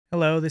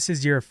Hello, this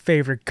is your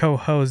favorite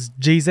co-host,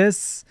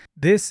 Jesus.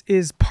 This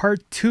is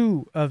part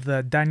 2 of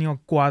the Daniel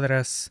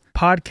Cuadras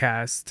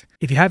podcast.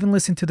 If you haven't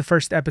listened to the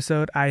first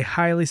episode, I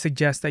highly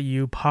suggest that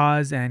you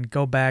pause and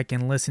go back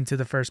and listen to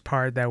the first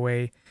part. That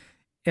way,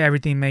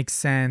 everything makes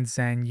sense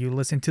and you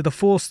listen to the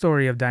full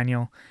story of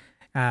Daniel.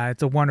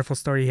 It's a wonderful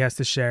story he has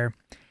to share.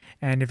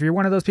 And if you're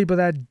one of those people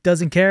that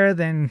doesn't care,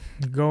 then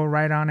go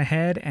right on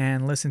ahead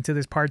and listen to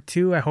this part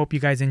 2. I hope you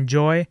guys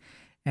enjoy.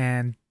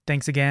 And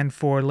thanks again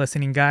for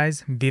listening,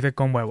 guys. Vive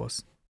con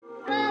huevos.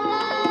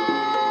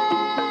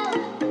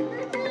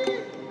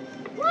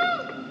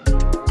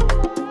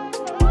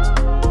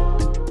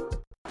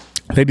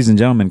 Ladies and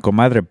gentlemen,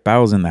 Comadre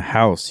Pau's in the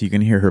house. You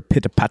can hear her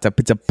pita pata.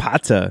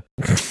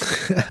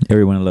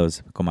 Everyone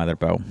loves Comadre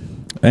Pau.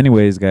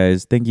 Anyways,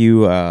 guys, thank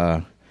you.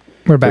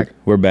 We're back.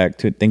 We're back.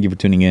 Thank you for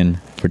tuning in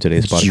for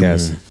today's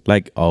podcast.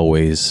 Like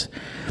always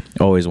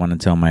want to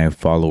tell my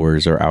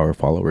followers or our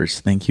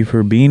followers, thank you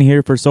for being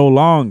here for so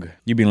long.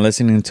 You've been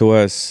listening to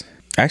us.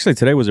 Actually,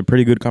 today was a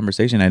pretty good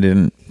conversation. I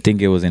didn't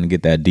think it was going to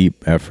get that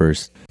deep at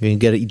first. You can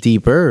get it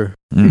deeper.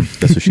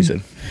 That's what she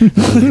said.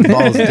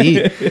 Balls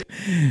deep.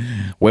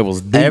 Huevos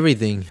deep.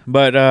 Everything.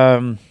 But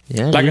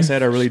like I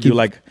said, I really do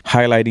like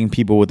highlighting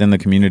people within the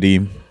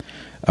community.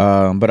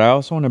 But I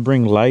also want to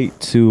bring light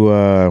to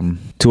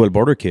El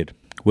Border Kid,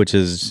 which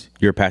is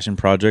your passion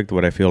project,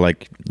 what I feel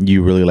like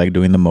you really like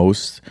doing the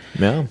most.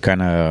 Yeah.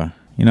 Kind of,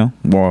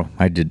 well,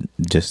 I did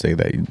just say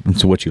that.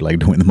 It's what you like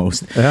doing the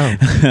most.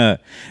 Yeah.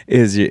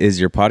 is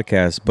your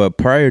podcast. But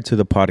prior to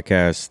the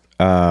podcast,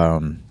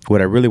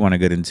 what I really want to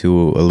get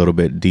into a little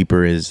bit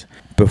deeper is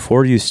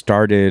before you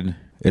started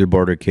El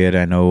Border Kid,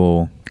 I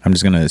know I'm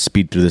just going to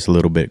speed through this a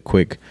little bit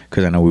quick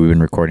because I know we've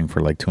been recording for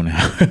like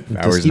 2.5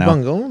 hours Just keep now.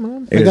 on going,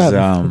 man. We we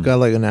got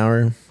like an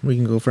hour. We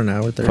can go for an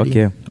hour 30. Fuck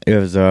yeah. It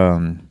was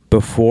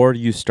before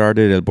you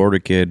started El Border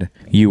Kid,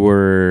 you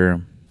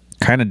were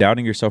kind of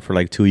doubting yourself for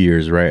like 2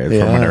 years, right?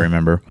 From what I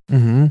remember.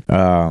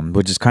 Mm-hmm.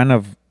 Which is kind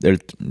of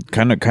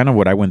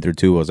what I went through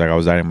too. Was like I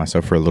was doubting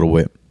myself for a little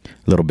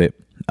bit.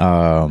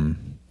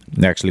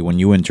 Actually, when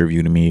you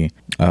interviewed me,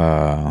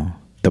 the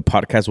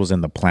podcast was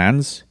in the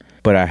plans,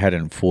 but I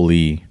hadn't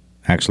fully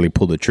actually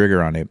pulled the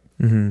trigger on it.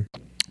 Mm-hmm.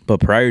 But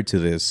prior to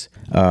this,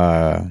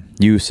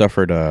 you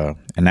suffered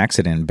an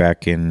accident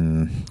back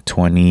in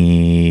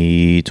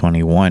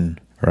 2021,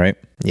 right?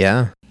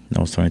 Yeah. That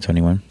was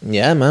 2021.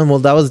 Yeah, man. Well,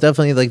 that was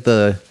definitely like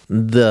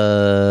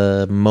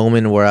the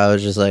moment where I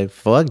was just like,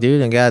 fuck,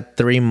 dude, I got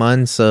 3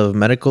 months of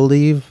medical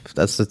leave.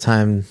 That's the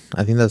time.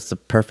 I think that's the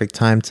perfect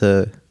time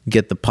to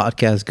get the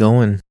podcast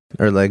going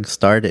or like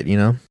start it,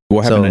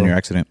 What happened in your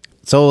accident?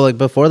 So like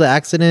before the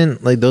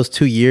accident, like those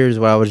 2 years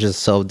where I was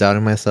just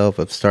self-doubting myself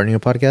of starting a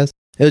podcast,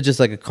 it was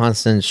just like a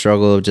constant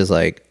struggle of just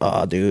like,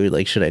 oh, dude,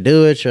 like, should I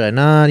do it? Should I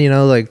not?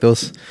 Like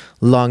those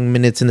long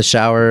minutes in the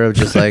shower of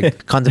just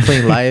like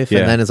contemplating life. Yeah.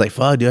 And then it's like,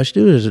 fuck, dude, I should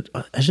do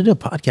a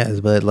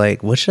podcast, but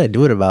like, what should I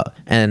do it about?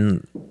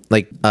 And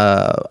like,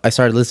 I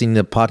started listening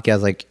to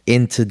podcasts, like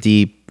into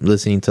deep,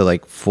 listening to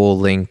like full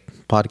length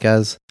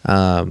podcasts,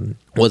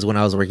 was when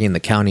I was working in the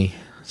county.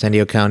 San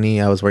Diego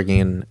County. I was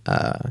working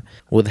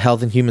with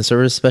health and human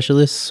service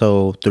specialists.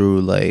 So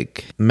through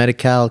like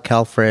Medi-Cal,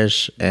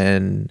 CalFresh,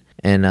 and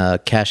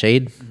Cash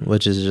Aid,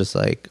 which is just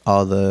like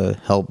all the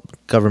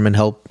government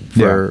help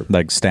for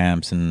like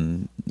stamps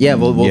and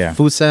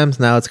food stamps.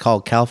 Now it's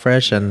called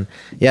CalFresh, and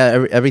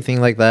everything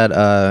like that.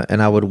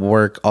 And I would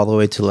work all the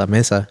way to La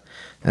Mesa,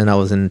 and I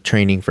was in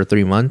training for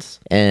 3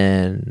 months.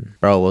 And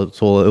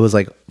so it was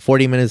like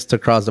 40 minutes to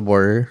cross the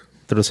border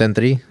through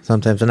Sentry,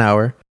 sometimes an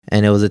hour.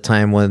 And it was a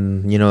time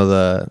when,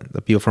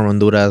 the people from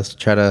Honduras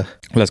try to...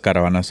 Las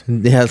caravanas.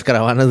 Yeah, las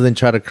caravanas then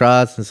try to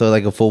cross. And so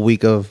like a full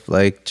week of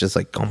like just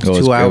like almost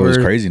 2 hours. It was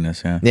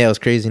craziness, yeah. Yeah, it was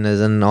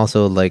craziness. And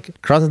also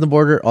like crossing the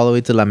border all the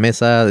way to La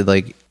Mesa,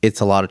 like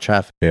it's a lot of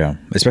traffic. Yeah,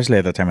 especially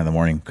at that time in the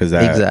morning because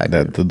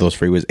exactly. Those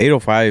freeways,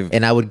 805.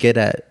 And I would get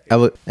in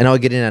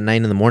at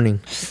 9 in the morning.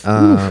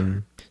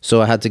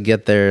 So I had to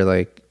get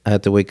there I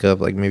had to wake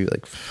up like maybe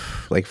like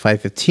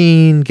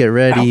 5:15, get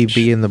ready,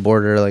 be in the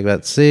border like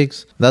about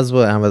 6. That's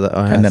what I had.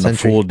 And then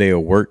Sentry. A full day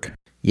of work.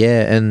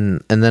 Yeah,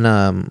 and then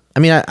I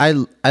mean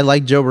I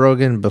liked Joe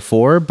Rogan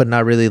before, but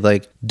not really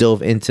like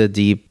dove into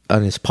deep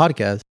on his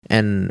podcast.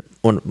 And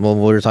when we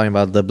were talking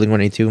about the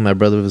Blink-182, my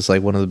brother was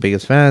like one of the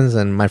biggest fans,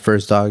 and my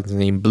first dog is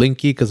named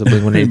Blinky because of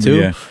Blink-182.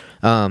 Yeah.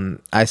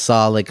 I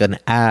saw like an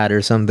ad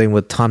or something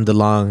with Tom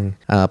DeLonge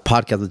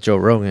podcast with Joe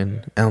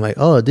Rogan, and I'm like,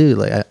 oh, dude,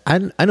 like I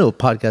know a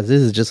podcast.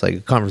 This is just like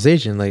a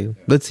conversation. Like,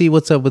 let's see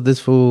what's up with this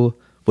fool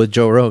with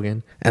Joe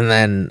Rogan. And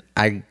then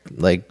I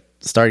like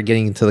started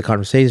getting into the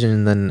conversation,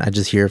 and then I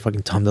just hear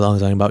fucking Tom DeLonge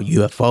talking about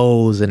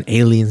UFOs and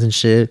aliens and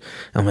shit.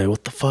 I'm like,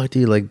 what the fuck,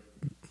 dude? Like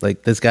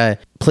this guy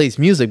plays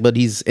music, but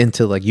he's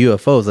into like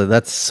UFOs. Like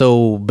that's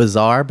so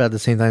bizarre, but at the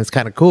same time, it's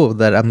kind of cool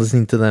that I'm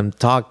listening to them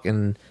talk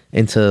and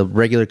into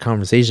regular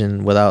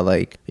conversation without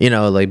like,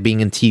 like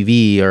being in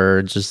TV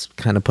or just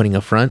kind of putting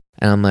a front.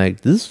 And I'm like,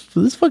 this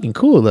is fucking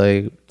cool.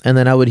 Like, And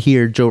then I would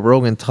hear Joe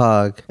Rogan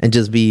talk and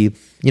just be,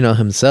 you know,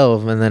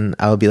 himself. And then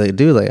I would be like,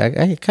 dude, like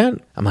I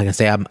can't. I'm not gonna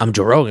say I'm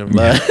Joe Rogan,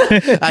 but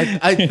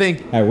I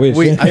think I wish.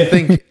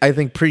 I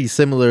think pretty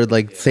similar,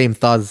 like same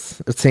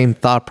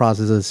thought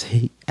process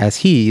as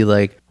he.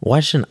 Like, why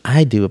shouldn't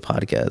I do a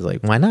podcast?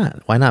 Like, why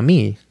not? Why not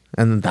me?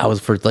 And that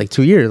was for like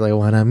 2 years. Like,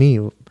 why not me?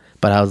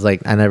 But I was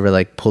like, I never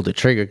like pulled the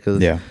trigger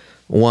because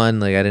one,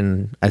 like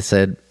I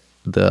said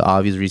the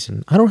obvious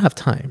reason, I don't have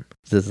time.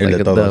 Just like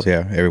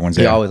everyone's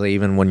you always, like,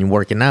 even when you're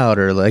working out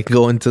or like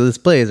going to this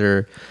place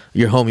or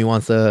your homie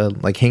wants to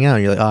like hang out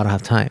and you're like, oh, I don't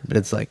have time. But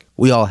it's like,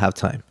 we all have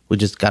time. We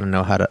just got to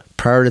know how to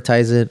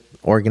prioritize it,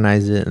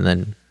 organize it, and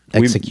then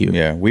execute.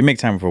 We make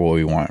time for what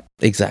we want.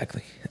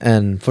 Exactly.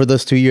 And for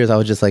those 2 years, I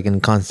was just like in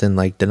constant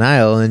like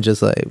denial and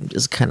just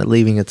kind of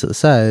leaving it to the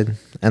side.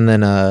 And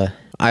then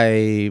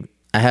I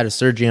had a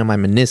surgery on my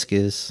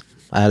meniscus.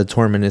 I had a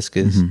torn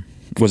meniscus.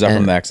 Mm-hmm. Was that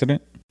from the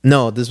accident?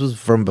 No, this was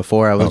from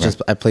before.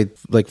 I played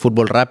like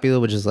fútbol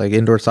rápido, which is like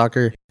indoor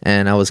soccer,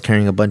 and I was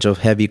carrying a bunch of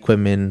heavy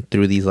equipment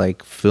through these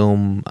like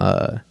film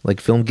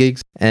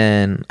gigs,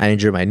 and I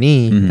injured my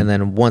knee. And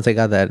then once I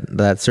got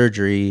that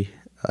surgery,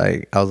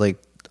 I was like,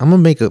 I'm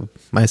gonna make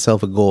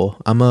myself a goal.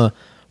 I'm gonna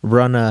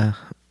run a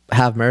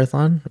half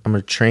marathon. I'm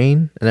gonna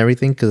train and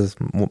everything because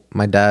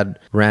my dad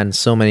ran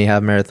so many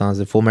half marathons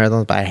and full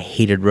marathons, but I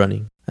hated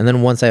running. And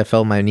then once I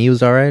felt my knee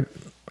was all right,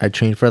 I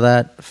trained for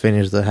that,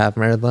 finished the half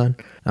marathon.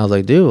 I was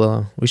like, dude,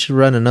 well, we should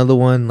run another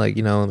one, like,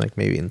 you know, like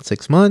maybe in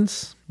 6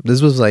 months.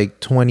 This was like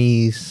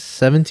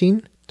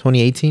 2018,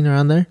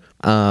 around there.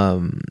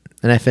 And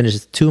I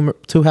finished two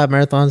half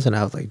marathons, and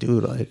I was like,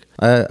 dude, like,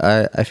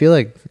 I feel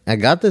like I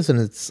got this,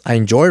 and I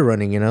enjoy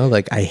running, you know,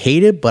 like I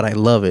hate it, but I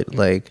love it.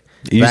 Like,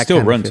 you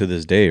still run to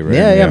this day, right?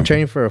 Yeah, I'm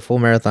training for a full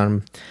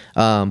marathon.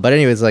 But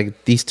anyways,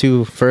 like these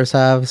two first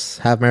half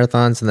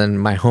marathons, and then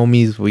my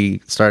homies,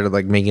 we started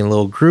like making a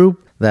little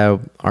group that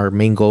our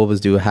main goal was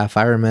do a half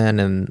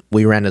Ironman, and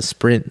we ran a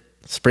sprint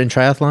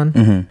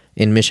triathlon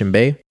in Mission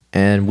Bay,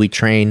 and we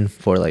trained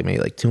for like maybe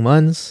like 2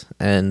 months.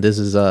 And this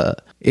is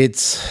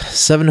it's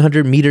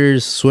 700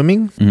 meters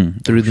swimming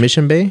through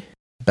Mission Bay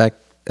back,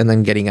 and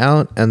then getting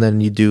out, and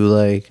then you do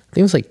like, I think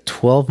it was like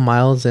 12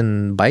 miles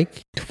in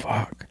bike.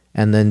 Fuck.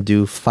 And then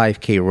do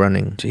 5K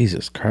running.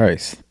 Jesus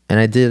Christ. And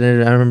I did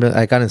it. I remember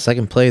I got in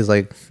second place,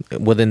 like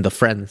within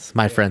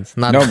my friends,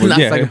 not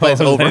second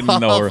place overall.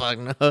 No. Fuck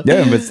no.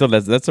 Yeah, but still,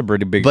 that's a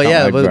pretty big. But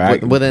yeah,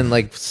 within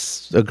like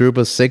a group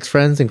of 6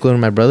 friends,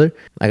 including my brother,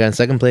 I got in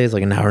second place,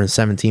 like an hour and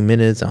 17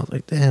 minutes. I was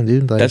like, damn,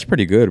 dude, like, that's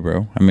pretty good,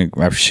 bro. I mean,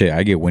 shit,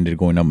 I get winded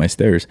going up my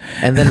stairs.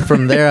 And then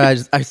from there,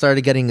 I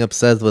started getting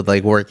obsessed with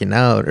like working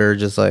out or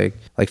just like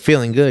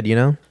feeling good, you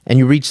know. And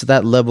you reach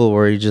that level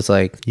where you just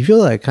like, you feel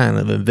like kind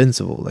of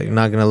invincible, like,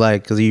 not gonna lie,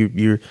 because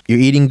you're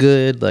eating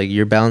good, like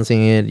you're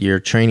balancing it, you're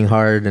training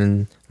hard,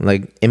 and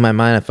like in my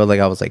mind I felt like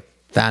I was like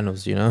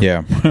Thanos, you know.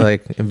 Yeah.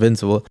 Like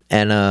invincible.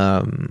 And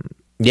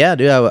yeah,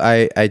 dude,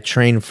 I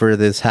trained for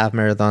this half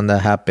marathon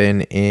that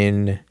happened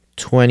in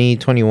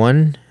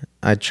 2021.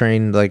 I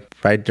trained like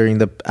right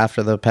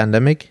after the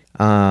pandemic,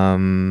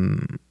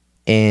 and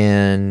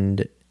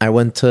I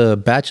went to a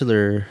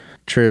bachelor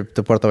trip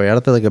to Puerto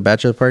Vallarta, like a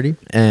bachelor party,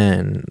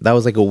 and that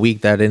was like a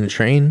week that I didn't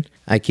train.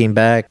 I came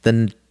back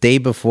the day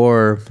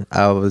before,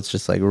 I was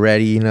just like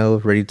ready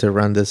to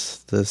run the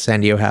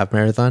San Diego half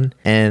marathon.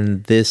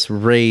 And this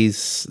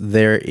race,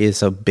 there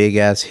is a big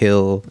ass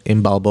hill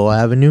in Balboa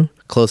Avenue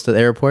close to the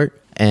airport,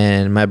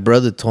 and my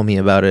brother told me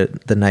about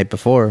it the night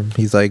before.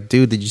 He's like,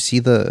 dude, did you see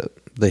the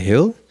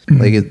hill?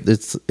 Like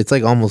it's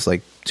like almost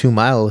like 2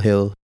 mile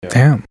hill.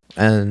 Damn.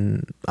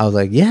 And I was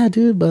like, yeah,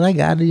 dude, but I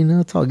got it, you know,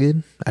 it's all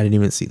good. I didn't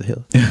even see the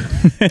hill.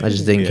 I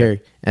just didn't care.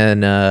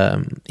 And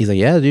he's like,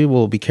 yeah, dude,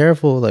 well, be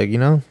careful, like, you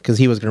know, because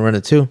he was going to run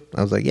it too.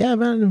 I was like, yeah,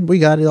 man, we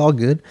got it, all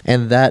good.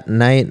 And that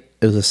night,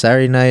 it was a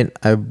Saturday night,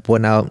 I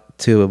went out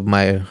to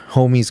my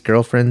homie's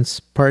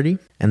girlfriend's party,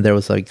 and there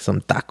was like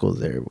some tacos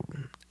there.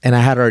 And I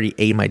had already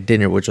ate my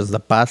dinner, which was the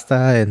pasta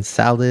and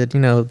salad, you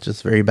know,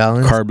 just very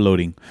balanced. Carb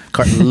loading.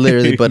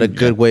 Literally, but a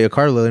good way of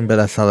carb loading. But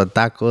I saw the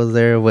tacos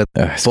there with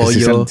pollo,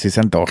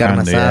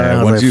 carne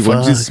asada. Once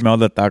you smell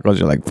the tacos,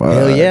 you're like, fuck.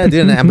 Hell yeah,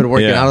 dude. And I've been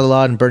working out a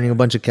lot and burning a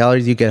bunch of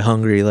calories. You get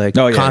hungry, like,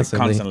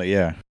 constantly.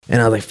 Yeah.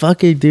 And I was like,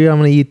 fuck it, dude. I'm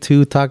going to eat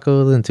 2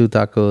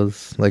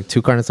 tacos, like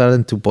 2 carne asada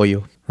and 2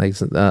 pollo, like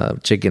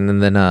chicken.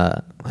 And then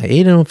I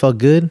ate them, felt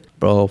good.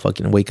 Bro,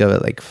 fucking wake up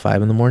at like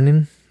 5 in the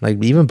morning.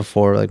 Like even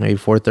before, like maybe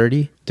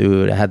 4:30,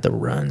 dude, I had the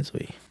runs,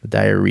 the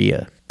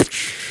diarrhea,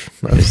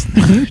 just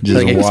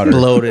like water.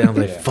 Exploded. I'm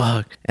like,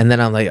 fuck. And then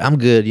I'm like, I'm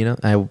good, you know.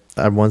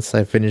 I once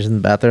I finished in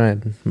the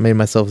bathroom, I made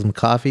myself some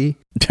coffee.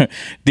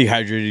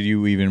 Dehydrated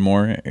you even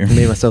more.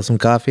 Made myself some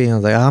coffee. And I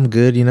was like, I'm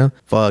good, you know.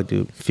 Fuck,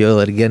 dude, feel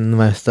it again in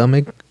my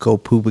stomach. Go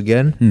poop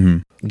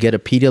again. Get a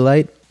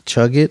Pedialyte,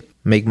 chug it,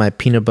 make my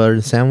peanut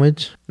butter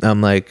sandwich.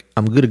 I'm like,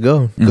 I'm good to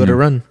go. Go to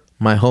run.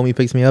 My homie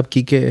picks me up,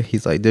 Kike.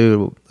 He's like,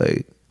 dude,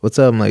 like, what's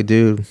up? I'm like,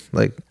 dude,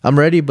 like, I'm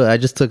ready, but I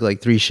just took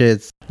like 3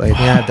 shits. Like, I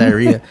had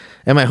diarrhea.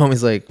 And my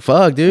homie's like,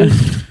 fuck, dude.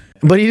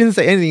 But he didn't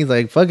say anything. He's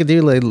like, fuck it,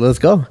 dude. Like, let's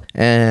go.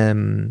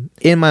 And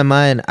in my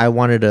mind, I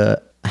wanted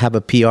to have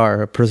a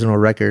PR, a personal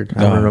record.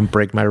 I want to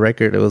break my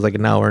record. It was like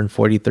an hour and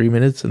 43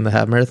 minutes in the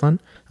half marathon.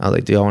 I was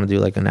like, dude, I want to do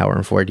like an hour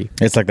and 40.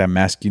 It's like that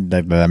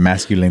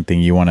masculine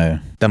thing you want to...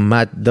 The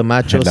macho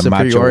the superiority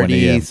macho one,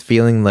 yeah. is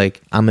feeling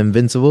like I'm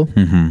invincible.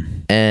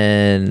 Mm-hmm.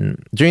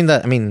 And during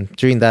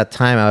that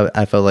time,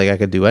 I felt like I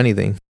could do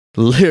anything.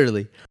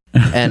 Literally.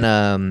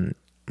 And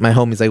my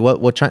homie's like,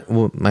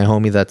 my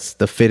homie that's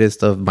the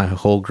fittest of my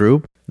whole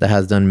group that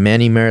has done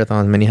many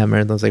marathons, many half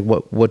marathons, like,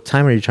 what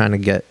time are you trying to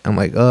get? I'm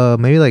like,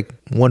 maybe like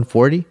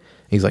 140.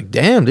 He's like,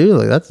 damn, dude,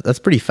 like that's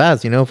pretty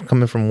fast, you know,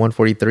 coming from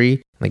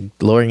 143, like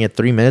lowering it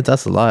 3 minutes,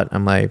 that's a lot.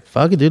 I'm like,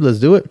 fuck it, dude, let's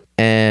do it.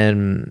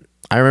 And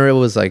I remember it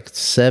was like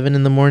 7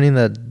 a.m.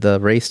 that the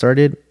race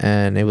started,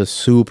 and it was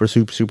super,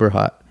 super, super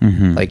hot,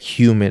 like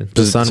humid.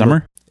 Was it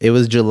summer? It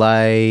was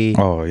July.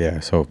 Oh yeah,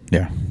 so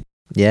yeah.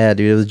 Yeah,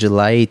 dude, it was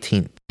July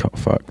 18th. Oh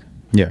fuck.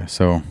 Yeah,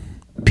 so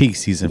peak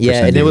season. For Yeah, San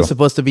and it Diego. was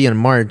supposed to be in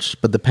March,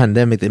 but the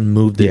pandemic, it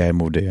moved it. Yeah, it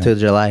moved it. Yeah. To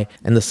July,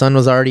 and the sun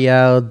was already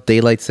out,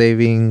 daylight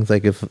savings,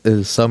 like if it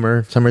was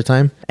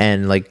summertime,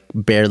 and like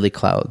barely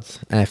clouds.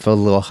 And I felt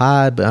a little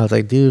hot, but I was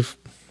like, dude,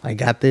 I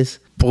got this.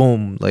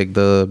 Boom, like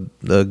the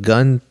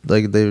gun,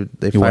 like they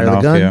fire the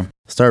gun, yeah.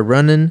 start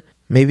running.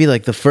 Maybe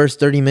like the first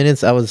 30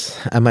 minutes, I was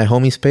at my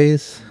homie's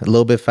pace, a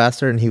little bit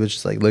faster, and he was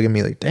just like looking at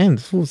me like, damn,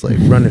 this fool's like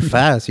running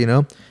fast, you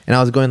know. And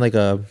I was going like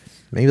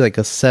maybe like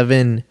a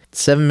 7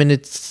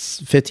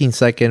 minutes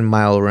 15-second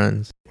mile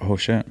runs. Oh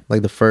shit.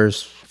 Like the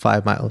first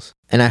 5 miles.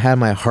 And I had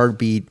my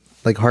heart rate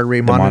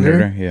The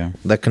monitor yeah.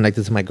 that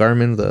connected to my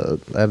Garmin.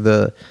 I have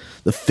the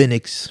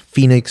Phoenix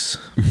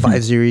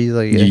 5 series.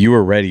 Like You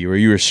were ready, or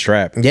you were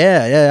strapped.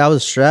 yeah, I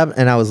was strapped,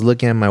 and I was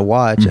looking at my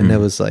watch, and it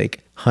was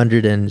like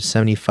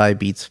 175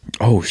 beats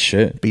Oh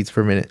shit.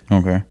 per minute.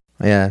 Okay.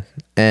 Yeah.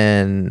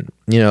 And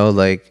you know,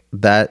 like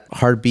that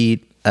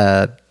heartbeat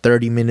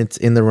 30 minutes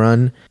in the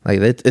run, like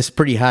it's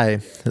pretty high.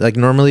 Like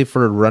normally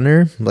for a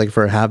runner, like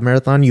for a half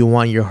marathon, you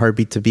want your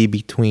heartbeat to be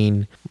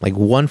between like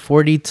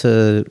 140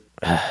 to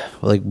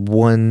like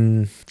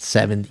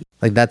 170.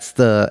 Like that's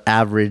the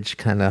average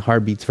kind of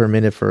heartbeats per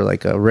minute for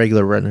like a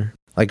regular runner.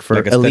 Like for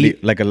like a elite,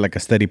 steady, like a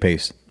steady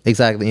pace.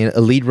 exactly. And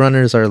elite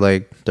runners are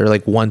like, they're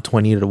like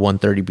 120 to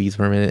 130 beats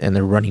per minute, and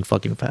they're running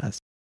fucking fast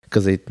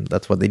because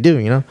that's what they do,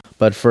 you know.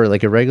 But for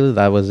like a regular,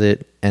 that was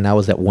it, and I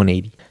was at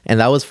 180, and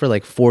that was for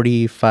like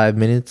 45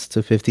 minutes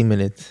to 50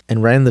 minutes.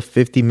 And right in the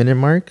 50-minute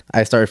mark,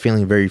 I started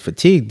feeling very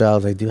fatigued, but I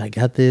was like, dude, I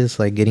got this.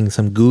 Like getting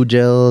some goo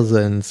gels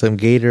and some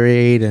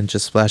Gatorade and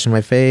just splashing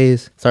my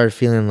face. Started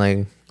feeling like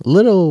a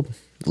little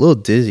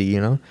dizzy, you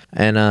know.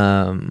 And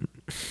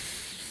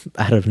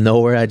out of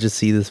nowhere, I just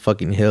see this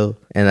fucking hill,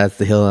 and that's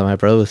the hill that my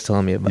brother was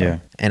telling me about. Yeah.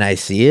 And I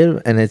see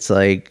it, and it's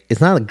like, it's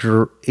not like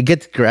it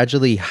gets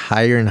gradually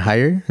higher and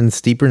higher and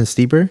steeper,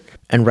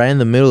 and right in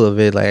the middle of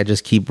it, like I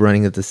just keep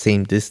running at the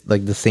same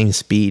the same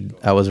speed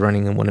I was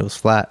running when it was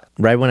flat.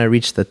 Right when I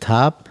reached the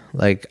top,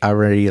 like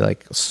already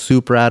like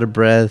super out of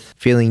breath,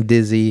 feeling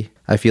dizzy.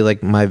 I feel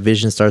like my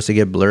vision starts to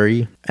get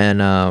blurry,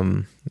 and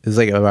it's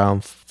like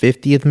around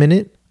 50th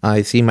minute,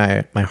 I see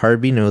my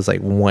heartbeat, and it was like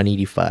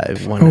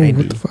 185,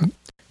 190. what the fuck?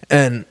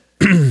 And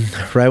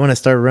right when I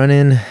start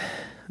running,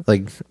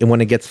 like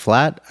when it gets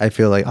flat, I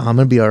feel like, oh, I'm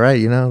gonna be all right,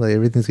 you know, like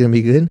everything's gonna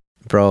be good,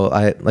 bro.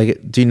 I like,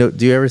 do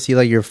you ever see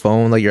like your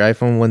phone, like your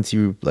iPhone, once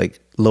you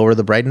like lower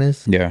the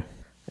brightness, Yeah.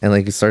 and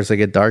like it starts to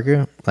get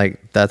darker? Like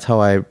that's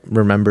how I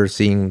remember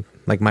seeing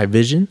like my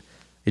vision.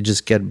 It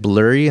just get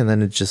blurry, and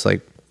then it just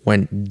like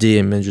went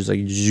dim and just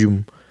like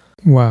zoom.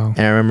 Wow.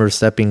 And I remember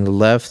stepping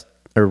left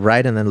or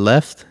right and then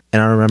left,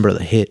 and I remember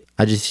the hit.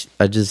 I just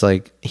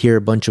like hear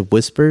a bunch of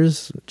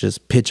whispers,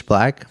 just pitch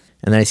black,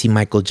 and then I see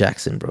Michael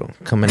Jackson, bro,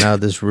 coming out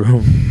of this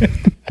room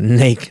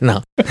naked.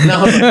 No,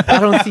 I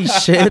don't see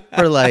shit.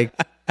 For like,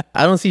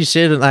 I don't see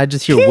shit, and I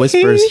just hear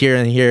whispers here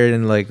and here,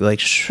 and like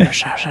shh,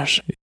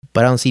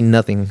 but I don't see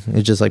nothing.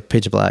 It's just like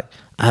pitch black.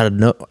 Out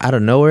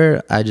of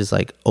nowhere, I just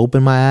like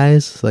open my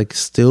eyes, like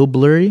still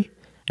blurry,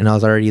 and I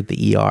was already at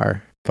the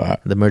ER,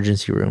 Fuck. the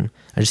emergency room.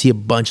 I just see a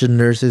bunch of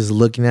nurses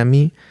looking at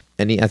me,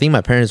 and I think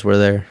my parents were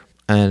there,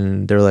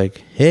 and they're like,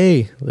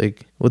 "Hey,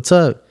 like, what's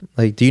up?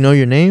 Like, do you know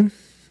your name?"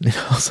 And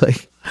I was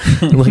like,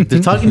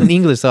 they're talking in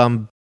English, so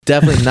I'm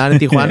definitely not in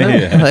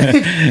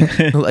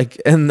Tijuana.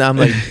 like, and I'm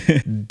like,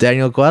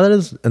 Daniel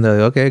Cuadras, and they're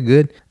like, okay,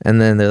 good.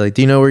 And then they're like,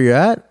 do you know where you're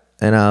at?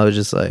 And I was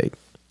just like,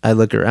 I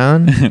look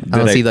around, I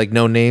don't see like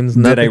no names.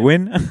 Nothing. Did I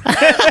win?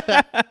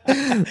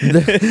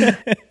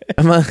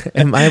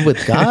 Am I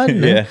with God?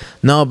 Yeah.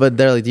 No, but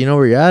they're like, do you know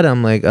where you're at?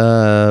 I'm like,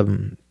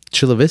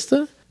 Chula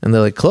Vista, and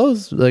they're like,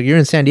 close. Like, you're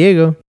in San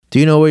Diego. Do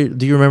you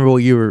remember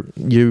what you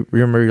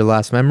remember your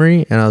last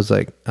memory? And I was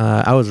like,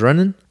 I was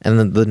running. And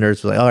then the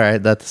nurse was like, all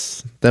right,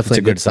 that's definitely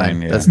a good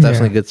sign. Yeah. That's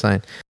definitely a good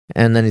sign.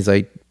 And then he's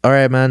like, all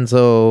right, man,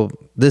 so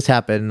this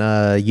happened.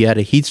 You had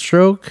a heat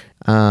stroke.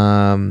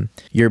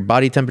 Your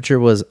body temperature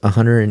was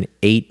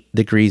 108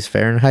 degrees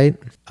Fahrenheit.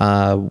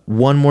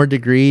 1 more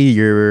degree,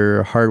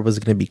 your heart was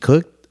going to be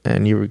cooked,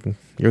 and you're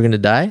going to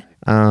die.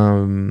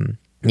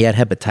 You had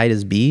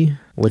hepatitis B,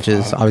 which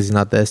is obviously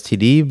not the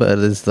STD, but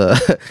it's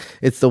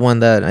the one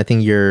that I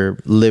think your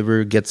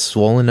liver gets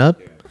swollen up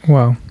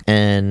Wow.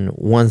 And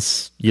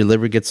once your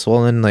liver gets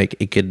swollen, like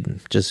it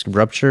could just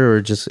rupture, or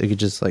it could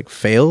just like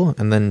fail,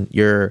 and then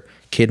your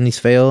kidneys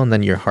fail, and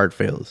then your heart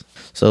fails.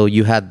 So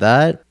you had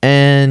that,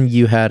 and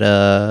you had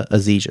a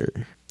seizure.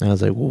 And I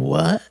was like,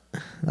 what?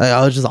 Like,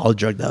 I was just all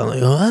drugged out. I'm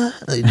like,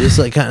 what? Like, just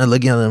like kind of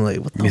looking at them like,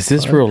 what the Is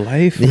this fuck? real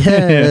life?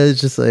 Yeah,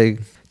 it's just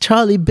like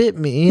Charlie bit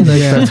me. Like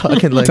Yeah. start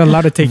talking like It's a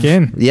lot to take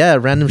in. yeah,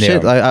 random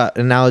shit. Yeah. Like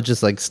and now it's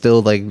just like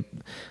still like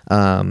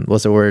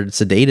what's the word?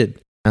 Sedated.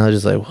 And I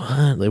was just like,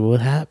 what? Like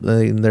what happened?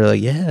 Like, and they're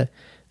like, yeah.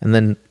 And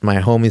then my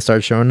homies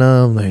start showing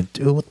up. I'm like,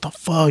 dude, what the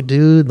fuck,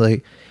 dude?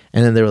 Like,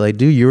 and then they were like,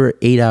 dude, you were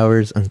 8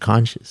 hours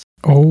unconscious.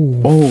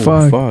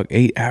 Oh, fuck.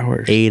 8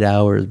 hours. 8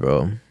 hours,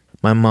 bro.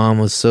 My mom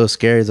was so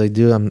scared. It's like,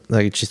 dude, I'm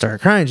like, she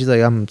started crying. She's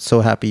like, I'm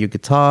so happy you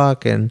could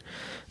talk. And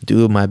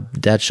dude, my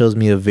dad shows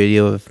me a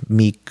video of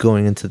me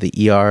going into the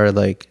ER,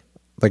 like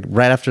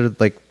right after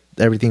like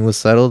everything was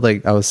settled,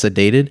 like I was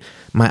sedated.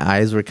 My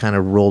eyes were kind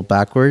of rolled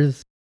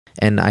backwards,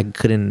 and I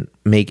couldn't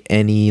make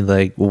any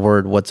like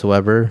word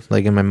whatsoever,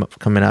 like in my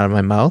coming out of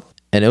my mouth.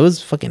 And it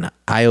was fucking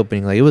eye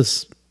opening. Like it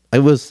was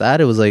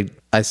sad. It was like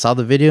I saw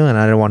the video and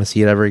I didn't want to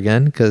see it ever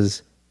again,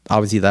 because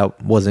obviously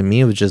that wasn't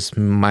me. It was just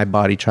my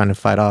body trying to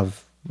fight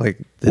off like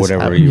this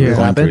Whatever you were Yeah.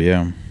 going through,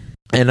 yeah.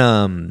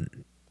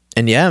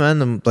 And yeah,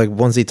 man, like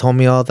once they told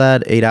me all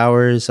that, 8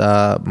 hours,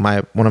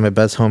 one of my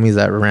best homies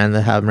that ran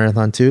the half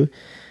marathon too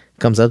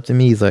comes up to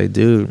me. He's like,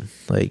 dude,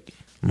 like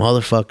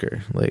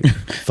motherfucker, like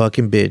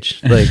fucking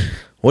bitch. Like,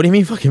 what do you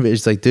mean fucking bitch?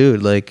 It's like,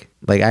 dude, like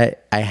I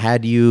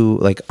had you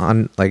like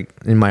on like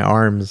in my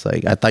arms.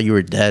 Like I thought you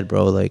were dead,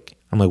 bro. Like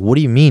I'm like, what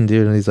do you mean,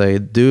 dude? And he's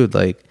like, dude,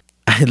 like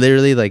I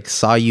literally like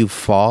saw you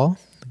fall.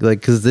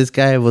 Like, cause this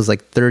guy was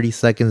like 30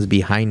 seconds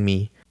behind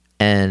me,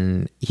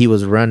 and he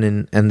was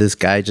running, and this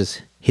guy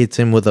just hits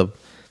him with a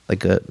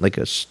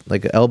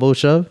elbow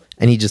shove,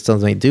 and he just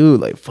tells me,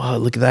 dude, like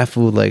fuck, look at that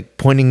fool, like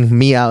pointing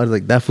me out,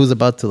 like that fool's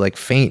about to like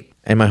faint.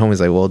 And my homie's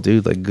like, well,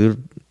 dude, like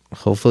good,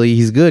 hopefully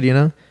he's good, you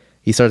know.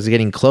 He starts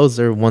getting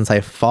closer. Once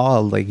I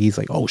fall, like he's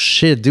like, oh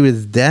shit, dude,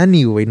 it's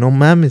Danny, wait, no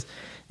mames.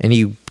 And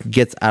he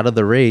gets out of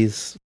the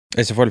race.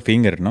 Ese fue el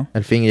finger, ¿no?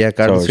 El fin, yeah,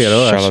 Carlos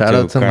Figueroa. Shout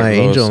out to my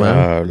angel,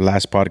 man.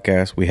 Last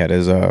podcast, we had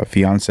his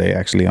fiance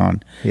actually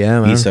on.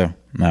 Yeah, man. Isa.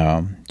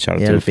 Shout out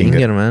Yeah, to el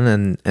finger,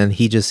 man. And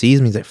he just sees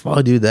me. He's like,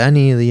 fuck, dude,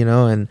 Danny, you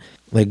know. And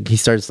like he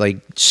starts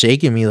like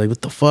shaking me, like,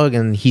 what the fuck?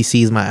 And he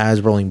sees my eyes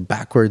rolling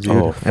backwards, dude.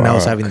 Oh, and I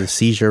was fuck. having the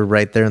seizure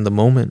right there in the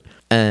moment.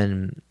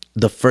 And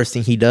the first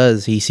thing he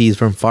does, he sees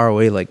from far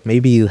away, like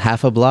maybe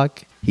half a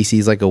block, he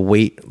sees like a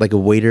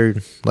waiter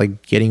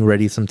like getting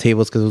ready some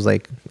tables, because it was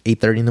like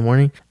 8:30 in the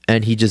morning.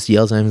 And he just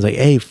yells at him. He's like,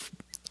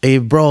 hey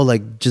bro,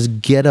 like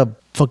just get a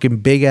fucking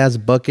big ass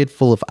bucket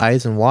full of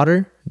ice and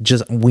water.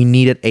 Just, we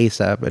need it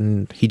ASAP.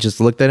 And he just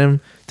looked at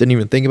him, didn't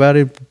even think about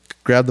it,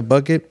 grabbed the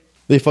bucket.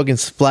 They fucking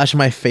splashed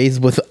my face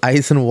with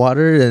ice and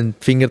water, and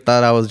Finger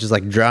thought I was just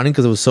like drowning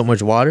because it was so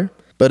much water.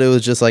 But it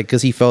was just like,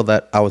 because he felt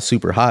that I was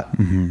super hot.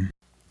 Mm-hmm.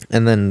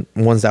 And then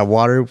once that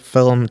water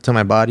fell into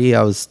my body,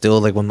 I was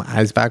still like with my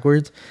eyes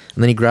backwards.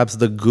 And then he grabs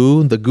the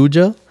goo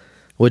gel,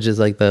 which is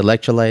like the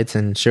electrolytes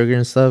and sugar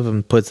and stuff,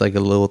 and puts like a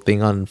little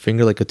thing on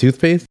Finger, like a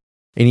toothpaste.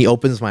 And he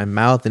opens my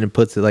mouth and it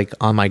puts it like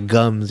on my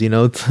gums, you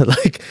know, to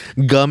like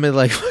gum it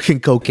like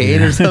fucking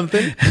cocaine or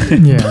something.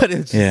 Yeah. But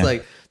it's just Yeah.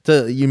 like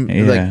to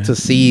Yeah. like to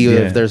see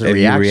Yeah. if there's a If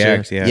you reaction.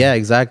 react, yeah. Yeah,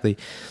 exactly.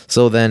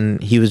 So then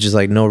he was just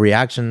like, no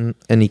reaction,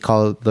 and he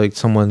called, like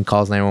someone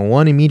calls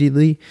 911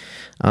 immediately.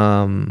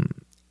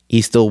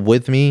 He's still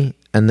with me,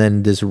 and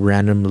then this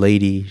random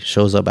lady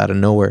shows up out of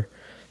nowhere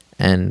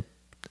and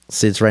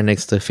sits right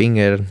next to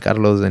Finger,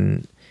 Carlos,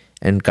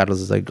 and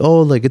Carlos is like,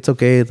 oh, like it's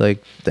okay,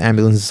 like the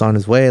ambulance is on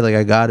his way, like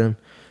I got him.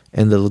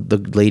 And the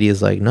lady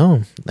is like,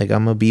 no, like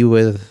I'm gonna be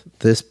with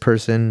this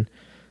person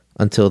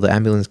until the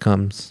ambulance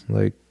comes,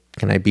 like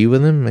can I be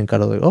with him? And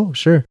Carlos like, oh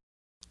sure.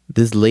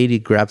 This lady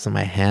grabs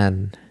my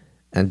hand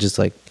and just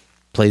like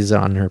plays it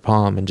on her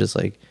palm and just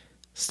like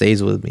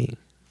stays with me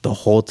the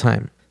whole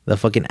time. The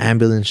fucking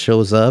ambulance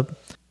shows up.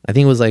 I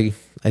think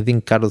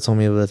Carlos told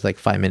me it was like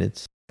 5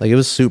 minutes. Like it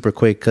was super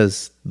quick,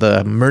 because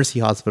the Mercy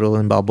Hospital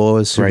in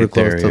Balboa is super Right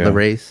close there, to yeah. the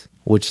race,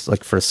 which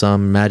like for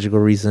some magical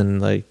reason,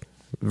 like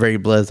very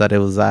blessed that it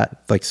was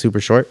that like super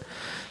short.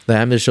 The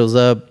ambulance shows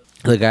up.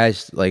 The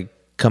guys like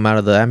come out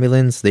of the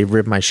ambulance. They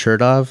rip my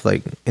shirt off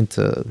like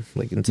into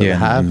the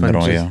half. in the And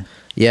middle, just,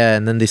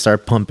 and then they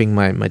start pumping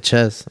my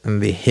chest,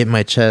 and they hit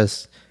my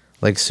chest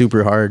like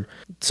super hard,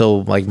 so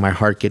like my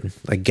heart could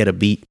like get a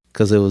beat,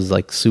 because it was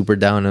like super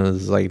down. It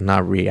was like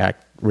not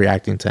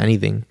reacting to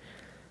anything.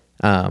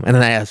 And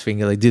then I asked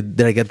Finger, like, dude,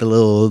 did I get the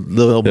the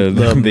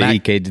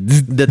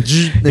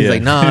EKG. He's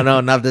like,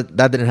 no, not that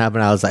didn't happen.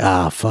 I was like,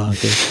 fuck.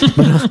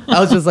 But I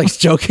was just like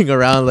joking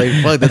around, like,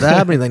 fuck, did that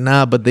happen? He's like,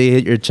 nah, but they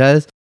hit your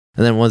chest.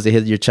 And then once they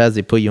hit your chest,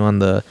 they put you on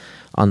the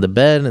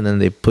bed, and then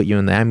they put you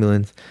in the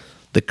ambulance.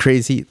 The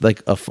crazy,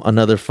 like,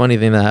 another funny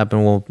thing that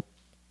happened, well,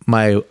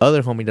 my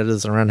other homie that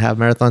doesn't run half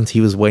marathons, he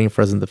was waiting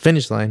for us in the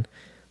finish line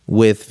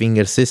with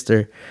Finger's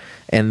sister.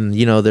 And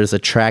you know, there's a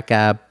track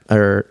app,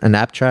 or an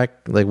app track,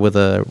 like with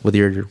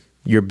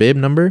your bib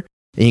number.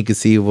 and you can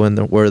see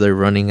where they're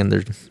running and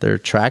they're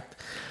tracked,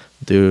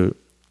 dude.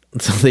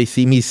 So they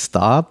see me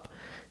stop,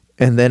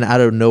 and then out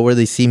of nowhere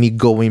they see me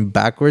going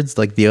backwards,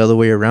 like the other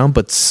way around,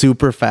 but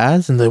super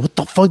fast. And they're like, what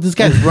the fuck? This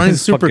guy's running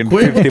super Fucking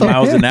quick. 50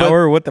 miles an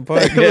hour. What the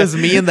fuck? It was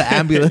me in the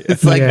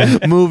ambulance,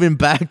 like moving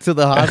back to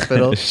the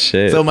hospital.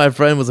 Shit. So my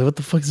friend was like, what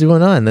the fuck's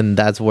going on? And then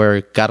that's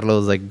where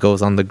Carlos like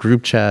goes on the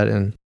group chat,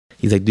 and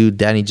he's like, dude,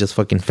 Danny just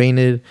fucking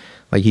fainted.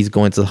 Like, he's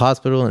going to the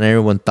hospital. And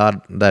everyone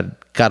thought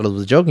that Carlos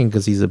was joking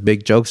because he's a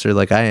big jokester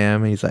like I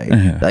am. And he's like,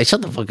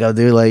 shut the fuck up,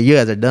 dude. Like, you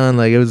guys are done.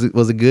 Like, it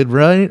was a good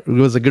run. It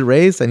was a good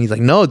race. And he's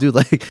like, no, dude.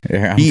 Like,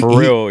 yeah, for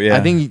real. Yeah.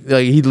 I think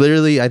like he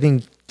literally, I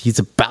think he's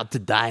about to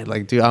die.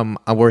 Like, dude,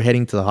 we're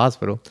heading to the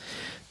hospital.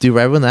 Dude,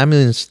 right when the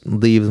ambulance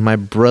leaves, my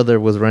brother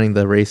was running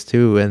the race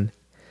too. And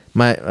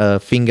my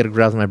finger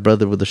grabs my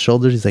brother with the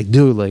shoulders. He's like,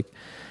 dude, like,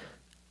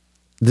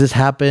 this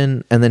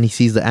happened. And then he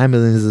sees the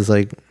ambulance. Is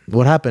like,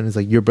 what happened? It's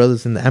like, your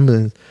brother's in the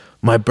ambulance.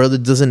 My brother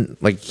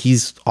doesn't, like,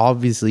 he's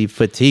obviously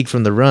fatigued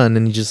from the run,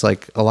 and he just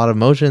like a lot of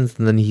emotions.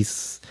 And then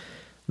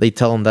they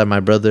tell him that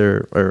my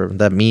brother, or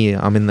that me,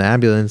 I'm in the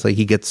ambulance. Like,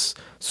 he gets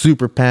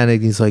super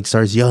panicked. He's like,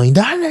 starts yelling,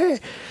 Dale!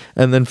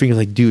 And then Finger's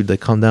like, dude, like,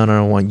 calm down. I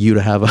don't want you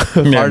to have a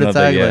heart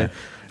attack.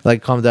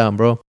 Like, calm down,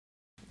 bro.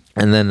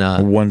 And then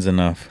one's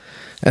enough.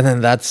 And then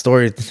that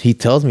story, he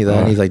tells me that,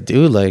 and he's like,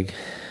 dude, like,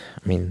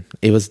 I mean,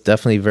 it was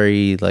definitely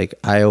very like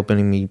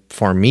eye-opening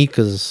for me,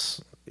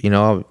 because, you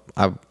know,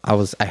 I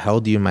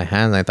held you in my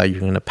hand, and I thought you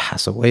were gonna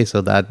pass away.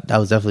 So that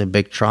was definitely a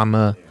big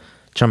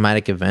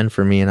traumatic event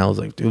for me. And I was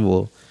like, dude,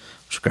 well,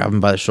 just grab him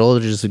by the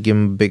shoulder just to give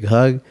him a big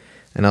hug.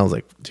 And I was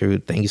like,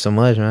 dude, thank you so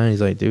much, man.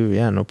 He's like, dude,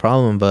 yeah, no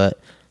problem. But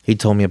he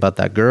told me about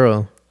that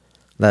girl,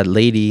 that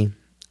lady,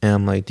 and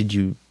I'm like, did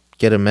you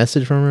get a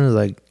message from her?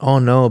 Like, oh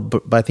no,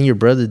 but I think your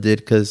brother did,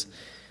 because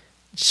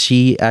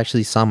she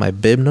actually saw my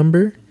bib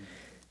number,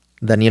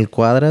 Daniel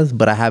Cuadras,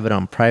 but I have it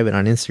on private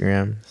on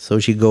Instagram. So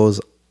she goes,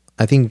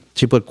 I think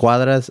she put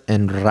Cuadras,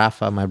 and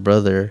Rafa, my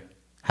brother,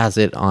 has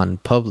it on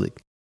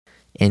public.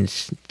 And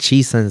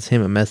she sends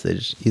him a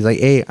message. He's like,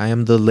 hey, I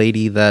am the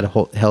lady that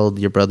held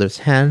your brother's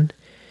hand.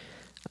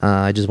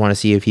 I just want to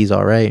see if he's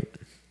all right.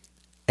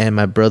 And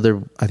my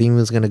brother, I think he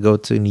was going to go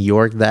to New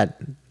York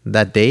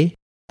that day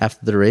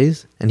after the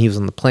race. And he was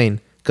on the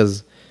plane,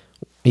 because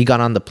he got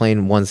on the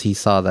plane once he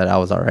saw that I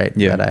was all right.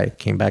 Yeah. That I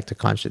came back to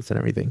conscience and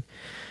everything.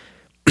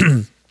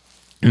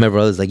 My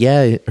brother's like,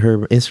 yeah, her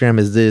Instagram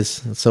is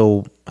this.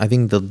 So I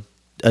think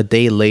a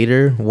day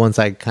later, once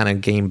I kind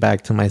of came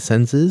back to my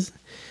senses,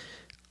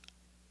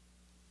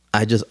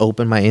 I just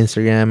opened my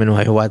Instagram and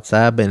my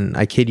WhatsApp, and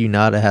I kid you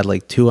not, I had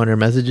like 200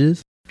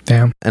 messages.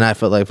 Damn. And I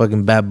felt like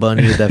fucking Bad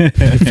Bunny that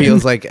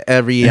feels like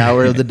every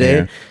hour of the day.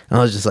 Yeah. And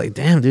I was just like,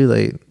 damn, dude,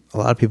 like, a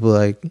lot of people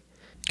like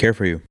care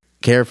for you.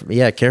 Care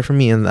for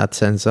me in that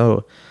sense.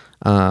 So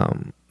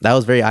that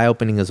was very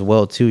eye-opening as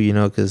well too, you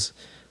know, because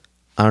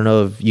I don't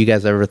know if you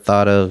guys ever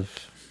thought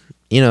of,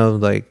 you know,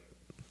 like,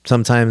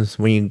 sometimes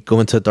when you go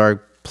into a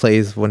dark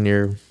place, when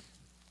you're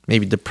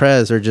maybe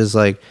depressed or just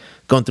like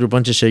going through a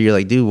bunch of shit, you're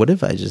like, dude, what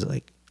if I just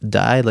like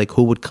died? Like,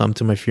 who would come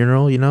to my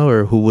funeral, you know,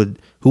 or who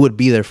would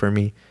be there for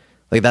me?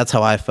 Like, that's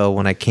how I felt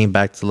when I came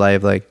back to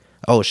life. Like,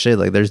 oh shit,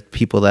 like, there's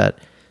people that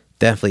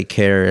definitely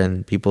care,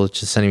 and people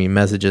just sending me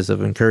messages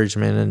of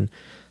encouragement and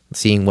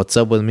seeing what's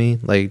up with me.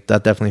 Like,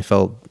 that definitely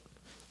felt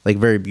like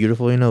very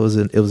beautiful, you know.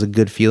 It was a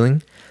good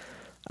feeling.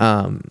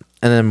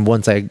 And then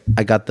once I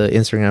got the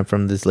Instagram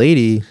from this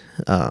lady,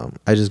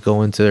 I just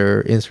go into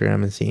her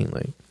Instagram and seeing,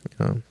 like, you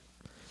know,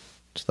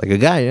 just like a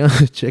guy, you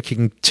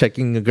know,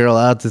 checking a girl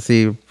out to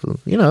see,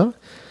 you know,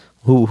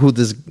 who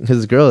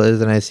his girl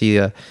is. And I see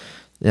a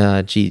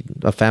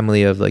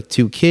family of like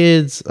 2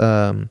 kids,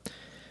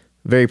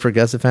 very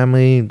progressive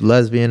family,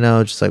 lesbian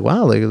now. Just like,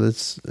 wow, like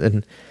this.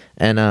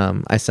 And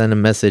I sent a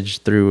message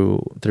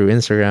through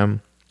Instagram,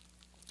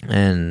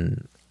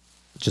 and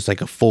just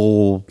like a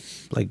full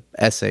like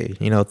essay,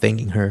 you know,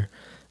 thanking her,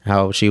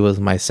 how she was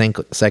my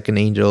second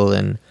angel.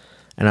 And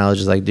I was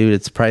just like, dude,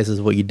 it's priceless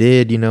what you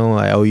did, you know,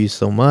 I owe you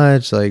so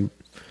much. Like,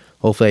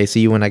 hopefully I see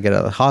you when I get out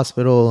of the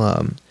hospital.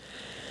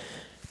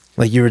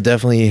 Like, you were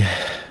definitely,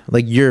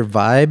 like, your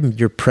vibe,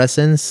 your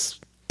presence,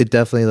 it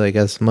definitely, like,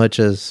 as much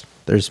as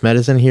there's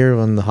medicine here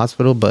in the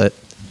hospital, but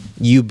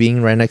you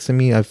being right next to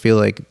me, I feel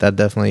like that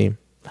definitely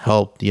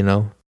helped, you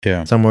know,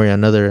 some way or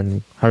another.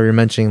 And how you're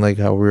mentioning, like,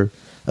 how we're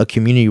a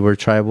community, we're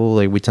tribal,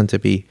 like,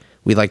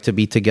 we like to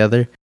be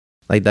together,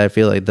 like that. I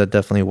feel like that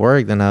definitely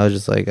worked. And I was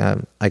just like,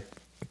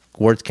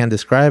 words can't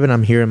describe it.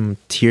 I'm hearing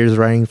tears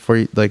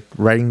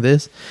writing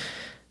this.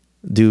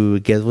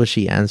 Dude, guess what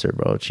she answered,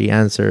 bro? She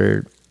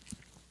answered,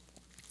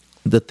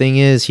 the thing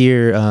is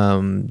here,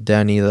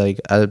 Danny, like,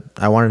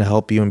 I wanted to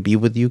help you and be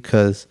with you,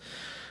 because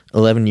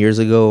 11 years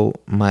ago,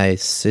 my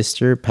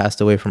sister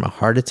passed away from a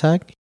heart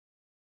attack.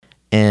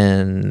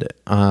 And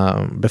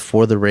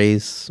before the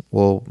race,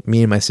 well,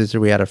 me and my sister,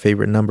 we had a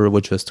favorite number,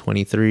 which was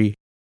 23.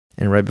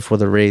 And right before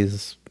the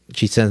race,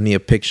 she sends me a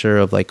picture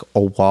of like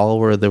a wall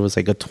where there was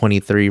like a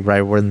 23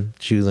 right when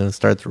she was going to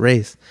start the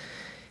race.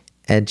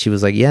 And she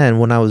was like, yeah. And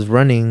when I was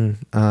running,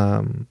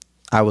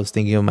 I was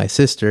thinking of my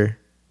sister.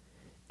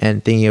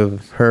 and thinking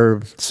of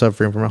her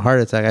suffering from a heart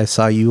attack, I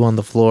saw you on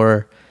the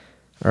floor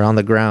or on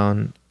the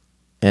ground,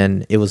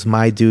 and it was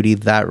my duty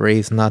that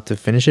race not to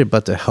finish it,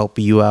 but to help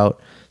you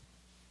out,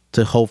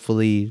 to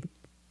hopefully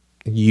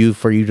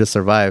for you to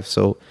survive.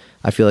 So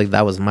I feel like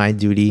that was my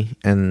duty,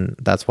 and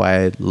that's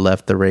why I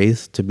left the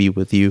race to be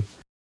with you.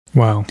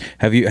 Wow.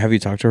 Have you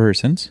talked to her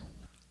since?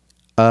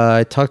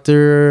 I talked to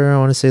her, I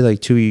want to say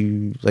like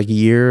a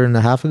year and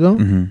a half ago,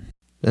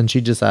 and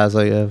she just asked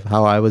like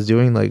how I was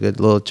doing, like a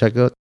little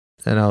checkup,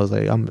 and I was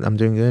like, I'm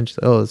doing good. And she's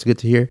like, oh, it's good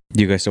to hear.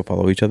 Do you guys still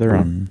follow each other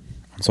on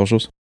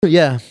socials?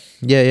 Yeah.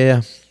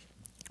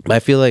 But I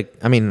feel like,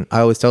 I mean,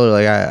 I always tell her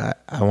like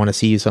I want to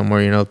see you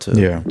somewhere, you know,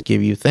 to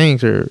give you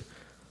thanks or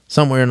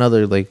somewhere or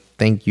another, like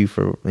thank you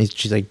for.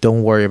 She's like,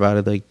 don't worry about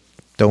it, like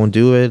don't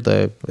do it,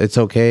 like it's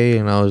okay.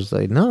 And I was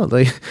like, no,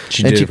 like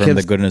she did it from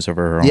the goodness of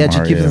her own heart.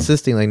 She keeps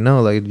insisting like,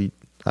 no, like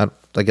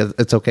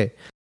it's okay.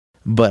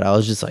 But I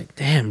was just like,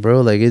 damn,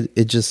 bro, like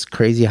it's just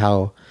crazy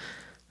how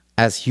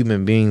as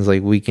human beings,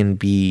 like we can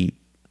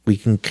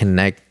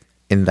connect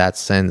in that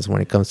sense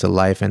when it comes to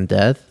life and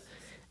death,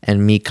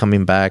 and me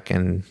coming back,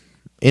 and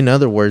in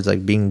other words,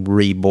 like being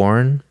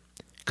reborn,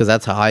 because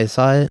that's how I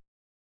saw it.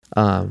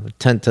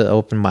 Tend to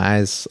open my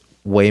eyes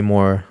way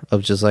more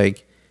of just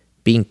like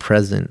being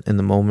present in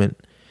the moment,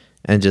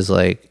 and just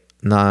like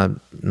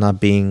not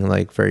being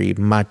like very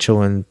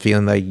macho and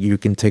feeling like you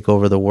can take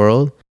over the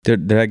world.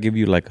 Did that give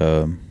you like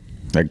kind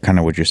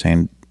of what you're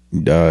saying,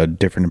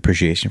 different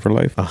appreciation for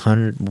life?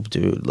 100,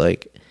 dude.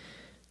 Like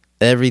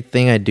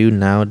everything I do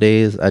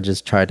nowadays, I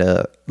just try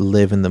to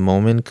live in the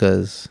moment,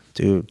 because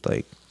dude,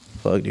 like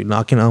fuck, dude,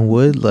 knocking on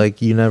wood,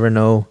 like you never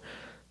know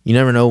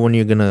when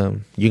you're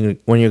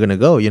gonna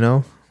go, you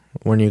know,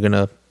 when you're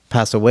gonna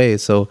pass away.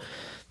 So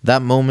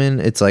that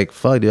moment, it's like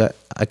fuck, dude,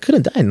 I could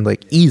have died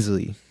like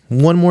easily.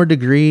 One more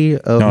degree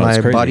of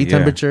my body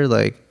temperature,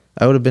 like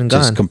I would have been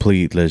gone. Just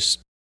complete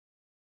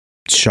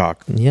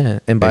shock. Yeah,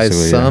 and by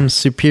some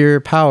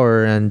superior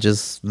power, and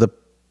just the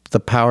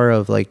power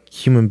of like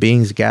human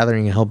beings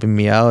gathering and helping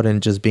me out,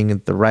 and just being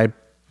at the right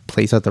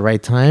place at the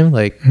right time,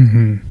 like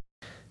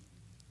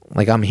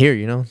like I'm here,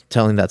 you know,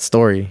 telling that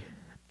story.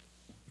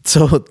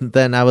 So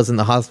then I was in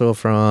the hospital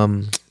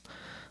from,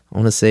 I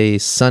want to say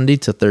Sunday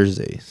to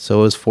Thursday. So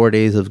it was 4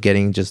 days of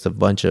getting just a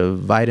bunch of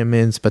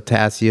vitamins,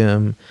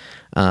 potassium.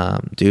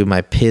 Dude,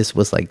 my piss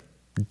was like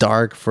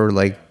dark for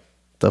like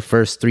the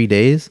first 3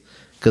 days,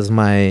 because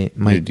my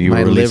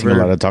liver, a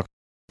lot of talk.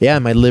 Yeah,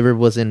 my liver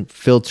wasn't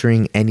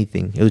filtering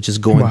anything. It was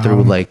just going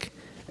through like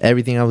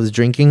everything I was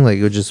drinking, like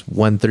it just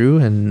went through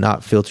and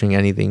not filtering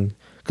anything.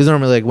 Because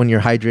normally, like when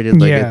you're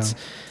hydrated, like it's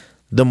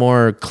the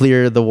more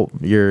clear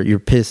your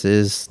piss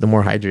is, the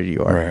more hydrated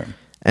you are. Right.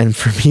 And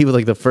for me,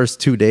 like the first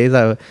 2 days,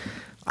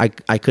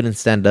 I couldn't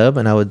stand up,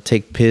 and I would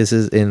take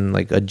pisses in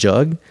like a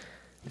jug,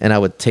 and I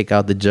would take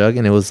out the jug,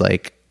 and it was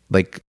like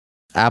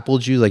apple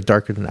juice, like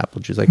darker than apple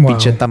juice, like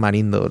pinche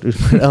tamarindo.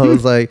 Dude. I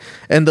was like,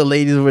 and the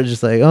ladies were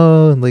just like,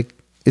 oh, like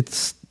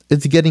it's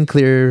getting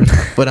clearer,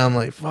 but I'm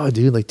like, fuck,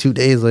 dude, like 2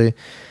 days, like,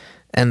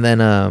 and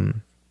then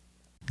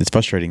it's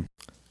frustrating.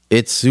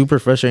 It's super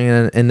frustrating,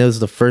 and it was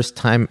the first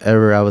time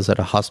ever I was at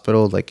a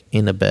hospital, like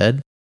in a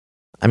bed.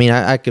 I mean,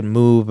 I could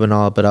move and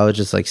all, but I was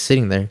just like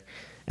sitting there,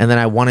 and then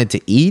I wanted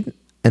to eat,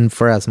 and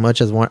for as much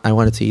as I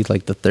wanted to eat,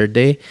 like the third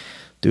day,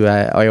 dude,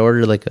 I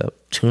ordered like a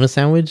tuna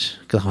sandwich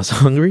because I was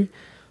hungry.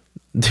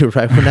 Dude,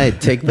 right when I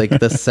take like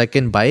the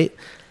second bite,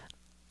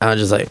 I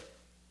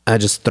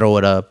just throw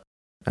it up,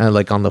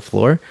 like on the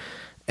floor.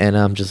 And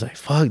I'm just like,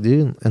 fuck,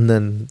 dude. And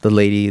then the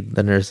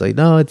nurse, like,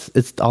 no,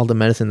 it's all the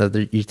medicine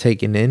that you're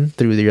taking in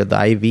through the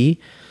IV.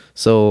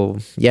 So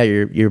yeah,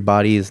 your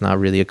body is not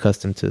really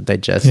accustomed to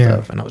digest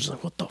stuff. And I was just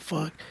like, what the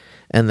fuck?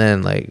 And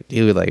then like,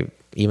 dude, like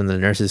even the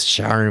nurses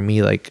showering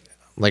me like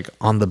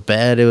on the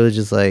bed. It was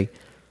just like,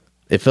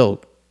 it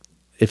felt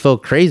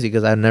crazy,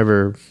 because I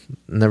never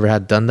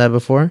had done that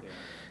before.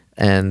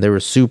 And they were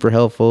super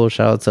helpful.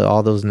 Shout out to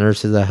all those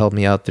nurses that helped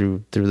me out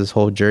through this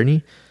whole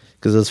journey.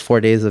 Because it was 4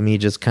 days of me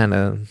just kind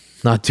of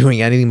not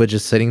doing anything but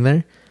just sitting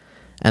there.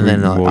 And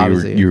then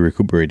obviously you're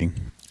recuperating.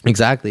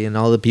 Exactly. And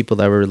all the people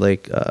that were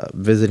like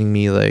visiting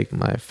me, like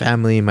my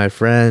family, my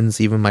friends,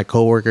 even my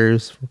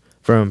coworkers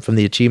from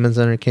the Achievement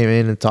Center came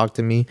in and talked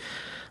to me.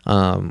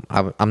 I'm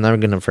never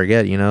going to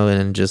forget, you know,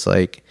 and just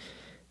like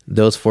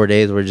those 4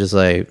 days were just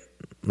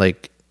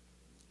like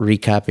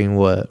recapping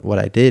what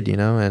I did, you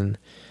know. And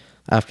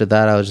after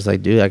that, I was just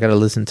like, dude, I got to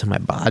listen to my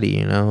body,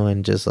 you know,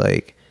 and just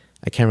like,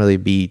 I can't really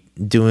be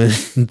doing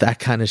that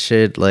kind of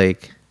shit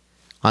like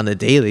on the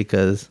daily,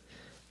 because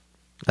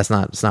it's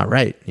not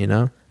right, you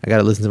know. I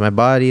gotta listen to my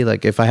body.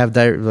 Like if I have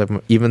diarrhea,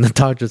 like even the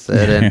doctor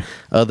said, and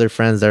other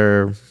friends that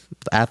are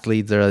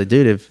athletes are like,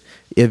 dude,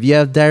 if you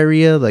have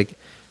diarrhea, like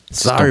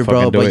sorry,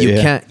 bro, but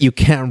you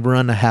can't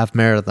run a half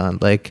marathon.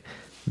 Like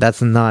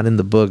that's not in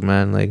the book,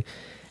 man. Like,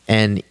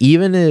 and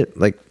even if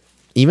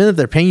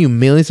they're paying you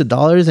millions of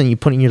dollars and you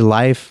putting your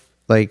life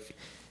like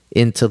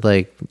into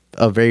like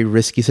a very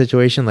risky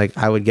situation, like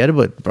I would get it,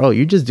 but bro,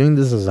 you're just doing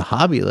this as a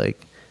hobby.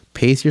 Like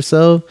pace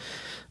yourself,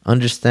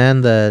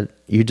 understand that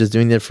you're just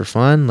doing it for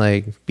fun.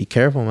 Like, be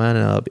careful, man.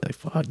 And I'll be like,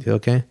 fuck, dude,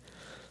 okay.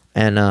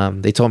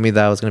 And they told me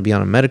that I was going to be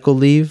on a medical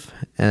leave.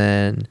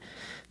 And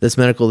this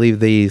medical leave,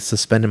 they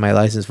suspended my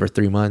license for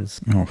 3 months.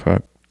 Oh,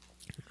 fuck.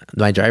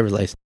 My driver's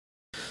license.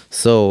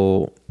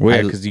 So... Well,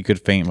 yeah, because you could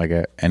faint, like,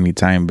 at any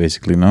time,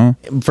 basically, no?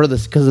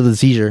 Because of the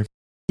seizure.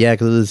 Yeah,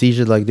 because of the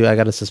seizure, like, dude, I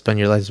got to suspend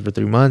your license for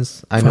 3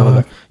 months. I know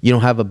that you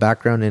don't have a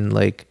background in,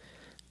 like,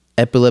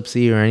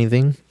 epilepsy or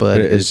anything,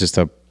 but... It's just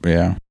a...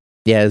 Yeah.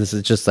 Yeah, this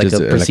is just like a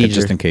procedure. Like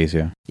just in case,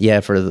 yeah. Yeah,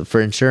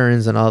 for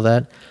insurance and all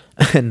that.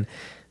 And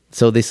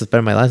so they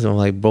suspended my license. I'm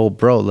like,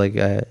 bro, like,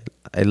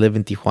 I live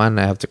in Tijuana.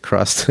 I have to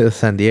cross to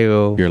San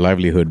Diego. Your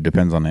livelihood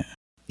depends on it.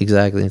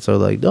 Exactly. And so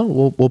like, no,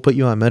 we'll put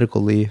you on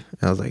medical leave.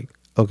 And I was like,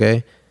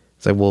 okay.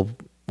 It's like,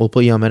 we'll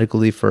put you on medical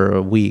leave for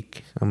a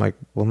week. I'm like,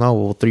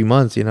 well, 3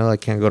 months, you know, I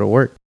can't go to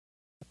work.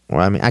 Or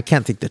I mean, I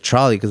can't take the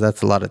trolley because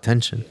that's a lot of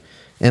tension.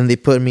 And they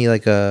put me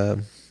like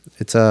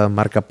it's a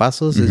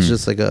marcapasos. It's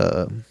just like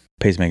a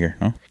pacemaker,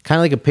 no? Kind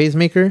of like a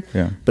pacemaker.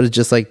 Yeah. But it's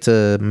just like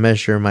to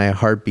measure my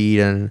heartbeat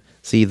and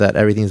see that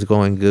everything's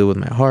going good with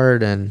my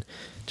heart and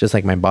just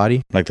like my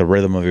body. Like the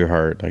rhythm of your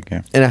heart, like,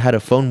 yeah. And I had a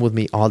phone with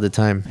me all the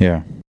time.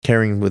 Yeah.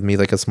 Carrying with me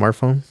like a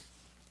smartphone.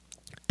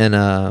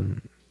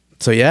 And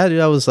so yeah, dude,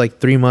 I was like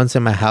 3 months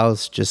in my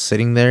house just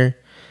sitting there.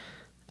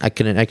 I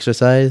couldn't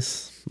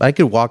exercise. But I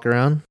could walk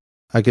around.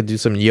 I could do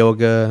some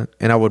yoga,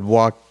 and I would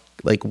walk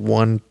like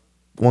 1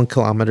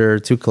 kilometer or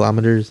 2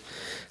 kilometers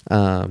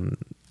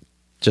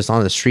just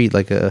on the street.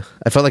 Like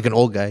I felt like an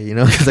old guy, you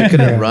know, because I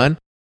couldn't run.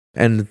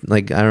 And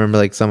like I remember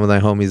like some of my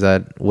homies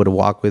that would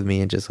walk with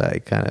me and just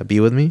like kind of be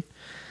with me.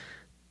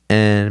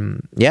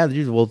 And yeah,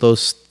 dude, well,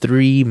 those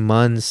 3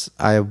 months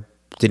I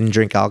didn't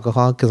drink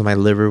alcohol because my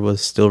liver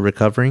was still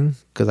recovering,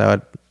 because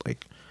I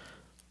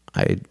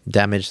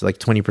damaged like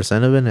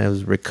 20% of it and I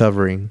was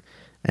recovering.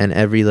 And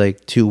every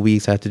like 2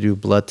 weeks I had to do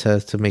blood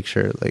tests to make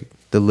sure like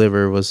the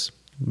liver was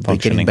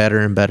getting better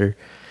and better.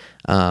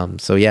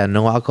 So yeah,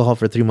 no alcohol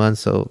for 3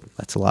 months. So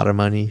that's a lot of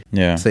money.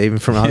 Yeah. Saving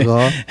from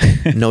alcohol.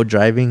 No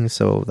driving.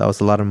 So that was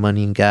a lot of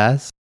money in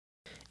gas.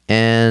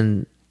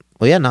 And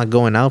well, yeah, not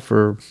going out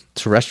to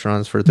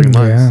restaurants for 3 months.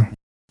 Yeah.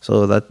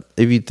 So that,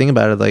 if you think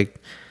about it,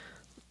 like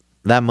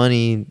that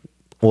money,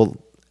 well,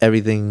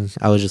 everything,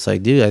 I was just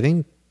like, dude, I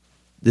think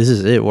this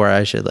is it where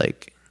I should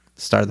like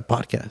start the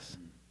podcast,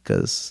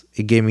 because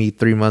it gave me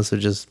 3 months of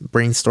just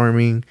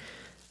brainstorming,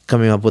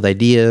 coming up with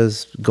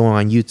ideas, going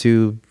on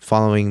YouTube,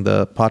 following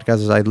the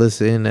podcasters I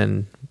listen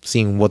and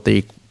seeing what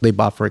they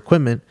bought for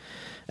equipment.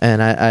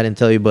 And I didn't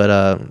tell you, but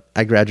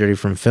I graduated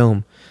from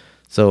film.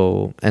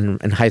 So,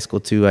 and in high school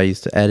too, I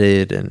used to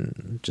edit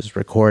and just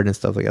record and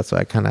stuff like that. So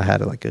I kind of had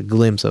like a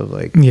glimpse of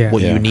like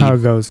what you need, how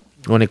it goes,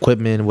 on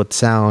equipment, with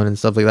sound and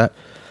stuff like that.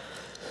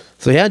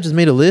 So yeah, I just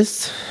made a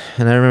list.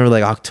 And I remember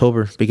like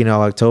beginning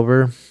of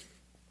October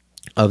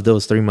of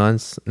those 3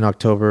 months. In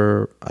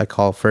October, I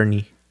call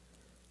Fernie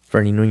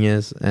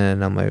Nunez,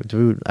 and I'm like,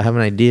 dude, I have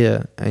an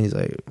idea. And he's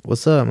like,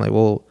 what's up? I'm like,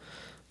 well,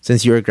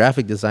 since you're a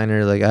graphic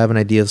designer, like I have an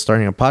idea of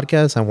starting a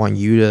podcast. I want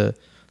you to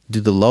do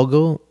the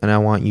logo, and I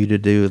want you to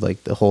do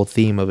like the whole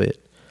theme of it.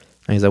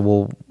 And he's like,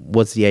 well,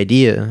 what's the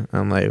idea? And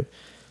I'm like,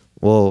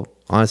 well,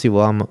 honestly,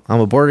 I'm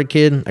a border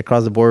kid. I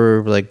cross the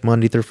border like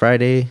Monday through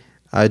Friday.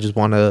 I just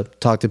want to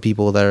talk to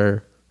people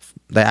that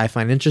I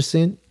find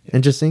interesting,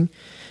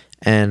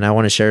 and I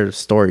want to share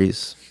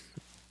stories,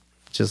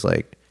 just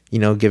like, you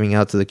know, giving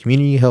out to the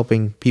community,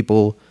 helping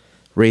people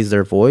raise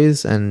their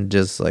voice, and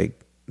just like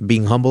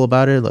being humble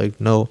about it.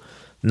 Like, no,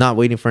 not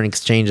waiting for an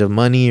exchange of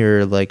money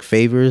or like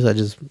favors. I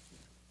just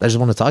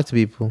want to talk to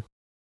people.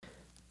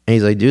 And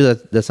he's like, dude,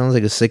 that sounds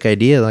like a sick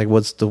idea. Like,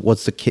 what's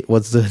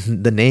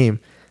the name?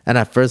 And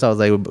at first I was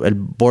like, a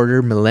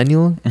border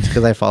millennial,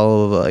 because I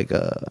follow like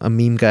a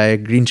meme guy,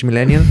 Grinch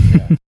Millennial.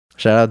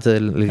 Shout out to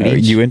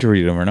Grinch. You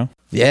interviewed him or no?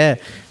 Yeah,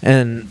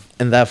 and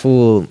that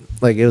fool,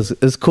 like, it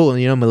was cool,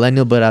 you know,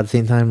 millennial, but at the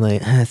same time,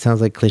 like, it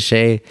sounds like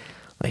cliche.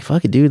 Like,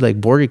 fuck it, dude, like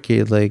border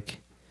kid, like,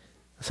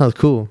 that sounds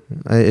cool.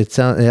 It's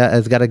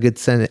got a good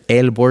sense,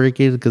 El Border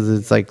Kid, because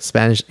it's like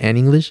Spanish and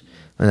English,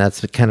 and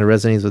that's what kind of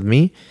resonates with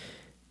me.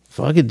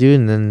 Fuck it, dude.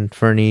 And then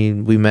Fernie,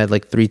 we met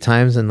like 3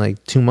 times in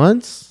like 2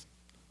 months.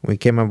 We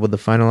came up with the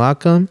final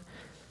outcome,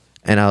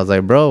 and I was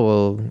like, bro,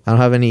 well, I don't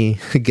have any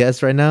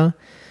guests right now.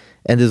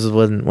 And this is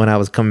when I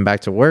was coming back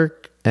to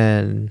work,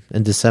 and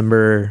in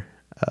December,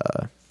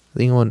 I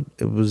think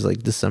it was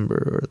like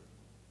December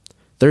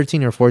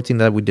 13 or 14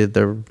 that we did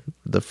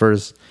the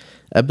first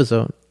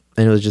episode,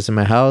 and it was just in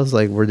my house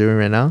like we're doing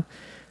right now,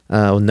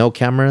 with no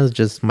cameras,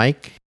 just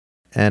mic.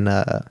 And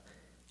yeah,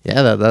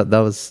 that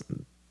was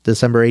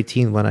December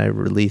 18th when I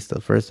released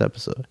the first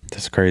episode.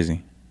 That's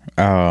crazy.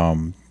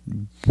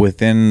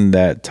 Within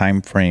that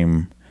time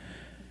frame,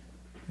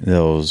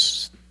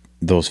 those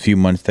few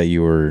months that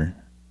you were,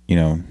 you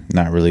know,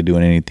 not really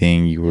doing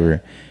anything, you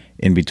were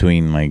in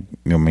between, like,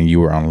 you know, when you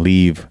were on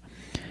leave,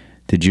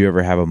 did you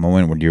ever have a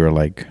moment where you were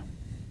like,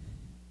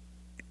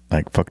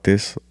 like fuck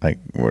this, like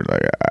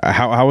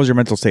how was your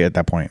mental state at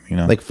that point, you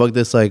know? Like fuck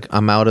this, like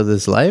I'm out of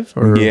this life,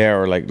 or yeah,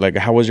 or like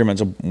how was your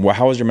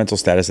mental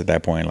status at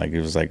that point? Like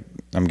it was like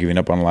I'm giving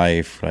up on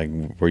life. Like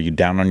were you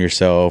down on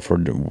yourself, or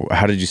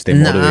how did you stay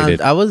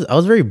motivated? I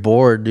was very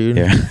bored, dude.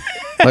 Yeah.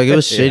 Like it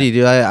was shitty,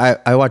 dude.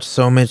 I watched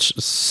so much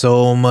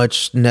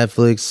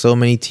Netflix, so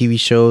many TV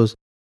shows.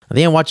 I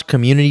think I watched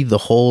Community,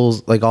 all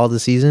the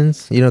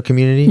seasons. You know,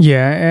 Community.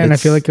 Yeah, and I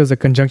feel like it was a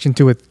conjunction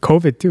too with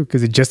COVID too,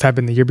 because it just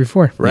happened the year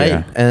before. Right.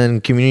 Yeah.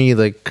 And Community,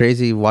 like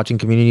crazy watching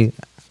Community,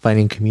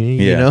 finding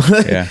Community. Yeah. You know,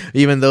 Yeah.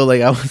 Even though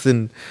like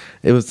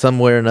it was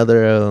somewhere or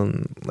another,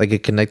 like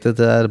it connected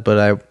to that.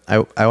 But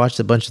I watched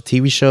a bunch of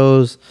TV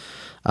shows.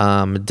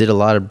 Did a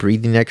lot of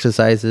breathing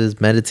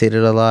exercises,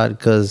 meditated a lot,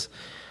 because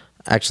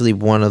actually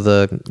one of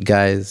the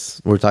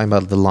guys we're talking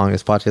about, the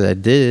longest podcast I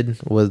did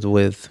was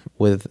with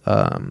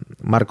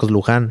Marcos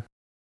Luján.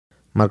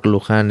 Marcos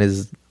Luján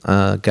is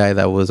a guy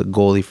that was a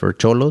goalie for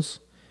Cholos,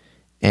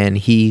 and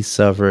he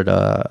suffered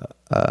a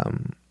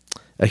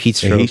heat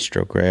stroke. A heat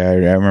stroke, right?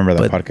 I remember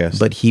that podcast.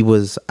 But he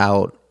was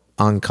out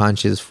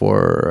unconscious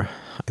for,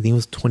 I think it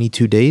was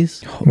 22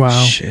 days.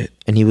 Wow. Shit.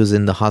 And he was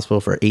in the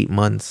hospital for 8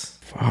 months.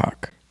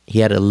 Fuck. He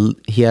had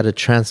a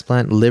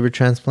transplant, liver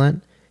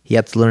transplant. He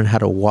had to learn how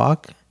to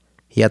walk.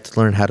 He had to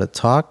learn how to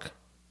talk.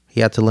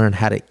 He had to learn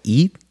how to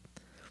eat.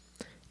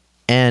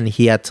 And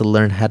he had to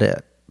learn how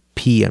to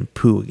pee and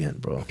poo again,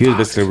 bro. He was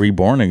basically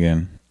reborn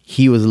again.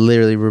 He was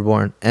literally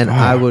reborn.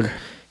 And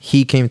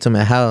he came to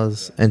my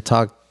house and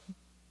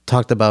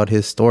talked about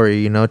his story,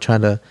 you know,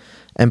 trying to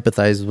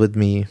empathize with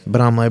me.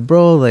 But I'm like,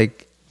 bro,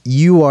 like,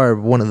 you are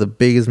one of the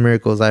biggest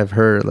miracles I've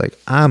heard. Like,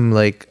 I'm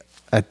like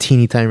a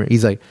teeny tiny.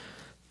 He's like,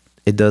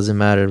 it doesn't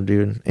matter,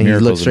 dude. And he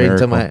looked straight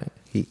into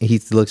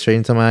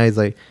my eyes,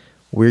 like,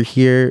 we're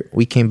here.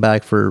 We came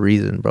back for a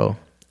reason, bro.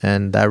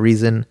 And that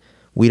reason,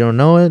 we don't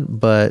know it,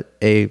 but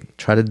hey,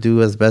 try to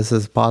do as best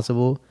as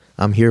possible.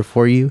 I'm here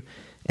for you.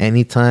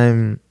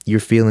 Anytime you're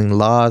feeling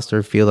lost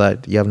or feel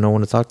that you have no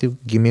one to talk to,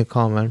 give me a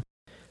call, man.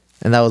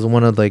 And that was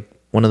one of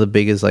the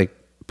biggest like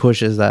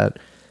pushes that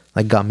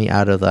like got me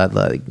out of that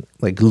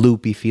like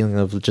loopy feeling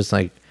of just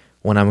like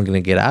when I'm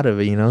gonna get out of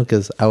it, you know?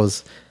 Because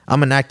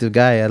I'm an active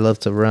guy. I love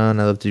to run.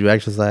 I love to do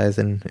exercise.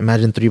 And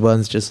imagine 3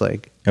 months just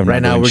like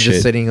right now we're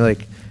just sitting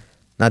like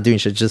not doing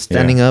shit, just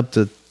standing up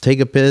to take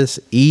a piss,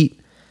 eat,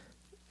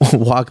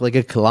 walk like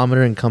a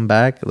kilometer and come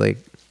back. Like,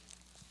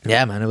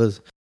 yeah, man, it was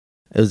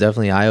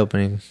definitely eye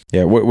opening.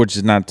 Yeah, which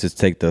is not to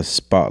take the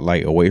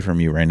spotlight away from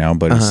you right now,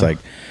 but it's like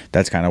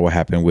that's kind of what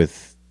happened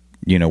with,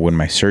 you know, with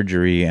my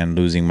surgery and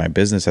losing my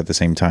business at the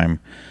same time.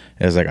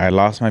 It's like I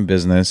lost my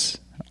business,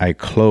 I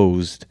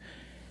closed,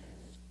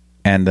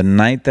 and the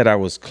night that I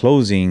was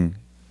closing,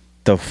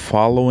 the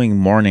following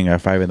morning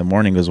at 5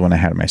 a.m. was when I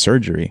had my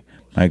surgery,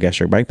 my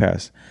gastric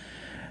bypass.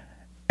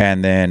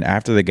 And then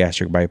after the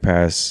gastric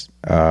bypass,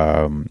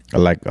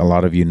 like a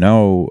lot of you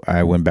know,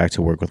 I went back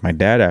to work with my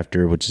dad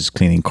after, which is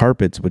cleaning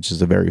carpets, which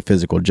is a very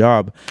physical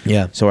job.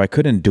 Yeah. So I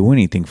couldn't do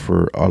anything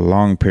for a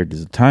long period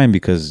of time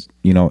because,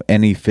 you know,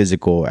 any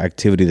physical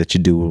activity that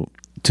you do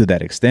to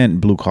that extent,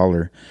 blue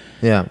collar,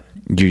 yeah,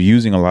 you're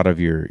using a lot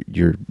of you're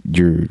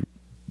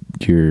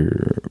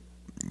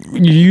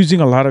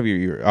using a lot of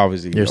your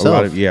obviously yourself.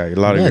 a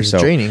lot of yourself. It's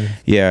draining.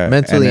 Yeah,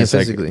 mentally and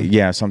like,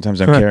 physically. Sometimes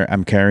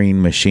I'm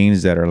carrying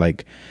machines that are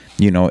like,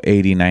 you know,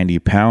 80, 90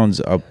 pounds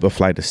up a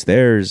flight of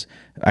stairs.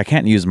 I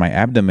can't use my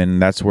abdomen.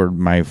 That's where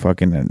my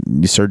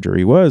fucking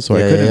surgery was. So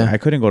I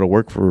couldn't go to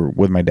work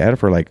with my dad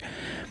for like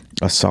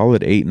a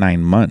solid 8-9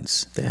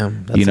 months.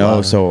 Damn, that's you know.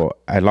 wild. So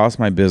I lost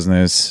my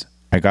business.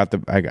 I got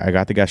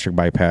the gastric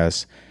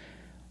bypass.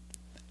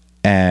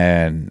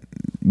 And,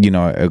 you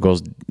know, it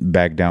goes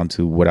back down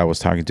to what I was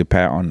talking to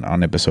Pat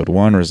on episode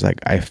 1, where it's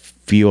like, I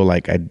feel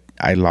like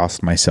I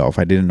lost myself.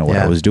 I didn't know what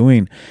I was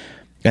doing.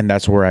 And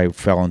that's where I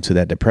fell into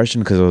that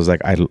depression, because it was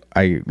like,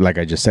 I like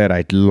I just said,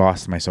 I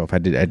lost myself. I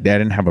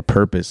didn't have a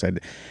purpose. I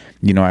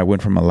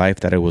went from a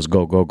life that it was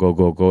go, go, go,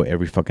 go, go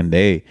every fucking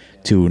day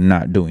to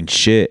not doing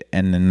shit.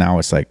 And then now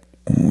it's like,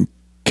 ¿qué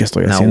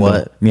estoy haciendo? Now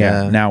what?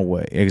 Yeah, now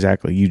what?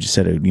 Exactly. You just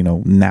said it, you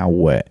know, now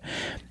what?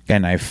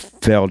 And I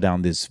fell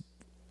down this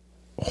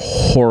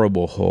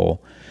horrible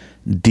hole,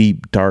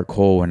 deep dark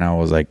hole, and I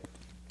was like,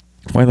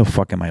 why the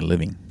fuck am I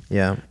living?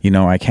 Yeah, you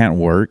know, I can't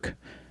work,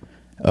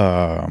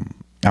 I'm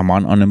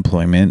on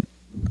unemployment,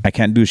 I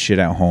can't do shit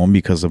at home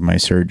because of my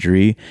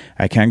surgery,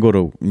 I can't go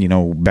to, you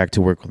know, back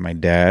to work with my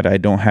dad, I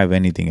don't have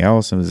anything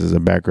else, and this is a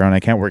background, I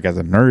can't work as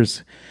a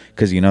nurse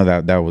because, you know,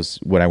 that was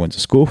what I went to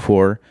school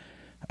for,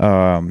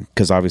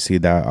 because obviously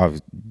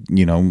that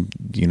you know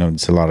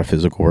it's a lot of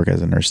physical work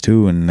as a nurse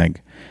too, and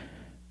like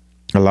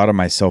a lot of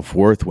my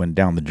self-worth went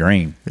down the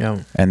drain.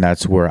 Yeah. And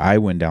that's where I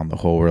went down the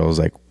hole, where I was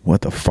like,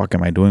 what the fuck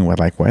am I doing? Why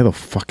the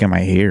fuck am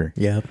I here?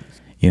 Yeah.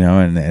 You know,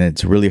 and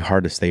it's really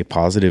hard to stay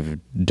positive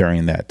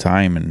during that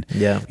time. And,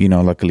 yeah, you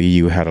know, luckily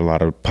you had a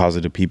lot of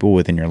positive people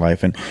within your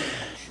life. And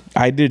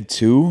I did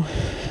too,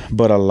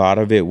 but a lot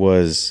of it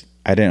was,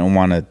 I didn't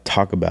want to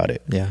talk about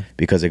it. Yeah.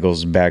 Because it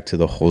goes back to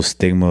the whole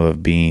stigma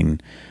of being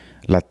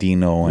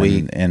Latino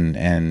Weak.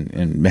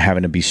 and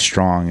having to be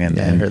strong and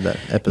I heard that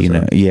episode. you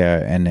know,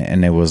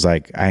 and it was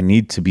like I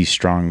need to be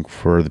strong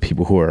for the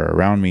people who are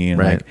around me, and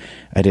Right. like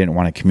I didn't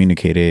want to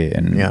communicate it,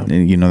 and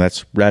you know,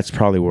 that's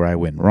probably where I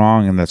went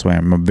wrong, and that's why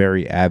I'm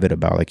very avid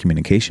about like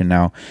communication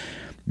now,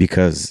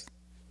 because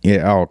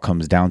it all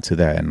comes down to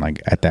that. And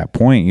like at that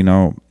point, you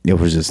know, it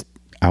was just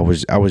I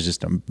was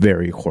just a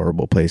very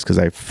horrible place, because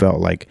I felt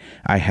like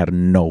I had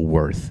no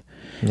worth.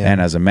 Yeah.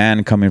 And as a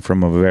man coming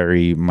from a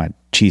very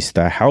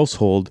machista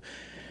household,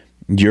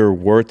 your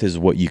worth is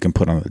what you can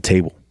put on the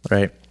table.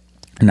 Right.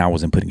 And I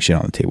wasn't putting shit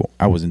on the table.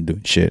 I wasn't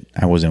doing shit.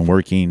 I wasn't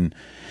working.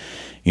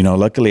 You know,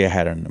 luckily I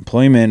had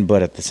unemployment,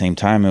 but at the same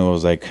time, it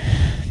was like,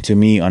 to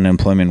me,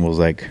 unemployment was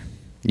like,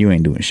 you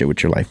ain't doing shit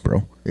with your life,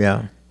 bro.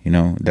 Yeah. You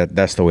know,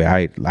 that's the way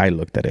I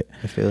looked at it.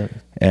 I feel it.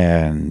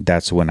 And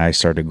that's when I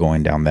started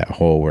going down that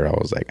hole where I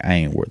was like, I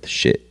ain't worth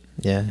shit.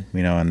 Yeah.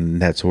 You know, and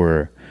that's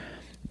where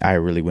I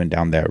really went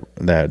down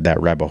that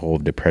rabbit hole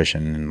of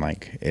depression. And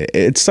like,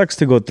 it sucks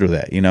to go through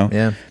that, you know?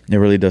 Yeah. It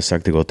really does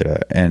suck to go through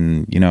that.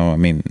 And, you know, I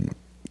mean,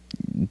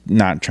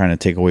 not trying to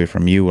take away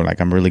from you, like,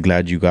 I'm really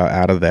glad you got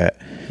out of that.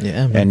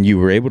 Yeah, man. And you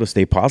were able to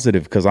stay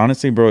positive, because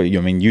honestly, bro,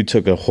 I mean, you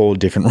took a whole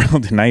different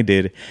route than I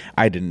did.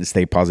 I didn't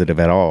stay positive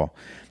at all.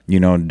 You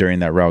know, during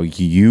that route,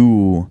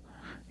 you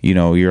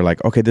know, you're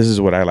like, okay, this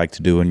is what I like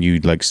to do. And you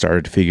like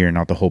started figuring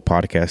out the whole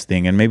podcast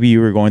thing. And maybe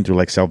you were going through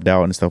like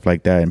self-doubt and stuff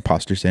like that,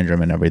 imposter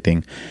syndrome and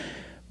everything.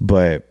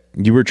 But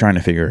you were trying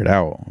to figure it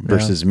out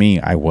versus me,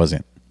 I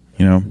wasn't,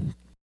 you know?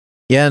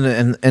 Yeah.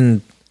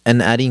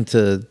 And adding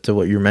to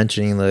what you're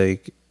mentioning,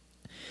 like,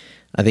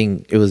 I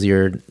think it was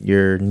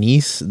your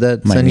niece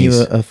that My sent niece,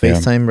 you a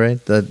FaceTime,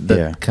 right?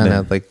 That kind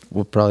of like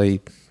would probably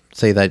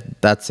say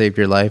that saved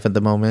your life at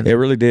the moment. It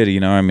really did, you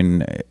know. I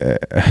mean,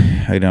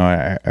 I know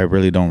I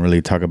really don't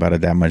really talk about it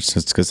that much,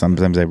 because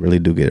sometimes I really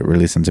do get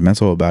really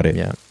sentimental about it.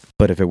 Yeah.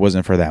 But if it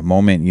wasn't for that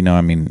moment, you know,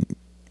 I mean,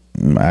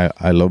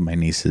 I love my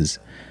nieces,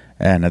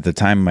 and at the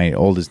time, my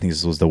oldest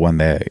niece was the one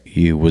that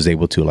he was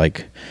able to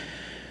like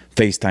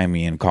FaceTime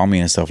me and call me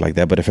and stuff like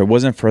that. But if it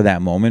wasn't for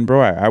that moment,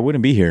 bro, I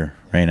wouldn't be here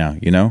right now,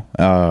 you know.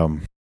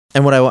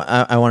 And what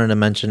I wanted to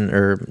mention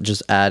or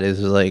just add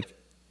is like,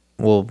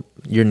 well,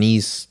 your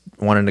niece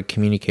wanted to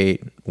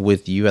communicate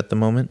with you at the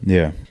moment.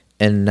 Yeah.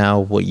 And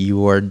now what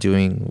you are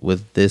doing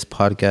with this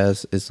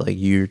podcast is like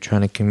you're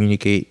trying to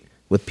communicate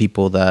with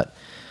people that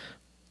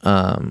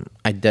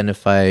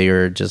identify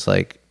or just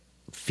like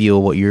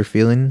feel what you're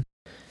feeling.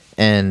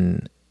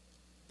 And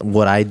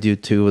what I do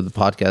too with the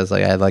podcast,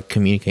 like I like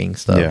communicating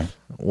stuff. Yeah.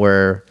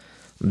 Where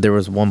there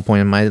was one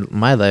point in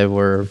my life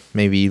where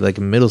maybe like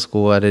in middle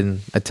school I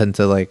tend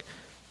to like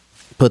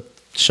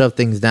shove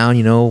things down,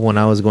 you know, when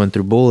I was going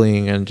through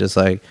bullying, and just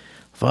like,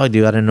 fuck,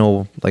 dude, I didn't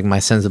know like my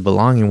sense of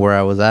belonging where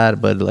I was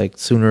at. But like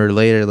sooner or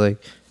later, like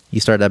you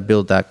start to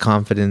build that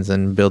confidence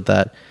and build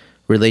that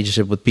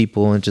relationship with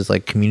people, and just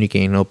like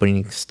communicating,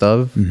 opening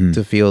stuff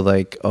to feel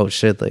like, oh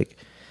shit, like,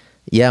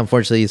 yeah,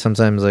 unfortunately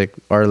sometimes like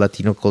our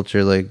Latino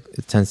culture, like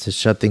it tends to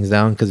shut things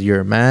down because you're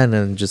a man,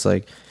 and just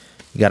like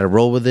you gotta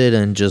roll with it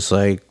and just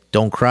like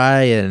don't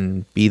cry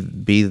and be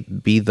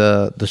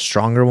the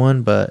stronger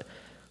one. But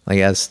like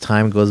as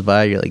time goes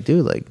by, you're like,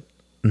 dude, like,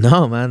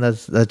 no, man,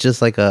 that's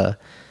just like a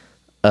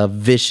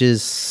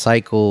vicious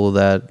cycle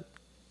that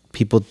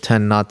people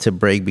tend not to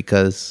break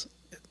because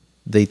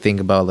they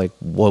think about like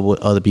what would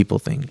other people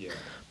think. Yeah.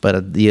 But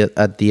at the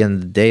end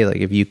of the day, like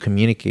if you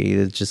communicate,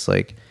 it's just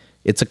like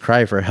it's a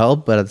cry for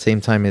help, but at the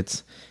same time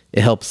it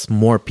helps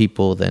more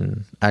people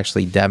than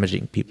actually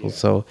damaging people. Yeah.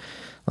 So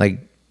like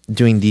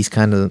doing these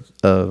kind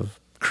of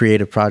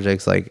creative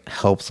projects like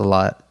helps a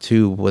lot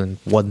too when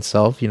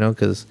oneself, you know,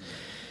 because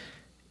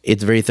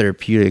it's very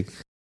therapeutic,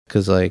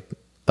 because like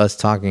us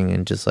talking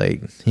and just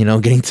like, you know,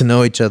 getting to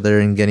know each other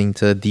and getting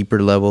to a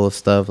deeper level of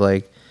stuff,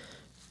 like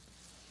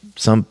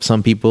some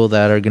people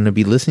that are going to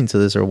be listening to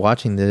this or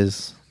watching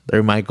this, they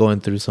might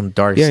going through some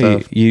dark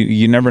stuff.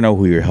 You never know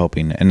who you're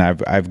helping. And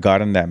I've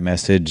gotten that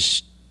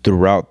message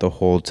throughout the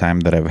whole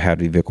time that I've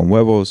had Vive con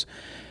Huevos.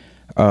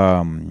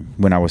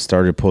 When I was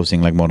started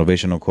posting like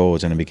motivational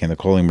quotes, and it became the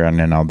clothing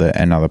brand, and now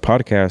the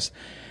podcast,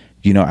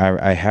 you know,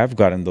 I have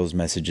gotten those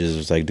messages.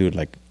 It's like, dude,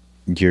 like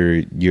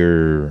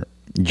your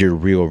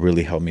reel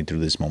really helped me through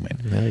this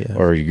moment. Yeah.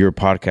 Or your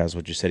podcast,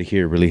 what you said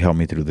here, really helped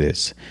me through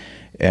this.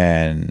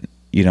 And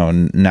you know,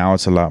 now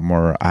it's a lot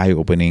more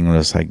eye-opening.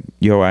 It's like,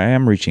 yo, I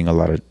am reaching a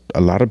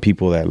lot of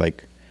people that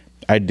like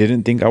I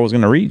didn't think I was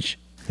gonna reach.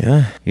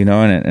 Yeah, you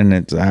know, and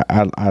it's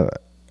I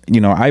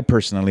you know, I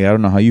personally, I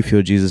don't know how you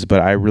feel, Jesus,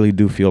 but I really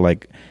do feel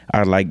like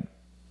I like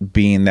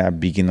being that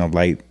beacon of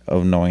light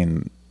of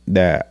knowing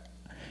that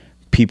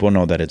people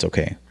know that it's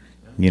okay,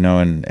 you know,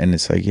 and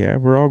it's like, yeah,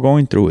 we're all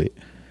going through it,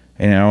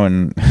 you know,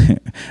 and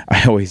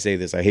I always say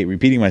this, I hate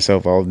repeating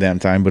myself all the damn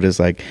time, but it's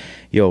like,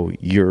 yo,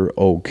 you're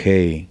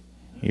okay.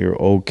 You're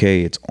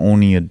okay. It's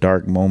only a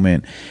dark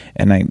moment.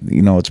 And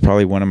you know, it's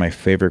probably one of my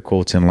favorite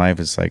quotes in life.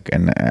 It's like,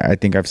 and I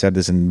think I've said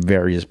this in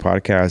various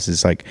podcasts,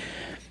 it's like,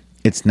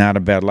 it's not a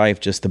bad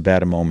life, just a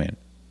bad moment,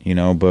 you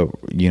know. But,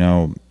 you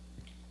know,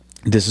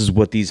 this is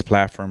what these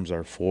platforms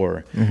are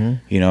for.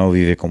 You know,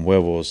 Vive con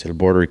Huevos, El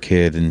Border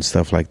Kid, and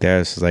stuff like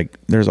that. It's like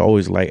there's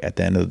always light at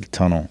the end of the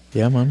tunnel.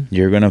 Yeah, man.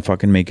 You're gonna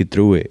fucking make it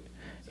through it,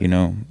 you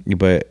know.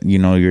 But you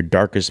know, your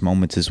darkest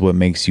moments is what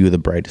makes you the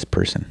brightest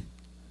person.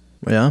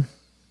 Yeah.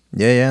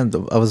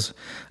 I was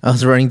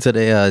running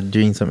today,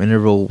 doing some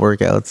interval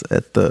workouts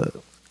at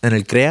in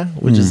El CREA,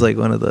 which is like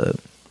one of the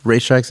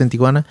racetracks in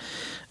Tijuana,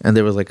 and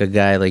there was like a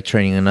guy like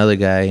training another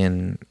guy,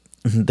 and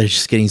they're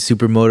just getting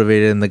super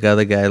motivated, and the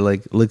other guy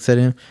like looks at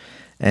him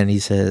and he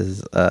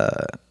says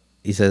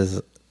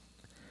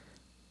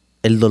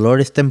el dolor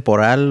es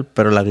temporal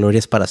pero la gloria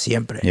es para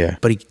siempre. Yeah.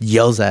 But he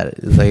yells at it.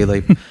 It's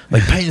like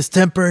pain is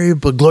temporary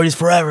but glory is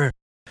forever.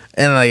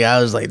 And like I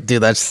was like,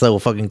 dude, that's so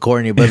fucking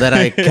corny. But then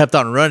I kept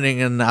on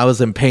running and I was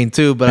in pain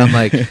too. But I'm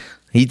like,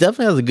 he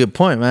definitely has a good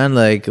point, man.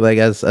 Like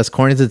as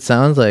corny as it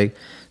sounds, like,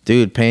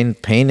 dude, pain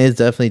is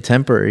definitely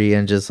temporary,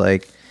 and just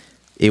like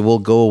it will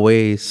go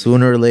away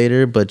sooner or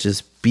later, but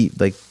just be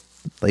like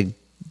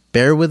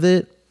bear with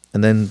it,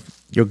 and then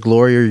your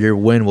glory or your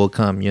win will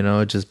come, you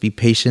know. Just be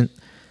patient,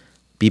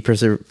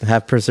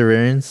 have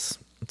perseverance.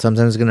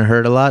 Sometimes it's gonna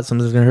hurt a lot,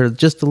 sometimes it's gonna hurt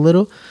just a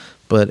little,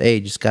 but hey,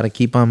 just gotta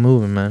keep on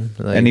moving, man.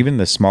 Like, and even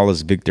the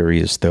smallest victory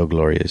is still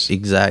glorious.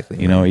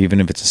 Exactly. You know, even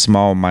if it's a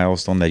small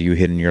milestone that you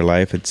hit in your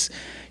life, it's,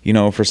 you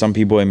know, for some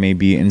people it may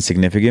be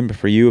insignificant, but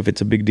for you, if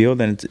it's a big deal,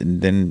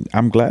 then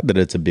I'm glad that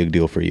it's a big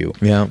deal for you.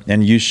 Yeah.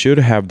 And you should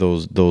have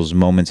those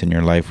moments in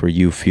your life where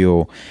you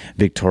feel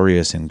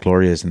victorious and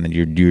glorious, and that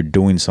you're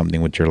doing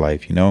something with your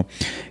life. You know,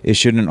 it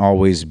shouldn't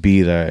always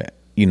be that,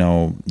 you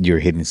know, you're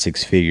hitting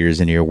 6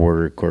 figures in your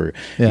work, or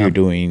you're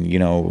doing, you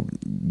know,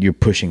 you're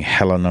pushing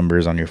hella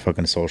numbers on your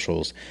fucking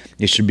socials.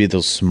 It should be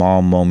those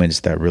small moments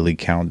that really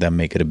count, that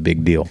make it a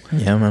big deal.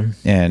 Yeah, man.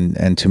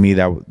 And to me,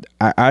 that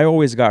I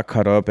always got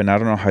caught up, and I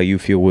don't know how you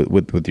feel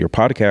with your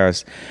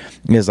podcast,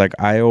 is like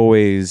I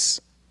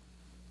always,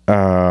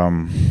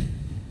 going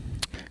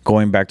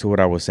back to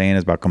what I was saying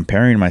is about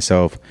comparing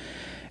myself,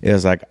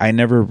 is like I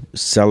never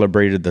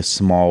celebrated the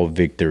small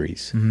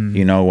victories.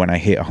 You know, when I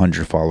hit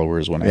 100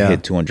 followers, when I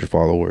hit 200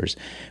 followers,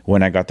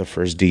 when I got the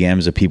first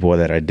DMs of people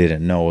that I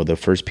didn't know, the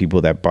first people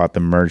that bought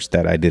the merch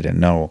that I didn't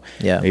know,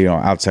 you know,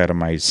 outside of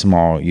my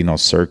small, you know,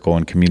 circle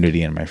and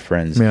community and my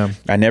friends.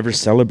 I never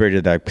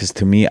celebrated that, because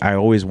to me, I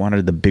always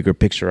wanted the bigger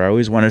picture. I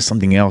always wanted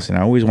something else, and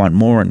I always want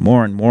more and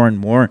more and more and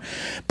more.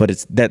 But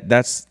it's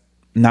that's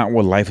not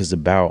what life is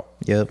about.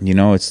 You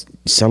know, it's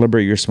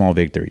celebrate your small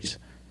victories.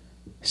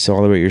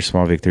 Celebrate your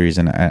small victories,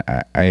 and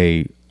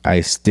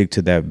I stick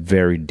to that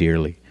very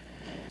dearly.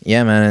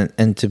 Yeah, man.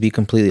 And to be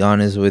completely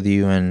honest with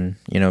you, and,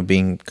 you know,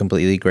 being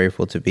completely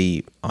grateful to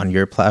be on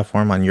your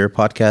platform, on your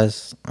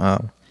podcast,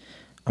 I'm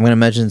going to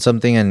mention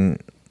something,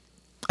 and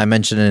I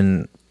mentioned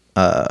in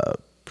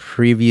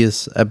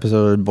previous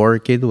episode, Border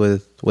Kid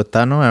with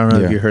Tano. I don't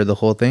know if you heard the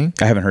whole thing.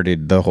 I haven't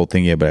heard the whole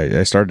thing yet, but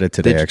I started it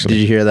today. Actually,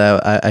 did you hear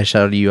that? I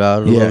shouted you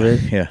out a little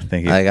bit. Yeah,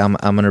 thank you. Like I'm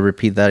gonna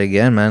repeat that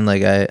again, man.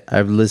 Like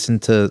I've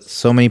listened to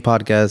so many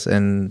podcasts,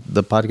 and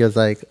the podcast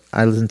like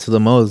I listen to the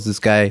most, this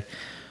guy,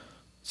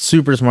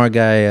 super smart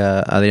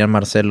guy, Adrian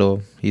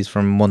Marcelo. He's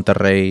from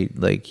Monterrey.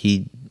 Like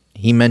he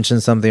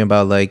mentioned something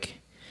about like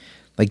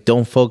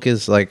don't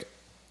focus like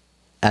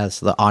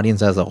as the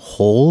audience as a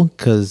whole,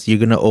 because you're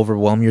gonna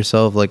overwhelm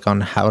yourself like on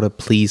how to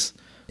please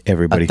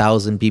everybody,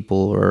 1,000 people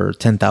or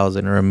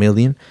 10,000 or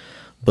 1,000,000,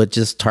 but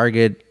just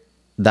target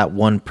that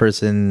one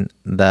person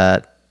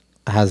that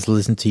has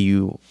listened to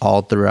you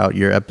all throughout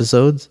your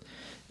episodes,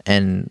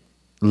 and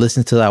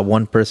listen to that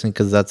one person,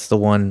 because that's the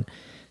one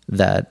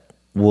that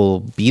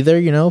will be there,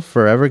 you know,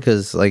 forever,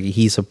 because like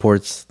he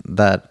supports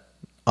that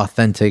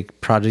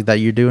authentic project that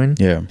you're doing.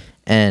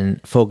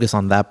 And focus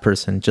on that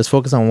person. Just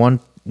focus on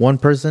one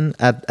person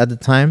at the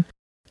time,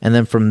 and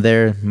then from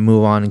there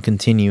move on and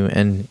continue.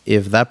 And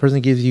if that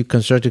person gives you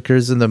constructive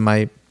criticism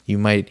that you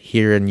might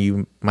hear and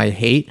you might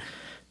hate,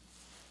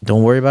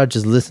 don't worry about it.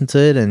 Just listen to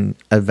it and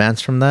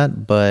advance from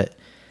that. But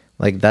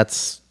like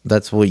that's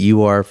what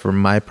you are for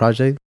my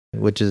project,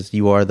 which is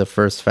you are the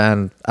first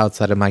fan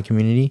outside of my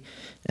community.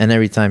 And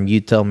every time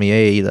you tell me,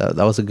 hey, that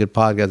was a good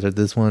podcast, or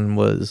this one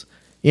was,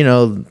 you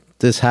know,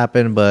 this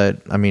happened, but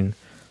I mean,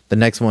 the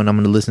next one I'm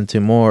going to listen to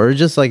more, or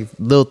just like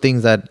little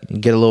things that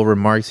get a little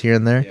remarks here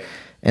and there.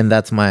 And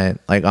that's my,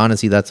 like,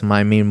 honestly, that's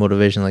my main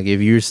motivation. Like,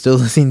 if you're still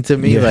listening to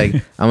me, like,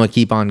 I'm going to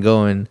keep on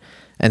going.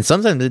 And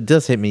sometimes it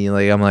does hit me.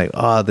 Like, I'm like,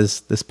 oh,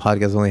 this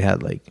podcast only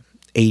had like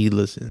 80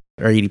 listens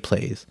or 80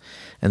 plays,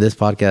 and this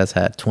podcast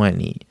had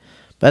 20.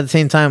 But at the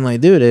same time,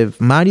 like, dude, if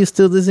Mario's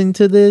still listening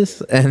to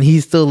this and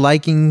he's still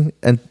liking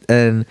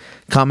and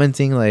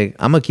commenting, like,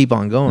 I'm going to keep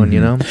on going, you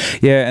know?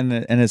 Yeah, and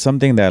it's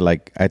something that,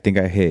 like, I think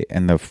I hit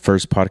in the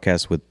first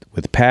podcast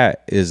with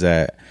Pat, is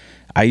that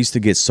I used to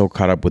get so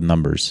caught up with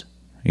numbers.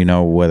 You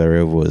know, whether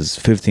it was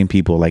 15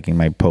 people liking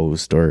my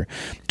post or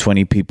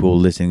 20 people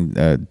listening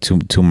to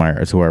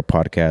our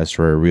podcast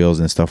or our reels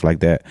and stuff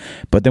like that.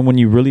 But then when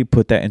you really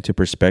put that into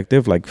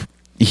perspective, like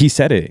he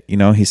said it, you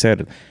know, he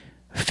said,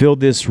 fill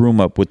this room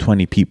up with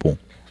 20 people.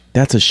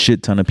 That's a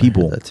shit ton of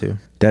people. That too.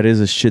 that is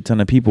a shit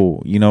ton of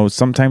people. You know,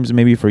 sometimes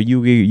maybe for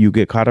you, you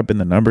get caught up in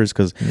the numbers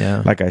because,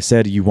 like I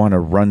said, you want to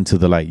run to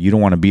the light. You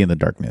don't want to be in the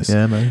darkness.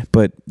 Yeah, man.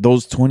 But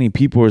those 20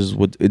 people is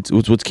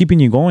what's keeping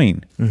you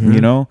going, you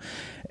know?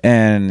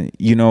 And,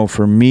 you know,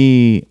 for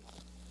me,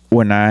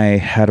 when I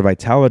had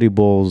Vitality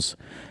Bowls,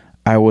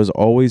 I was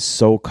always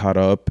so caught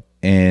up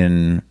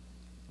in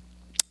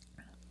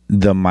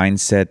the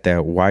mindset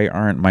that why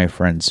aren't my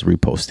friends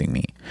reposting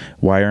me?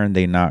 Why aren't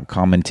they not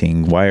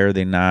commenting? Why are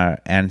they not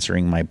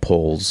answering my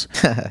polls?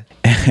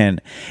 And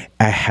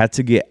I had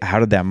to get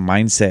out of that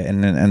mindset.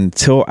 And then,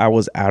 until I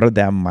was out of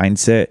that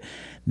mindset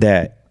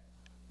that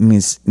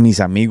mis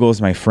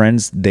amigos, my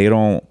friends, they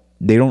don't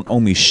owe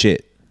me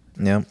shit.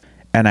 Yeah.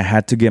 And I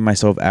had to get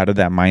myself out of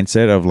that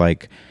mindset of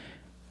like,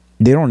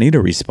 they don't need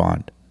to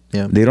respond.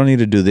 Yeah. They don't need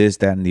to do this,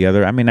 that, and the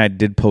other. I mean, I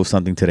did post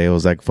something today. I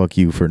was like, fuck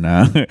you for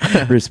not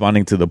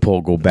responding to the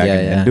poll. Go back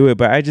and do it.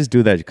 But I just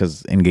do that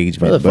because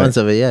engagement. For the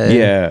fun of it,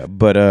 yeah.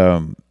 But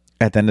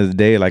at the end of the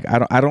day, like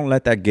I don't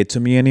let that get to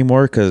me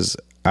anymore because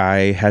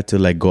I had to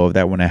let go of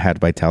that when I had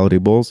Vitality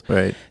Bowls.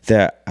 Right.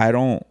 That I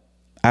don't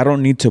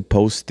need to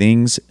post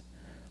things.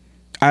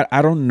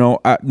 I don't know.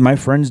 My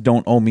friends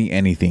don't owe me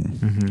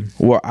anything.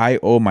 What I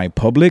owe my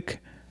public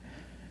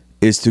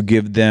is to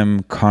give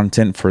them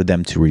content for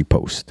them to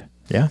repost.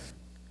 Yeah.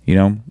 You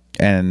know,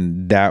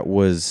 and that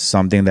was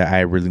something that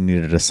I really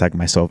needed to psych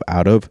myself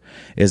out of,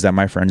 is that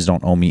my friends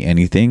don't owe me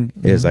anything.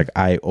 Is like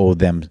I owe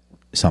them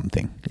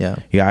something. Yeah.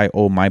 I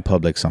owe my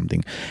public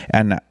something.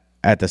 And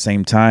at the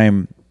same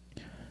time,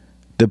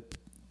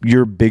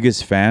 your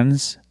biggest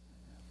fans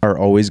are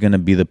always going to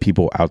be the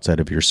people outside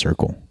of your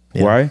circle.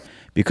 Yeah. Why?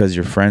 Because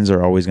your friends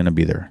are always going to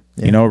be there.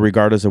 Yeah. You know,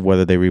 regardless of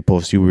whether they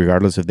repost you,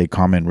 regardless if they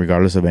comment,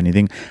 regardless of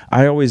anything.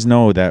 I always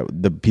know that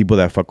the people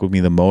that fuck with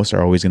me the most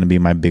are always going to be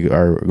my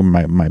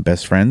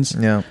best friends.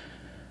 Yeah.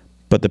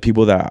 But the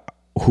people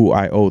who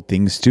I owe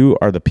things to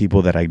are the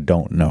people that I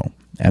don't know.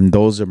 And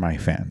those are my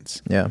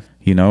fans. Yeah.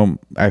 You know,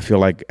 I feel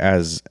like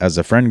as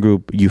a friend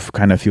group, you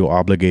kind of feel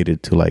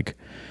obligated to, like,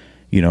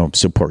 you know,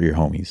 support your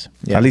homies.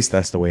 Yeah. At least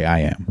that's the way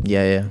I am.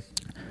 Yeah, yeah.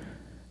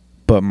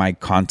 But my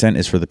content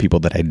is for the people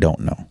that I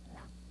don't know.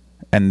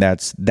 And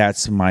that's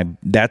my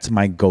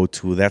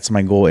go-to. That's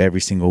my goal every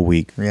single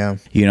week. Yeah.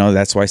 You know,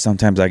 that's why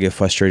sometimes I get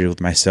frustrated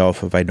with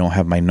myself if I don't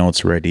have my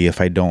notes ready,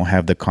 if I don't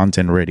have the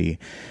content ready.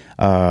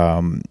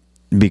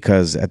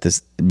 Because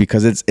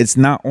it's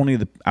not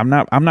only I'm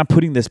not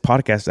putting this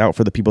podcast out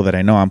for the people that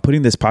I know. I'm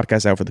putting this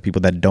podcast out for the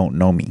people that don't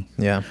know me.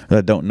 Yeah.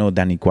 That don't know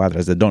Danny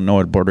Cuadras, that don't know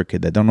a Border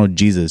Kid, that don't know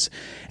Jesus.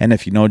 And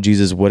if you know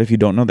Jesus, what if you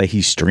don't know that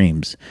he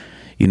streams?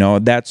 You know,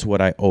 that's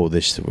what I owe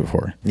this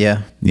for.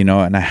 Yeah. You know,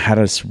 and I had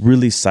to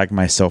really psych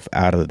myself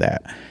out of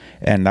that.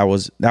 And that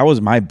was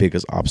my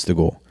biggest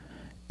obstacle,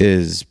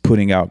 is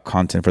putting out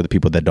content for the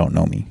people that don't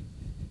know me.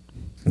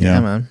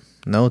 Yeah, man.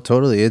 No,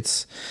 totally.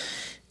 It's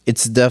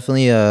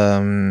definitely a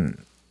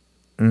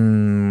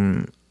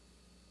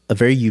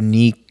very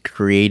unique,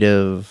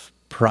 creative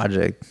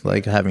project,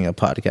 like having a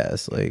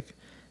podcast, like,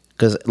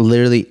 because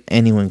literally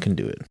anyone can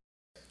do it.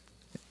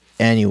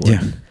 Anyone.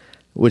 Yeah.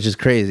 Which is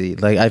crazy.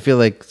 Like, I feel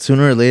like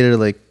sooner or later,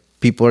 like,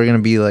 people are going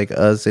to be like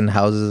us in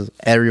houses.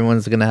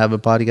 Everyone's going to have a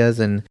podcast,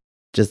 and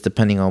just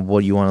depending on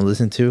what you want to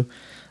listen to.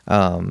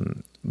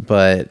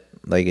 But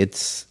like,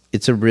 it's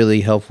a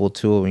really helpful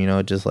tool, you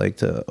know, just like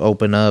to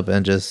open up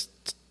and just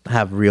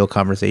have real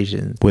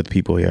conversations with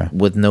people. Yeah.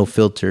 With no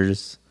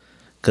filters.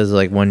 Cause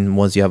like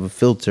once you have a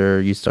filter,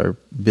 you start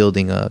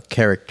building a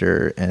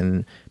character,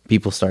 and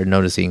people start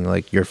noticing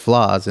like your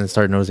flaws and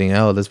start noticing,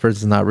 oh, this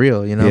person's not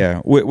real, you know? Yeah.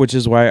 Which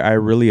is why I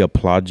really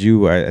applaud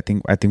you. I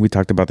think we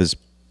talked about this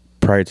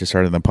prior to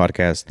starting the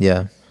podcast.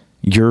 Yeah.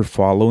 Your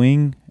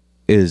following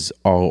is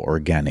all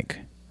organic.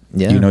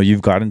 Yeah. You know,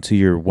 you've gotten to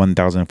your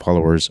 1,000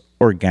 followers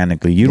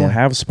organically. You don't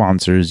have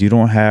sponsors. You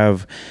don't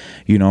have,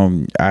 you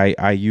know,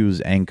 I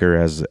use Anchor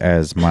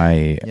as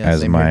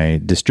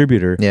my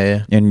distributor. Yeah,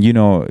 yeah. And, you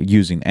know,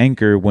 using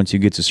Anchor, once you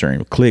get to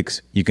certain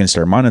clicks, you can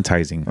start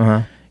monetizing.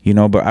 Uh-huh. You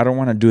know, but I don't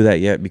want to do that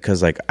yet,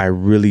 because like I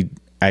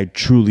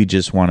truly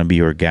just want to be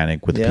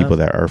organic with the people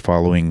that are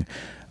following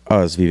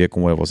us, Vive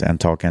con Huevos and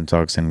Talk and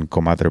Talks and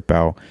Comadre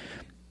Pau,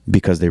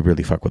 because they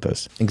really fuck with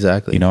us.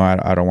 Exactly. You know,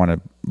 I don't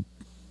want to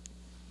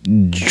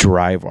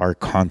drive our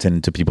content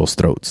into people's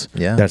throats.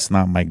 Yeah. That's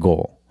not my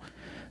goal.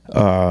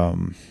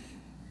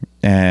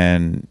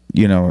 And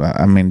you know,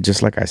 I mean,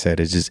 just like I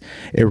said, it's just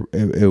it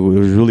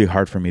was really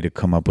hard for me to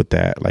come up with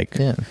that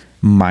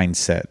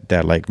mindset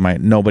that like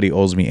nobody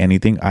owes me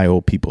anything. I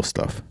owe people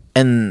stuff.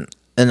 And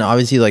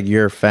obviously, like,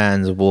 your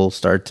fans will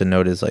start to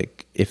notice,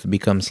 like, if it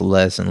becomes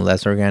less and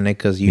less organic,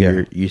 because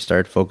you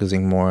start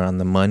focusing more on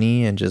the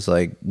money and just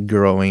like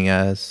growing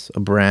as a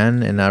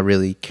brand and not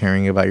really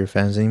caring about your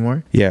fans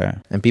anymore. Yeah.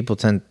 And people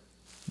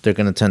they're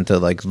gonna tend to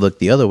like look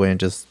the other way and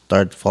just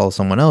start to follow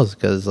someone else,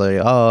 because like,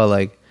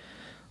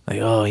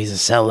 oh, he's a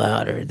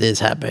sellout, or this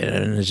happened.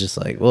 And it's just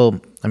like, well,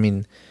 I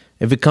mean,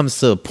 if it comes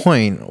to a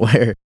point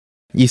where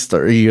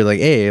you're like,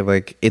 hey,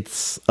 like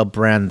it's a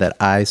brand that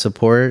I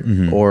support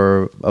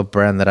or a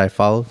brand that I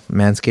follow,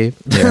 Manscaped.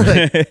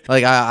 Yeah.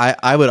 like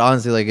I would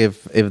honestly, like,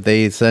 if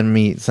they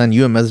send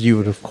you a message, you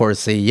would of course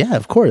say, yeah,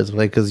 of course,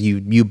 like, because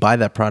you buy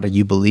that product,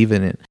 you believe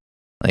in it.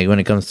 Like when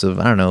it comes to,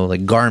 I don't know,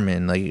 like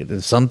Garmin, like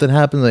if something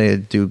happens,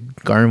 like, dude,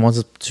 Garmin wants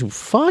us to,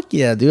 fuck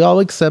yeah, dude, I'll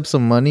accept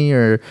some money,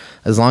 or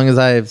as long as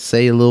I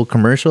say a little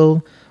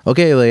commercial.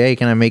 Okay, like, hey,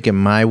 can I make it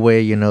my way,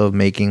 you know, of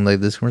making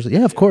like this commercial?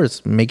 Yeah, of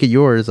course, make it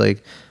yours.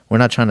 Like, we're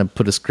not trying to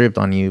put a script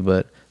on you,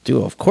 but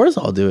dude, of course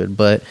I'll do it.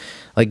 But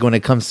like when it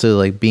comes to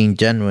like being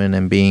genuine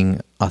and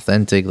being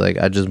authentic, like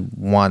I just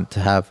want to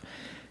have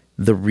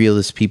the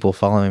realest people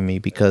following me,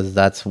 because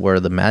that's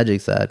where the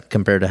magic's at,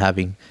 compared to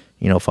having,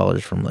 you know,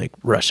 followers from like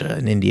Russia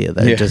and India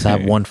that just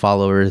have 1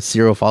 follower,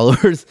 0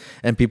 followers,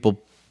 and people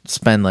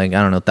spend like,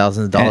 I don't know,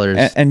 thousands of dollars.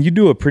 And you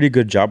do a pretty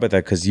good job at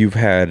that, because you've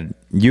had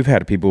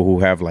people who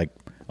have like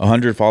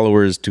 100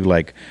 followers to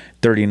like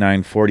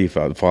 39, 40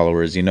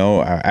 followers, you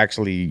know.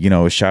 Actually, you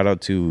know, shout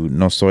out to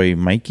No Soy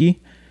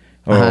Mikey.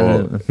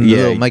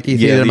 Mikey, Mikey,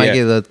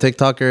 the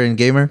TikToker and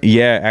gamer.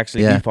 Yeah,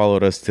 actually, he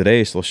followed us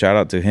today, so shout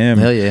out to him.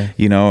 Hell yeah.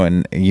 You know,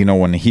 and you know,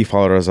 when he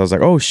followed us, I was like,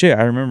 oh shit,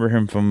 I remember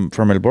him from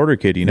El Border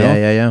Kid, you know.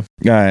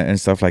 Yeah, and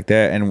stuff like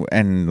that,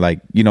 and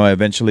like, you know,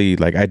 eventually,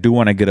 like, I do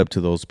want to get up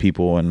to those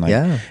people and like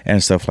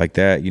and stuff like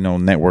that, you know,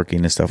 networking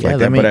and stuff like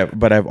that.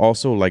 But I've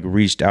also like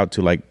reached out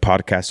to like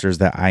podcasters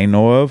that I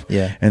know of,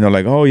 and they're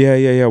like, oh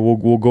yeah,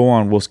 we'll go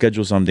on, we'll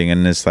schedule something,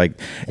 and it's like,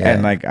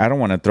 and like, I don't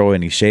want to throw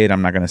any shade,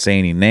 I'm not gonna say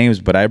any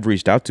names, but I've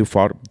reached out to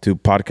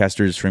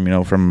podcasters from, you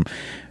know, from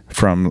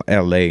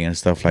LA and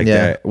stuff like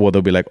that. Well,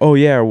 they'll be like, oh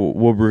yeah,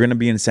 well, we're gonna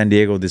be in San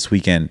Diego this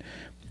weekend,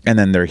 and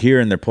then they're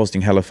here and they're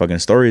posting hella fucking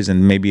stories,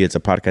 and maybe it's a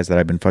podcast that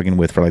I've been fucking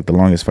with for like the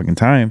longest fucking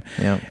time.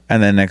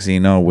 And then next thing you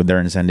know, when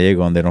they're in San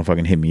Diego and they don't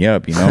fucking hit me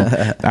up, you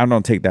know. I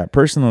don't take that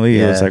personally.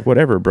 It's like,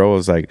 whatever, bro.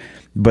 It's like,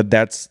 but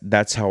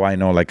that's how I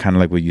know, like, kind of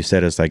like what you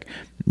said, is like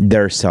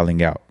they're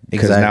selling out.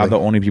 Because now the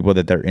only people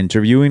that they're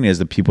interviewing is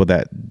the people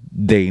that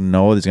they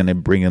know is going to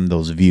bring them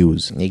those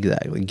views.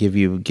 Exactly. Give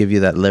you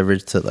that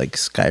leverage to like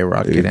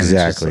skyrocket.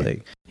 Exactly. And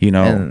like, you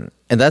know,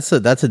 and that's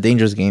a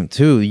dangerous game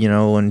too. You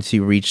know, once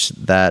you reach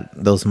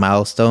those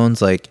milestones,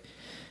 like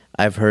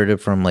I've heard it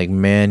from like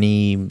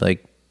many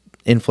like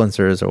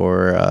influencers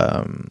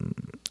or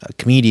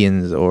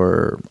comedians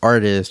or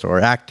artists or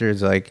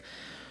actors. Like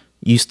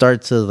you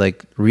start to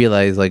like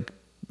realize like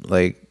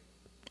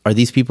are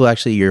these people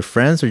actually your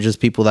friends, or just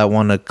people that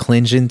want to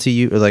clinch into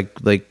you, or like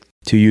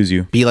to use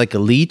you, be like a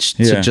leech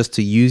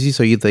to use you,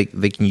 so you they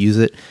can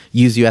use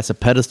you as a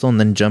pedestal and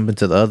then jump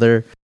into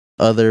the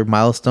other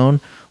milestone,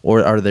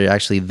 or are they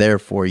actually there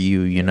for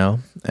you, you know?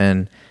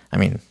 And I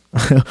mean,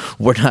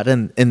 we're not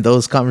in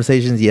those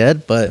conversations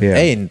yet, but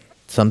hey,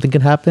 something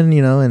could happen,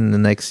 you know, in the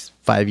next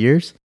 5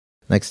 years,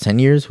 next 10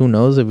 years, who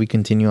knows, if we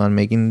continue on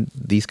making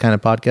these kind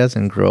of podcasts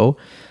and grow.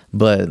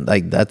 But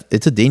like that,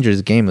 it's a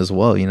dangerous game as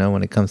well, you know,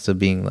 when it comes to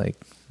being like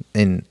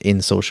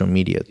in social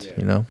media,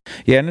 you know.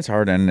 Yeah, and it's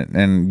hard,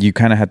 and you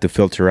kind of have to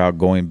filter out.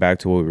 Going back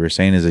to what we were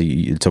saying, is that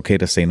it's okay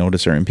to say no to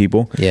certain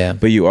people. Yeah,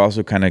 but you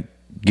also kind of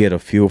get a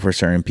feel for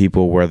certain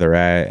people, where they're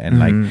at, and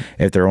like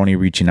if they're only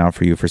reaching out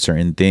for you for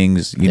certain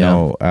things, you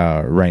know.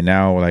 Right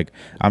now, like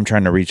I'm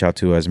trying to reach out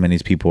to as many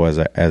people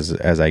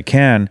as I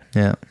can.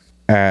 Yeah.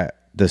 At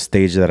the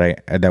stage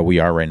that we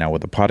are right now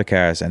with the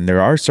podcast, and there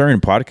are certain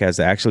podcasts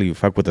that actually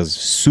fuck with us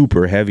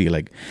super heavy,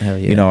 like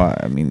you know,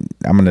 I mean,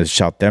 I'm gonna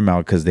shout them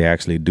out because they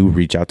actually do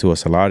reach out to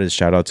us a lot. Is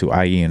shout out to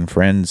IE and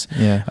Friends,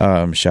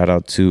 shout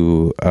out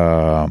to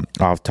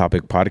Off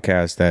Topic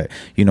Podcast, that,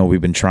 you know,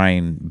 we've been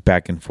trying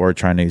back and forth,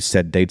 trying to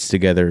set dates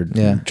together,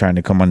 trying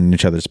to come on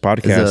each other's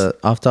podcast.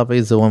 Off Topic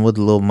is the one with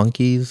the little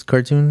monkeys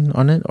cartoon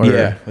on it, or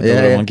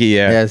monkey,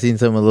 I've seen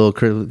some little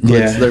clips.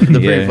 They're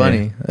pretty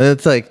funny.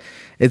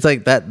 It's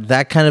like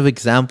that kind of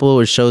example,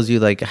 which shows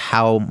you like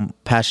how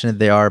passionate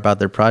they are about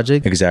their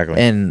project. Exactly.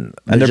 And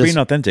they're being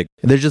authentic.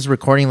 They're just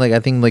recording, like, I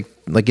think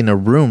like in a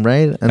room,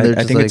 right? And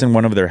I think it's in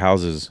one of their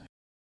houses.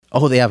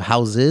 Oh, they have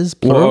houses?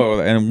 Oh,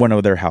 and one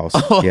of their house.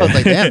 Oh, yeah. I was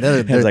like, damn.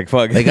 I was like,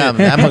 fuck. They got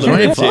that much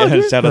money.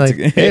 Shout out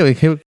to hey,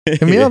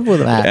 hit me up with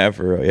that. Yeah,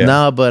 for real. Yeah.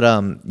 No, but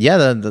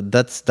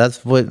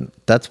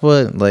that's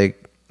what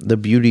like the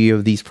beauty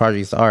of these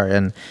projects are.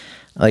 And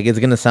like, it's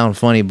gonna sound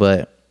funny,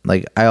 but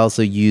like, I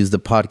also use the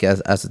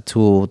podcast as a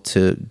tool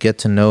to get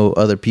to know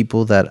other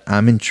people that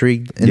I'm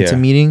intrigued into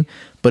meeting.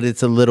 But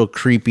it's a little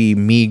creepy,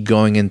 me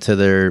going into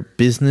their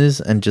business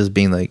and just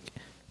being like,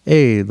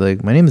 hey,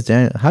 like, my name is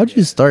Daniel. How'd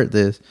you start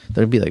this?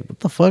 They'd be like,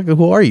 what the fuck?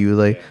 Who are you?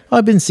 Like, oh,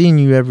 I've been seeing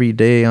you every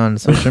day on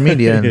social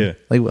media. And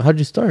like, how'd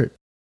you start?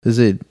 Is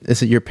it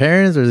your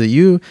parents, or is it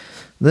you?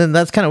 Then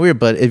that's kind of weird.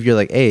 But if you're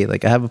like, hey,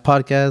 like, I have a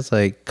podcast,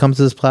 like, come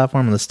to this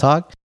platform and let's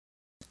talk,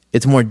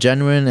 it's more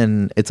genuine.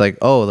 And it's like,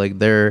 oh, like,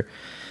 they're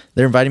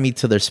inviting me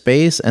to their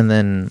space, and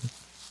then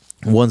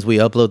once we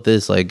upload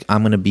this, like,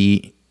 I'm gonna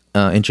be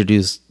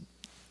introduced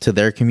to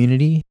their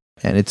community,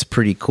 and it's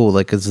pretty cool.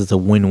 Like, 'cause it's a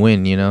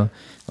win-win, you know.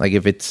 Like,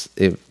 if it's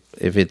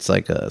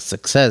like a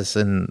success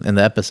in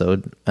the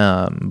episode,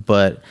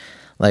 but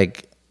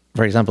like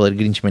for example, at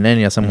Grinch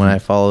Millennia, someone I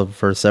followed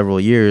for several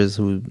years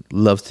who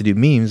loves to do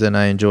memes, and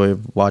I enjoy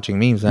watching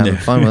memes and having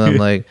fun with them.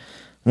 Like,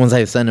 once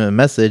I sent him a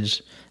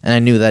message, and I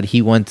knew that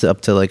he went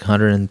up to like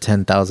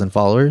 110,000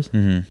 followers,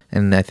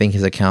 and I think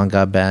his account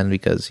got banned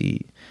because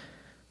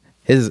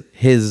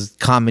his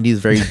comedy is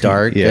very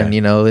dark, and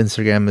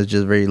Instagram is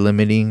just very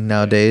limiting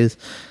nowadays.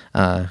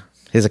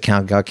 His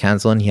account got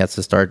canceled, and he has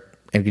to start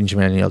Grinch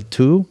Millennia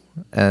 2,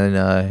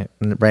 and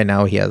right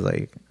now he has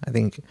like I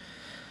think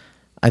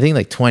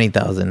like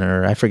 20,000,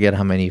 or I forget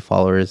how many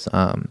followers.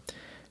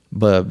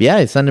 But yeah,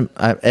 I send him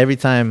every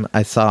time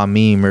I saw a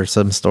meme or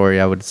some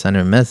story, I would send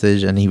him a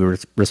message, and he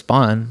would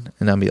respond,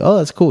 and I'd be, oh,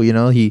 that's cool.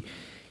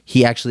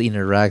 He actually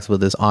interacts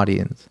with his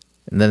audience.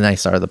 And then I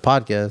started the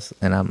podcast,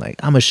 and I'm like,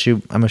 I'm gonna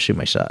shoot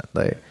my shot.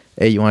 Like,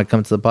 hey, you want to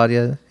come to the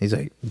podcast? He's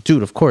like,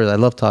 dude, of course, I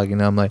love talking.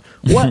 And I'm like,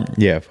 what?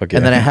 Yeah, fuck yeah.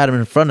 And then I had him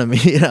in front of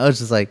me. I was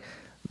just like,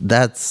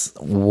 that's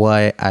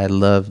why I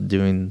love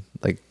doing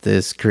like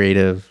this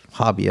creative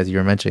hobby, as you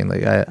were mentioning.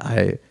 Like,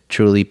 I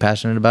truly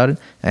passionate about it.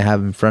 I have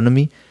him in front of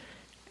me,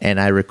 and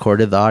I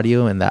recorded the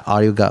audio, and that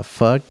audio got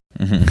fucked.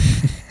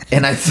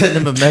 And I sent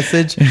him a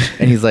message,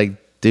 and he's like,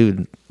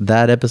 dude,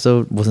 that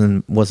episode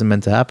wasn't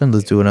meant to happen.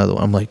 Let's do another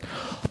one. I'm like,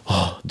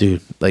 oh,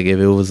 dude, like if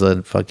it was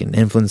a fucking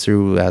influencer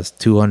who has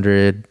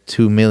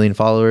 2 million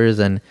followers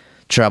and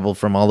traveled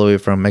from all the way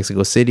from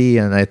Mexico City,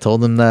 and I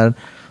told him that,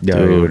 yeah,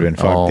 dude, it would have been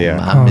fucked.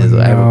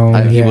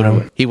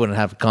 He wouldn't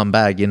have come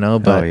back,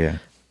 But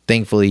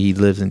thankfully, he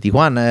lives in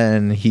Tijuana,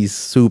 and he's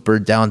super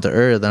down to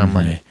earth. And I'm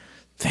like,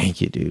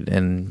 thank you, dude.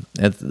 And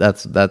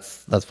that's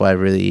why I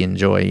really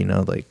enjoy,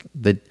 like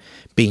the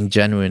being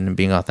genuine and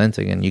being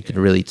authentic, and you could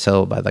really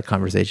tell by that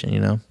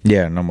conversation,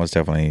 Yeah, no, most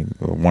definitely,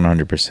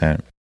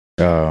 100%.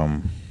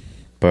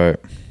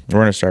 But we're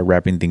gonna start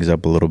wrapping things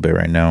up a little bit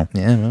right now.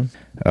 Yeah,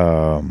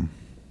 man.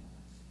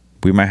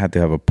 We might have to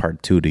have a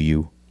part 2 to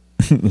you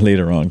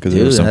later on,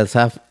 because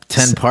that's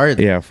 10 parts.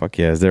 Yeah, fuck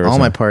yes. There all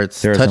my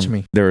parts. Touch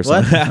me. There were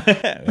what?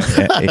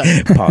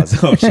 Hey,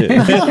 pause. Oh shit.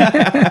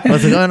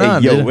 What's going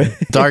on? Hey, dude?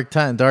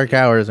 Dark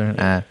hours.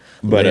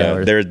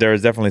 But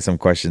there's definitely some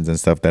questions and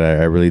stuff that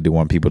I really do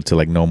want people to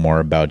like know more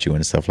about you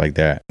and stuff like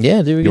that.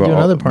 Yeah, dude, we can do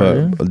another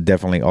part. But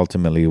definitely,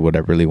 ultimately, what I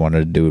really wanted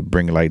to do,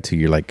 bring light to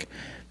your like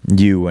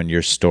you and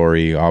your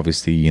story.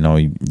 Obviously,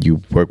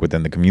 you work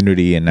within the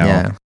community, and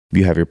now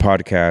you have your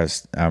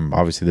podcast.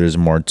 Obviously, there's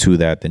more to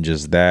that than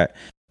just that.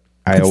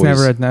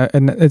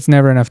 It's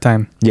never enough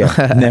time.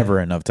 Yeah, never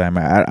enough time.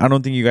 I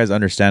don't think you guys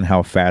understand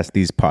how fast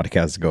these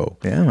podcasts go.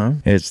 Yeah,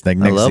 man. It's like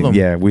I love them.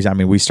 Yeah,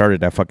 we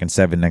started at fucking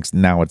 7.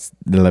 Now it's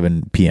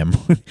 11 p.m.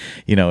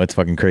 It's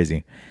fucking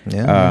crazy.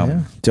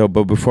 Yeah. So,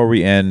 but before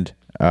we end,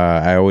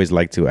 I always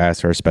like to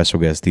ask our special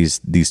guests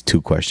these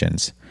 2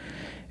 questions.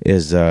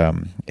 Is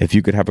if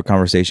you could have a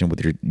conversation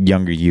with your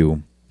younger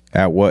you,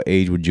 at what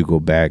age would you go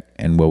back,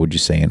 and what would you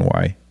say and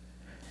why?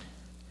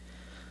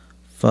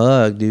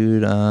 Fuck,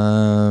 dude.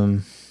 I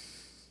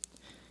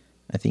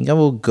think I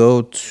will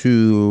go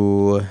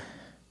to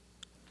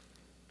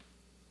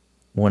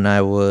when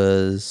I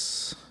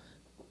was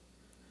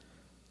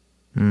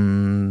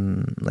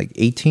like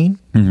 18,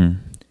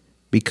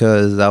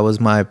 because that was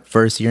my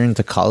first year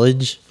into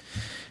college,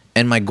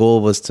 and my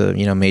goal was to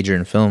major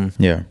in film.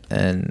 Yeah.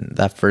 And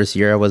that first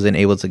year I wasn't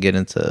able to get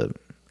into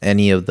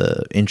any of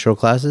the intro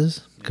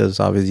classes, because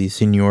obviously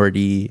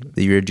seniority,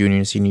 the year junior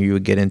and senior, you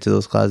would get into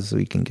those classes so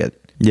you can get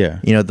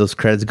those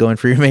credits going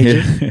for your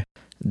major.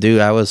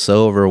 Dude, I was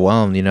so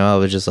overwhelmed. I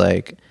was just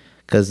like,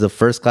 because the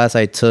first class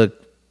I took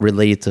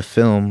related to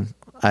film,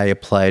 I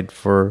applied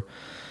for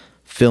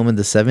film in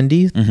the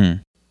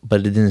 70s,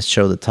 but it didn't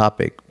show the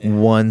topic.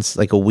 Once,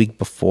 like a week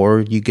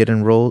before you get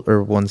enrolled,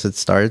 or once it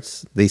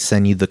starts, they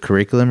send you the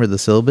curriculum or the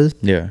syllabus.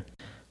 Yeah.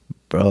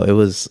 Bro, it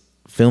was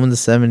film in the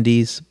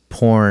 70s,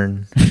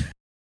 porn.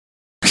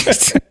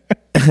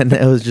 And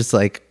it was just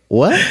like,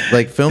 what?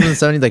 Like film in the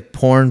 70s, like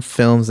porn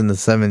films in the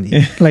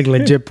 70s. Like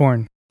legit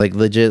porn. Like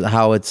legit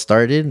how it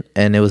started,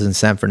 and it was in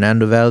San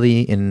Fernando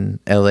Valley in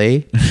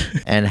LA,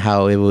 and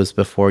how it was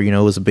before, it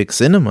was a big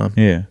cinema.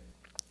 Yeah.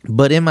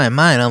 But in my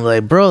mind, I'm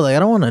like, bro, like I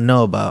don't want to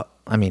know about,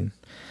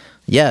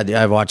 yeah, dude,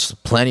 I've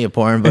watched plenty of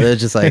porn, but it's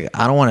just like,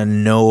 I don't want to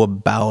know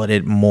about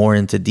it more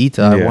into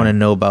detail. I want to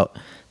know about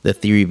the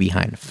theory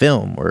behind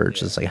film, or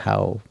just like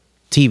how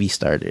TV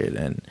started,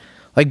 and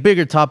like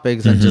bigger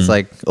topics than just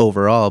like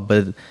overall.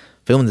 But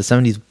film in the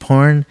 70s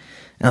porn,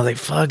 and I was like,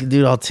 fuck,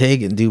 dude, I'll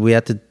take it. Dude, we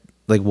had to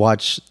like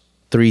watch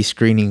 3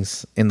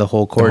 screenings in the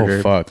whole quarter.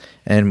 Oh, fuck.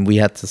 And we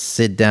had to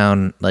sit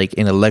down like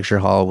in a lecture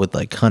hall with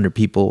like 100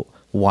 people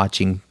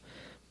watching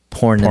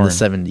porn in the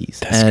 70s.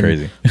 That's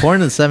crazy. Porn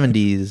in the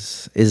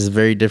 70s is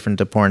very different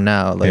to porn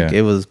now. Like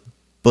it was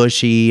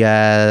bushy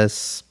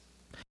ass.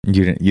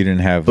 You didn't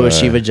have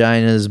bushy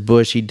vaginas,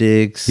 bushy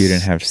dicks. You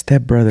didn't have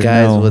stepbrother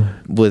guys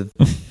with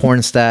porn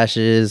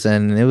stashes,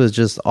 and it was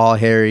just all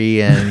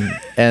hairy.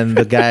 And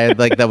the guy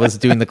like that was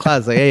doing the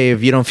class, like, hey,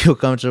 if you don't feel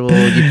comfortable,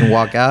 you can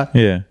walk out.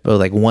 Yeah. But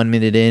like 1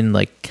 minute in,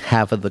 like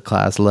half of the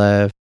class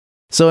left.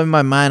 So in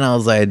my mind, I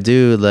was like,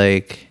 dude,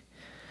 like,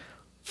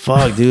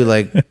 fuck, dude,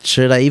 like,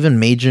 should I even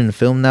major in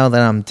film now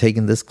that I'm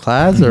taking this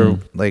class? Or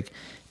like,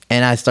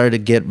 and I started to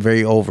get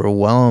very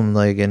overwhelmed,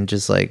 like, and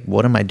just like,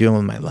 what am I doing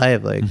with my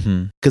life? Like,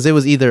 because it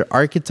was either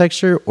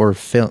architecture or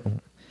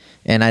film.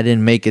 And I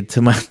didn't make it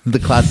to the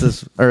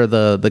classes or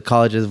the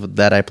colleges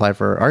that I applied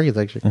for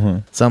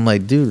architecture. So I'm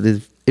like,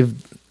 dude, if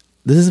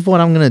this is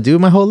what I'm gonna do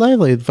my whole life,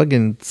 like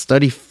fucking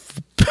study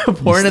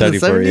porn in the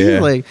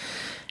 70s, like.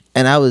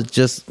 And I was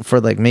just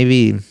for like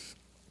maybe,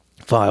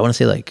 I want to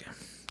say like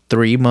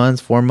 3 months,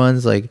 4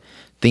 months, like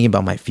thinking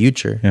about my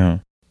future. Yeah.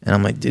 And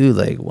I'm like, dude,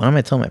 like, what am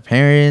I telling my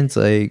parents?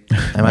 Like,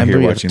 am I here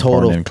bringing watching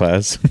total porn in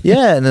class?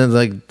 Yeah, and then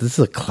like this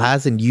is a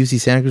class in UC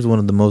Santa Cruz, one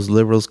of the most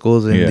liberal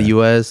schools in the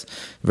U.S.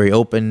 Very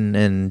open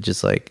and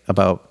just like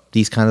about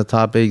these kinds of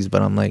topics.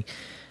 But I'm like,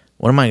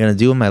 what am I gonna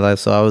do in my life?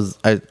 So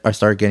I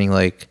started getting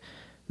like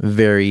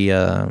very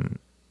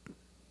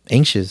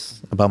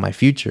anxious about my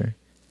future.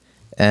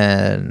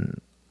 And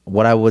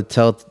what I would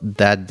tell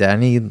that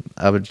Danny,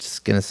 I was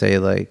just gonna say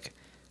like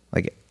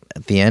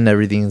at the end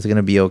everything's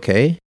gonna be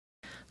okay.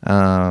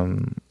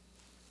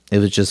 It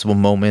was just one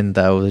moment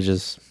that was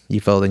just, you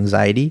felt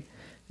anxiety,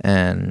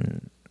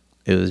 and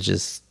it was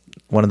just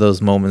one of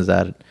those moments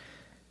that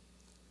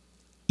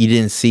you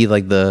didn't see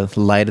like the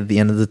light at the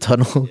end of the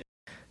tunnel,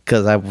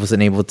 because I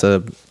wasn't able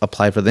to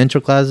apply for the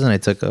intro classes, and I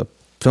took a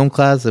film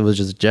class. It was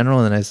just general,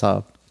 and I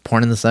saw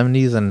porn in the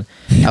 70s, and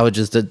I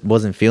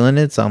wasn't feeling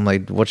it. So I'm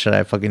like, what should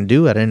I fucking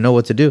do? I didn't know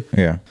what to do.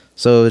 Yeah.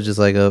 So it was just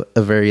like a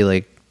very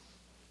like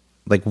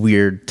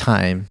weird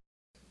time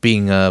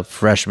being a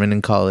freshman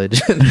in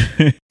college and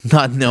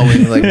not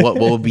knowing like what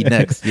would be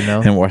next, you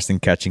know. And watching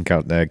casting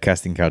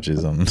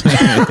couches on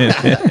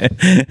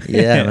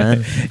yeah,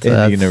 man.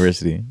 So in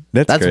university.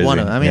 That's crazy. one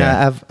of them. I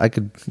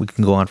mean, we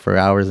can go on for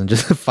hours and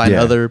just find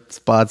other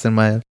spots in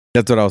my.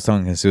 That's what I was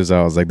telling Jesus.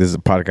 I was like, this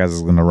podcast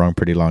is gonna run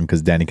pretty long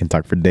because Danny can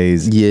talk for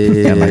days.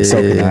 Yeah, and like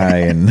so can I,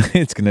 and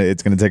it's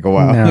gonna take a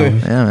while. No.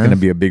 It's gonna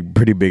be a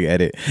pretty big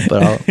edit.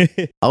 But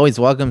I'll always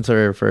welcome to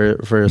her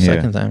for a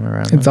second time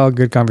around. It's all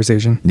good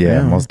conversation.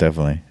 Yeah, most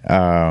definitely.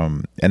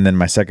 And then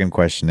my second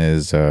question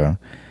is,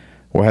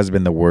 what has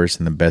been the worst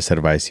and the best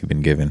advice you've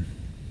been given?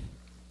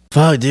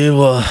 Fuck, dude.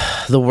 Well,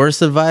 the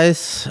worst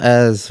advice,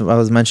 as I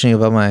was mentioning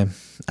about my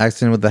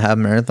accident with the half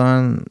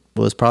marathon,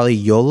 was probably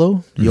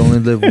YOLO. You only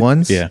live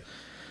once. Yeah.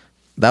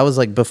 That was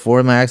like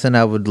before my accident.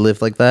 I would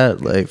live like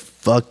that, like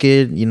fuck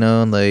it, you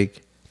know,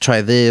 like try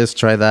this,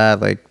 try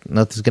that, like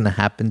nothing's gonna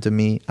happen to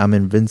me, I'm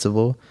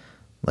invincible.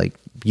 Like,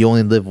 you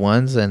only live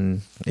once,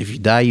 and if you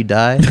die, you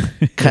die.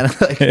 Kind of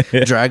like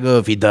Drago,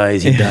 if he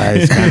dies, he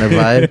dies kind of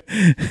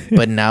vibe.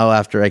 But now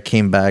after I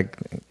came back,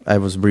 I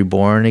was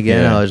reborn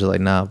again. I was just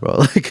like, nah, bro,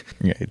 like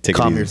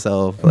calm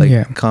yourself,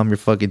 like calm your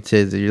fucking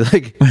tits. You're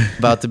like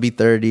about to be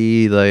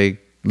 30,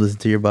 like listen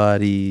to your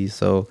body.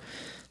 So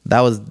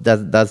that's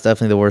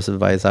definitely the worst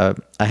advice I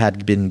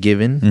had been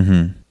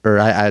given, or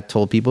I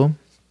told people.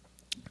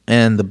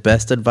 And the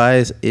best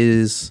advice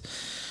is,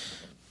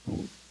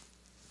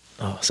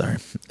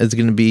 it's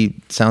gonna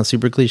sound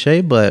super cliche,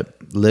 but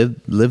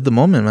live the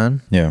moment,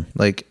 man. Yeah.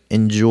 Like,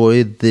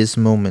 enjoy this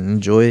moment,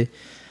 enjoy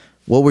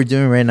what we're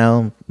doing right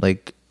now.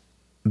 Like,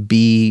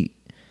 be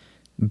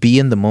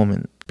in the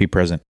moment, be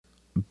present,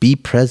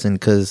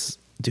 because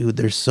dude,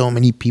 there's so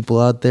many people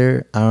out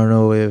there. I don't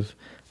know if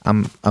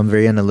I'm a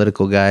very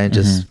analytical guy and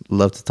just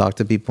love to talk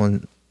to people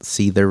and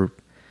see the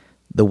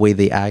way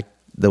they act,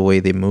 the way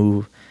they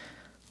move.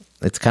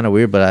 It's kind of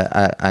weird, but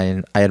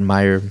I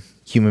admire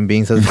human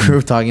beings, as we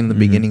were talking in the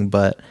beginning.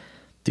 But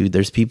dude,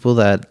 there's people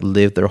that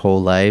live their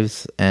whole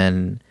lives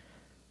and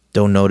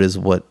don't notice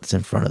what's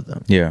in front of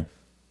them. Yeah.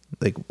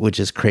 Like, which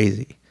is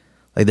crazy.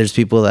 Like, there's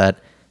people that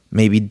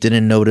maybe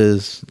didn't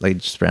notice, like,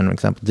 just random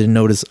example, didn't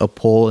notice a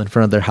pole in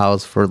front of their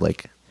house for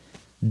like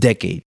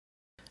decades.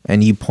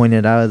 And you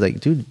pointed out, like,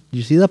 dude,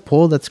 you see that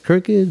pole that's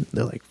crooked?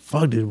 They're like,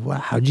 fuck, dude, wow,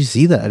 how'd you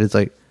see that? It's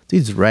like,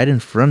 dude, it's right in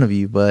front of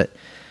you. But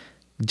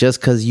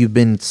just because you've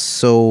been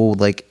so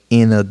like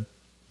in a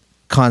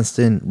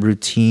constant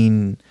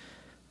routine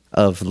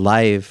of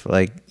life,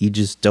 like, you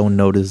just don't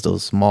notice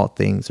those small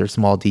things or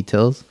small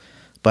details.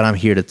 But I'm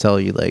here to tell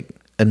you, like,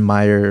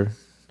 admire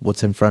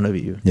what's in front of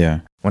you.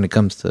 Yeah. When it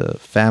comes to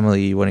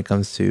family, when it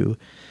comes to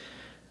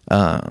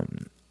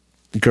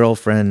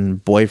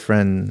girlfriend,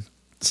 boyfriend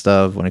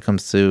stuff, when it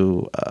comes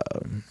to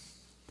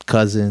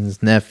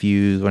cousins,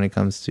 nephews, when it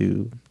comes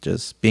to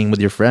just being with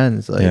your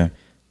friends, like,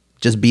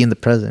 just be in the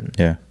present.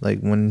 Yeah. Like,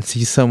 when you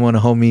see someone, a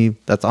homie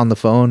that's on the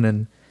phone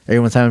and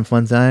everyone's having a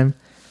fun time,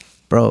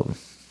 bro,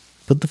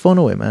 put the phone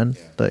away, man.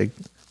 Like,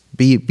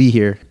 be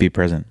here. Be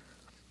present.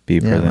 Be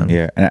present.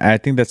 Yeah. And I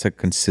think that's a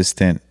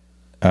consistent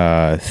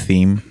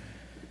theme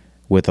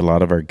with a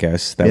lot of our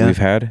guests that we've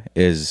had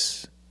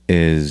is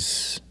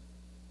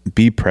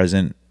be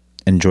present,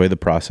 enjoy the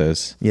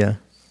process. Yeah.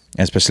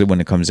 Especially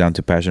when it comes down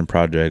to passion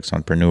projects,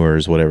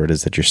 entrepreneurs, whatever it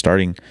is that you're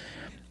starting.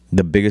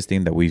 The biggest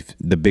theme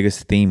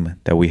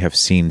that we have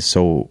seen,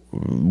 so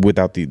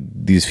without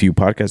these few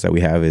podcasts that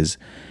we have, is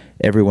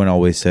everyone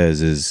always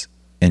says is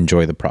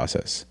enjoy the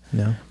process.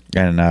 Yeah.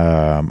 And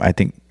I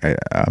think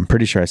I'm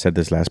pretty sure I said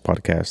this last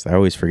podcast. I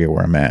always forget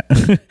where I'm at.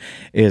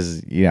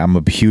 I'm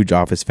a huge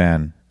Office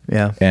fan.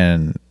 Yeah.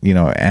 And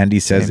Andy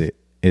says it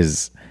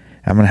is.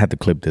 I'm gonna have to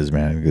clip this,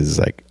 man, because it's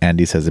like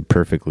Andy says it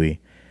perfectly.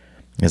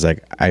 It's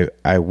like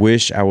I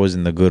wish I was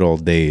in the good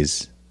old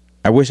days.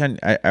 I wish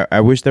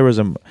there was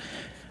a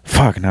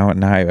fuck now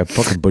I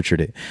fucking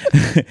butchered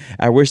it.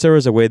 I wish there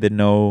was a way to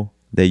know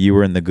that you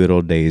were in the good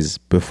old days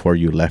before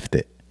you left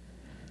it.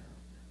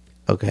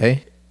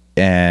 Okay.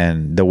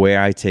 And the way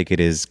I take it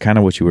is kind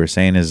of what you were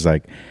saying is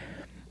like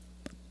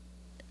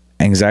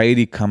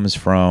anxiety comes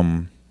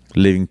from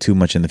living too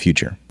much in the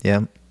future.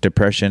 Yeah.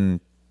 Depression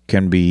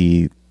can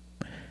be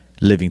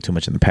living too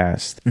much in the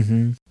past.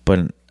 Mm-hmm.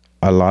 But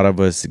a lot of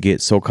us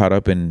get so caught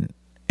up in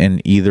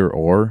either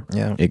or,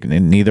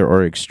 in either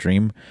or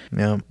extreme,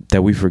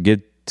 that we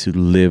forget to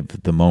live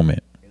the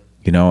moment,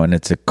 and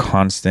it's a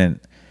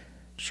constant,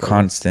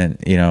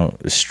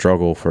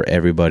 struggle for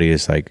everybody.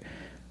 It's like,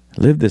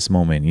 live this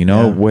moment,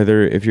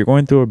 whether if you're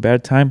going through a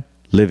bad time,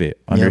 live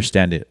it,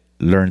 understand it,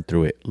 learn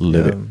through it,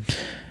 live it.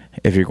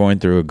 If you're going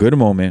through a good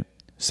moment,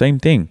 same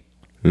thing,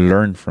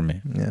 learn from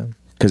it. Yeah.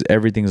 Because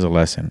everything's a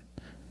lesson.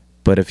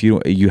 But if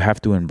you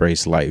have to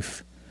embrace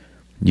life,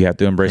 you have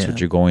to embrace what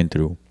you're going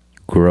through,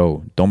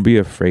 grow. Don't be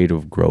afraid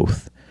of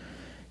growth,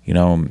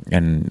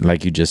 and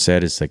like you just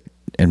said, it's like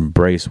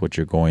embrace what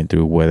you're going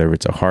through, whether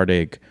it's a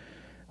heartache,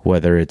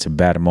 whether it's a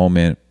bad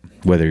moment,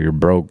 whether you're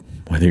broke,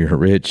 whether you're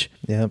rich.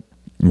 Yep.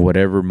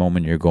 Whatever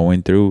moment you're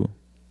going through,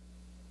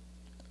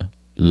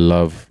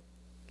 love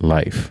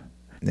life.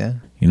 Yeah.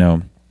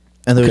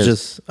 And there was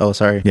just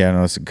sorry. Yeah,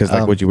 no, because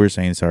like what you were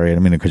saying, sorry, I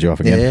didn't mean to cut you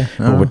off again. Yeah.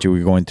 But what you were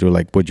going through,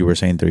 like what you were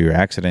saying through your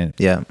accident.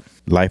 Yeah.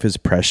 Life is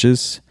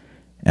precious,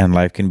 and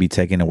life can be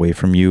taken away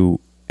from you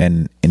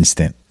in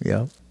instant.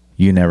 Yeah.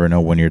 You never know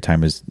when your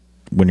time is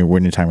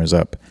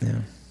up.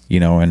 Yeah.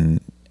 And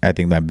I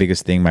think my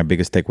biggest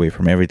takeaway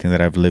from everything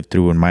that I've lived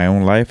through in my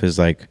own life is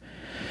like,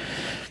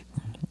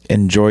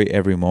 enjoy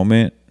every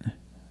moment,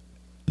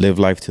 live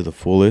life to the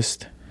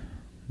fullest,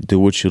 do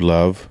what you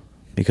love,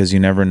 because you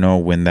never know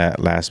when that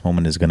last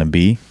moment is going to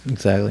be.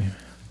 Exactly.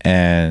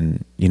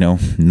 And,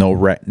 no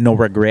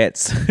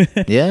regrets.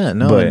 Yeah,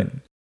 no. But,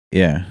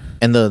 yeah.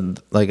 And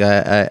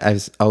I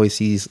always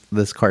see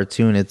this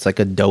cartoon. It's like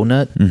a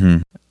donut.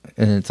 Mm-hmm.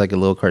 And it's like a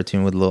little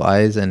cartoon with little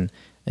eyes. And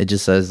it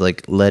just says,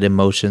 like, let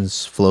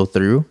emotions flow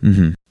through.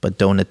 Mm-hmm. But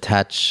don't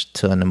attach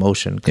to an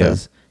emotion.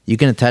 Because you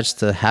can attach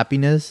to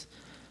happiness,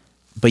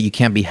 but you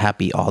can't be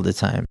happy all the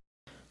time.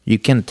 You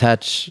can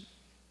attach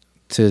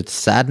to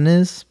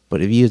sadness,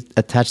 but if you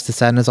attach to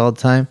sadness all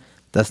the time,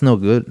 that's no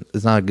good.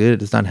 It's not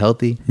good. It's not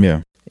healthy.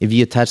 Yeah. If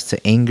you attach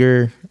to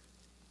anger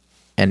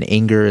and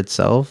anger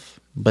itself,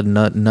 but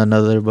none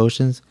other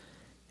emotions,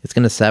 it's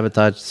going to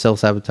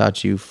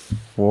self-sabotage you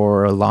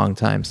for a long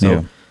time.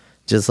 So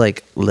just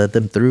like let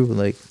them through,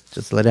 like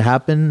just let it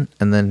happen.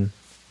 And then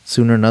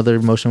sooner another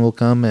emotion will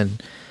come,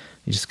 and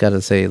you just got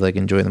to say, like,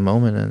 enjoy the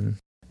moment.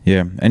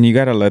 And you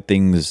got to let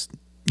things,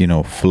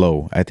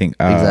 flow. I think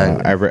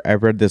exactly. I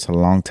read this a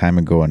long time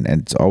ago, and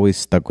it's always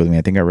stuck with me.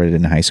 I think I read it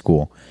in high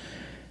school.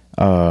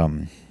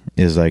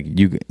 Is like,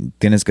 you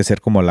tienes que ser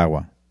como el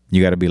agua.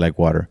 You got to be like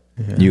water.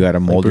 Yeah. You got to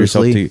mold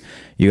yourself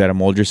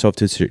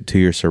to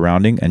your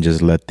surrounding and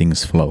just let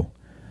things flow.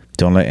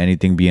 Don't let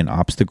anything be an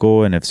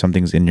obstacle. And if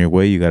something's in your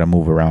way, you got to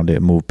move around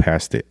it, move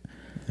past it,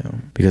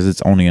 because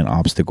it's only an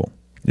obstacle.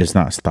 It's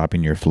not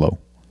stopping your flow.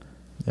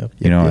 Yep.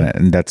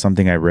 And that's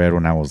something I read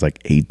when I was like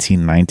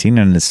 18, 19,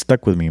 and it's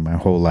stuck with me my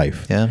whole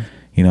life. Yeah.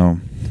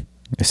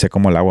 Sé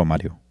como el agua,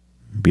 Mario.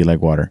 Be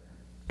like water.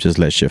 Just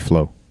let shit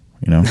flow.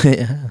 Yeah.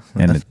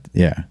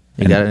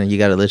 And you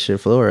gotta let shit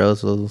flow, or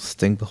else it'll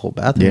stink the whole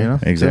bathroom. Yeah,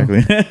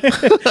 exactly.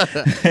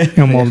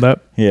 You'll mold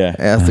up. Yeah, it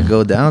has to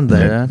go down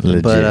there.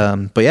 Legit.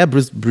 But yeah,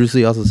 Bruce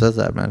Lee also says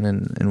that, man,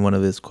 in one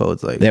of his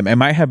quotes. Like, it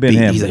might have been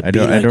him. Like, I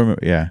don't remember.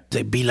 Yeah,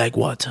 they be like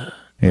water.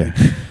 Yeah,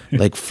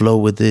 like flow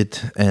with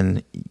it,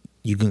 and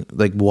you can,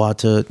 like,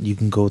 water. You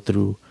can go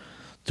through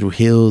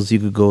hills. You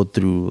could go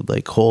through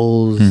like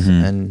holes,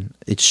 and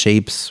it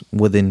shapes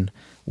within.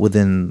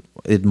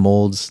 It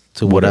molds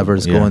to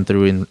whatever's going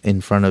through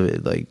in front of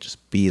it. Like, just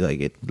be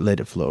like it, let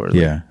it flow. Or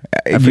like,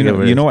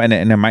 and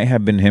it might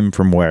have been him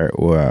from where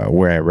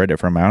I read it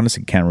from. I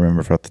honestly can't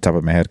remember off the top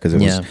of my head because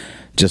it was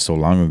just so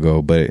long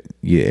ago. But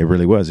it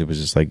really was. It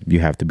was just like, you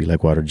have to be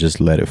like water. Just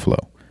let it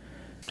flow.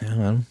 Yeah,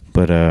 man.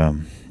 But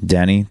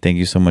Danny, thank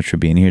you so much for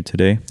being here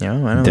today. Yeah,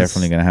 man.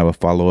 Definitely gonna have a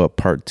follow-up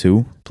part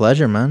 2.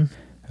 Pleasure, man.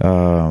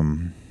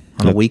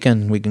 On a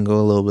weekend, we can go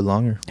a little bit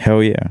longer.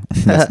 Hell yeah.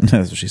 That's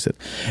what she said.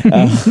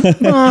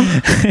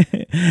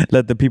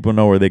 Let the people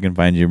know where they can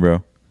find you,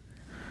 bro.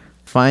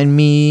 Find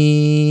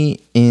me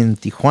in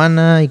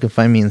Tijuana. You can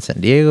find me in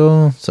San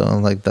Diego. So,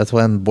 like, that's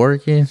why I'm Border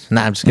Kid.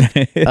 Nah, I'm just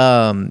kidding.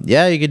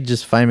 You could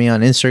just find me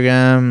on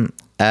Instagram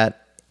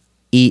at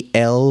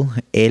EL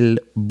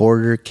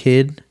Border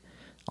Kid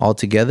all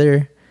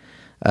together.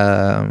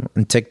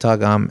 On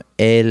TikTok, I'm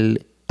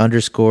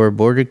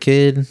L_Border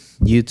Kid.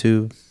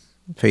 YouTube,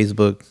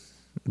 Facebook,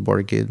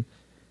 Border Kid.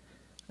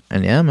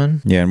 And yeah,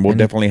 man. Yeah, and we'll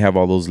definitely have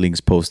all those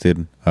links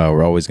posted.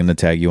 We're always going to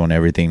tag you on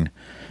everything.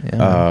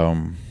 Yeah.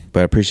 But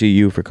I appreciate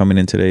you for coming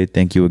in today.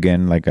 Thank you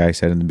again, like I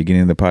said in the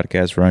beginning of the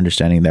podcast, for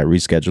understanding that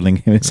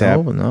rescheduling is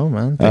happening. No,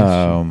 man.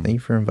 Thank you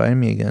for inviting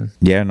me again.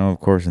 Yeah, no, of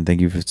course. And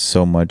thank you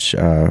so much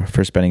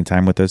for spending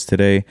time with us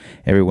today.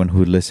 Everyone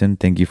who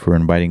listened, thank you for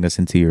inviting us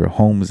into your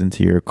homes,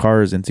 into your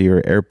cars, into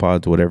your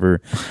AirPods,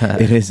 whatever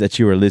it is that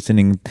you are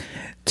listening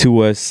to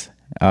us.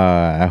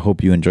 I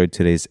hope you enjoyed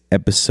today's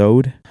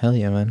episode. Hell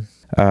yeah,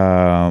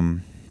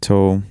 man.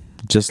 So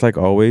just like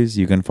always,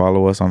 you can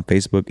follow us on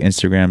Facebook,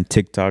 Instagram,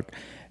 TikTok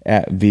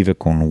at Vive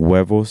Con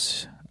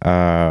Huevos.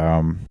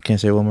 Can I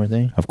say one more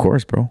thing? Of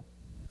course, bro.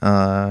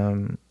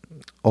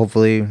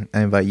 Hopefully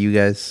I invite you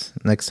guys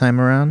next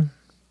time around.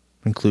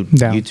 Include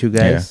you two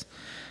guys.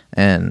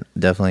 Yeah. And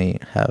definitely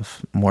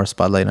have more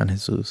spotlight on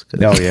Jesus.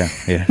 Oh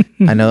yeah.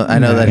 I know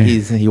that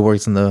he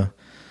works in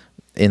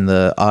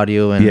the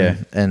audio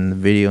and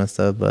video and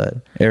stuff, but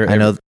I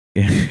know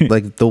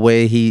like the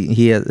way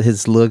he has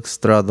his looks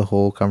throughout the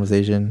whole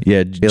conversation.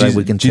 Yeah,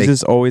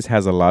 Jesus always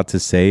has a lot to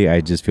say. I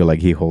just feel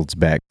like he holds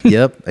back.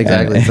 Yep,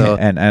 exactly.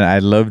 And I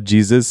love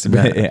Jesus.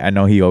 I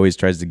know he always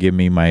tries to give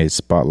me my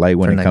spotlight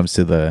when it comes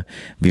to the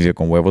Vive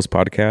Con Huevos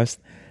podcast.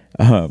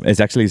 It's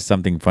actually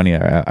something funny.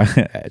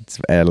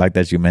 I like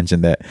that you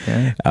mentioned that.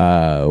 Yeah.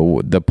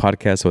 The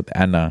podcast with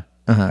Anna.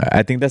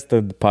 I think that's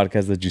the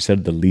podcast that you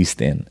said the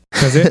least in.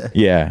 Was it?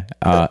 Yeah.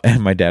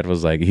 And my dad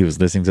was like, he was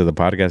listening to the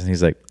podcast and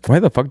he's like, why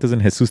the fuck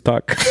doesn't Jesus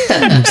talk?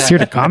 I'm just here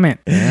to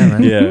comment. Yeah,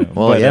 man. Yeah.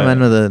 Well, man.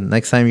 The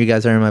next time you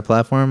guys are in my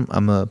platform,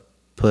 I'm going to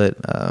put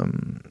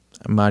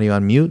Mario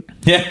on mute.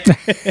 Yeah.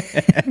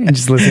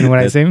 Just listen to what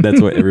I say.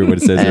 That's what everyone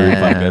says every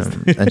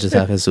podcast. And just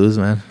have Jesus,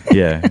 man.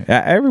 Yeah.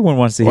 Everyone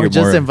wants to hear more. Or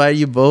just invite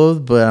you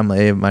both, but I'm like,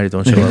 hey, Mario,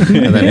 don't show up.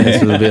 And then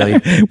Jesus will be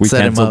like,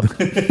 set him up.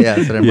 Yeah,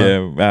 set him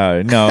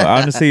up. No,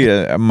 honestly,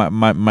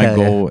 my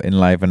goal in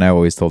life, and I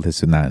always told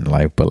Jesus not in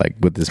life, but like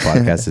with this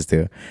podcast is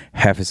to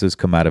have Jesus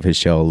come out of his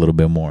shell a little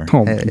bit more.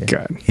 Oh my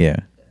God.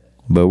 Yeah.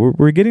 But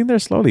we're getting there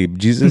slowly.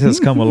 Jesus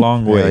has come a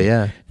long way.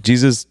 Yeah.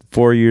 Jesus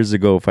 5 years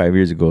ago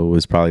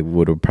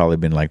would have probably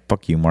been like,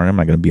 fuck you, Martin. I'm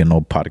not gonna be on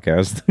no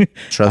podcast.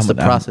 Trust the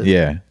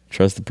process.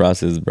 Trust the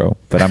process, bro.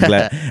 But I'm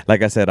glad,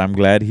 like I said, I'm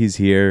glad he's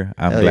here.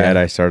 I'm glad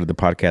I started the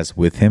podcast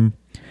with him.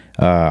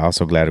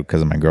 Also glad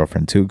because of my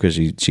girlfriend too, because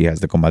she has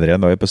the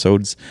Comadreando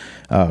episodes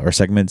or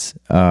segments.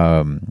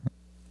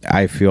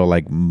 I feel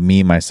like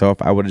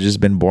myself, I would have just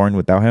been boring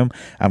without him.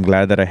 I'm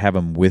glad that I have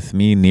him with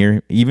me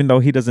even though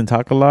he doesn't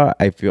talk a lot.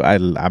 I feel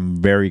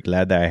I'm very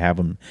glad that I have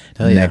him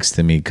next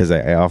to me, because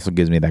it also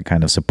gives me that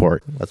kind of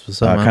support. That's what's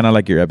up, kind of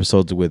like your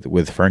episodes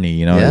with Fernie,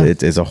 you know.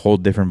 It's a whole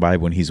different vibe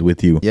when he's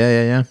with you.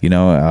 Yeah. You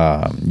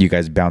know, you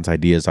guys bounce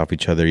ideas off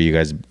each other. You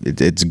guys,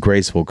 it's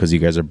graceful because you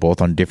guys are both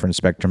on different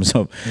spectrums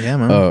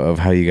of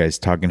how you guys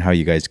talk and how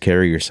you guys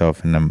carry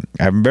yourself. And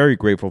I'm very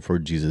grateful for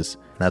Jesus.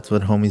 That's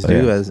what homies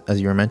do,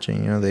 as you were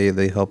mentioning. You know,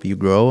 they help you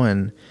grow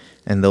and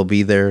they'll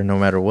be there no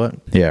matter what.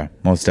 Yeah,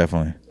 most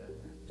definitely.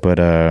 But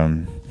how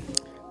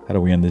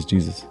do we end this,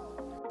 Jesus?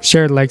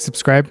 Share, like,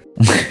 subscribe.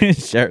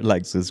 Share,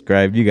 like,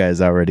 subscribe. You guys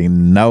already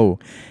know.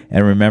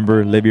 And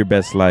remember, live your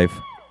best life.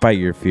 Fight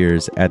your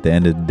fears. At the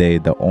end of the day,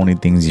 the only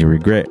things you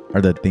regret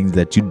are the things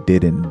that you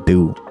didn't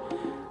do.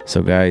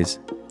 So, guys,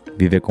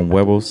 Vive Con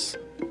Huevos.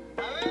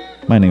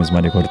 My name is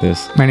Mario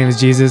Cortez. My name is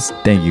Jesus.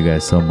 Thank you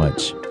guys so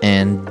much.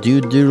 And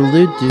do.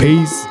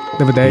 Peace.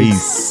 Live a day.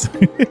 Peace.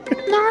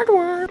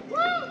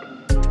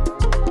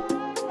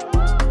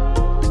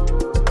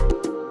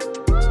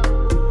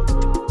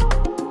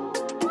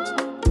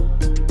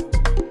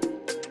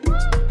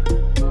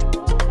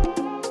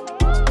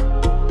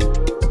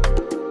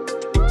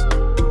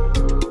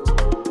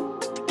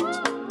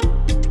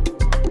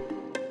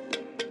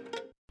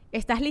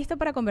 ¿Estás listo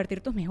para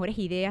convertir tus mejores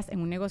ideas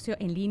en un negocio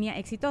en línea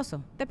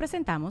exitoso? Te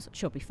presentamos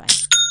Shopify.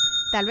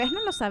 Tal vez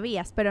no lo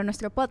sabías, pero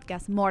nuestro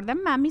podcast More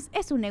Than Mamis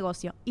es un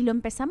negocio y lo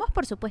empezamos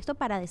por supuesto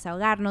para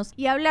desahogarnos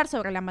y hablar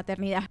sobre la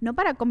maternidad, no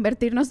para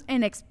convertirnos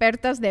en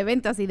expertas de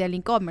ventas y del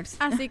e-commerce.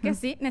 Así que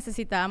sí,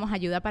 necesitábamos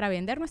ayuda para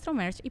vender nuestro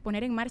merch y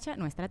poner en marcha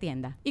nuestra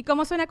tienda. ¿Y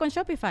cómo suena con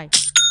Shopify?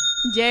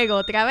 Llegó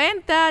otra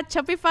venta.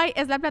 Shopify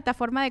es la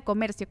plataforma de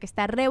comercio que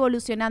está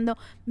revolucionando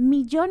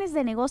millones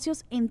de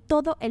negocios en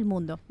todo el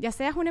mundo. Ya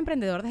seas un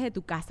emprendedor desde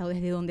tu casa o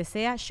desde donde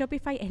sea,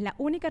 Shopify es la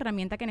única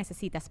herramienta que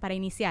necesitas para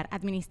iniciar,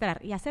 administrar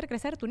y hacer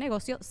crecer tu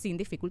negocio sin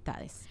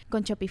dificultades.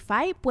 Con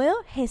Shopify puedo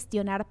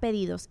gestionar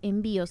pedidos,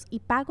 envíos y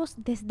pagos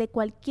desde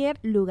cualquier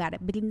lugar,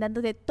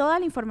 brindándote toda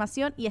la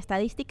información y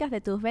estadísticas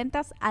de tus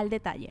ventas al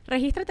detalle.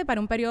 Regístrate para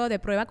un periodo de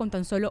prueba con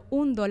tan solo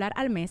 $1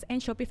 al mes en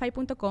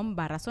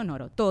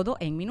shopify.com/sonoro, todo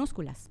en minúsculas.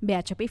 Ve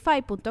a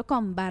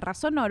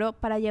shopify.com/sonoro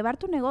para llevar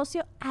tu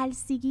negocio al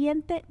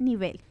siguiente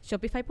nivel.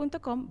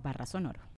 Shopify.com/sonoro.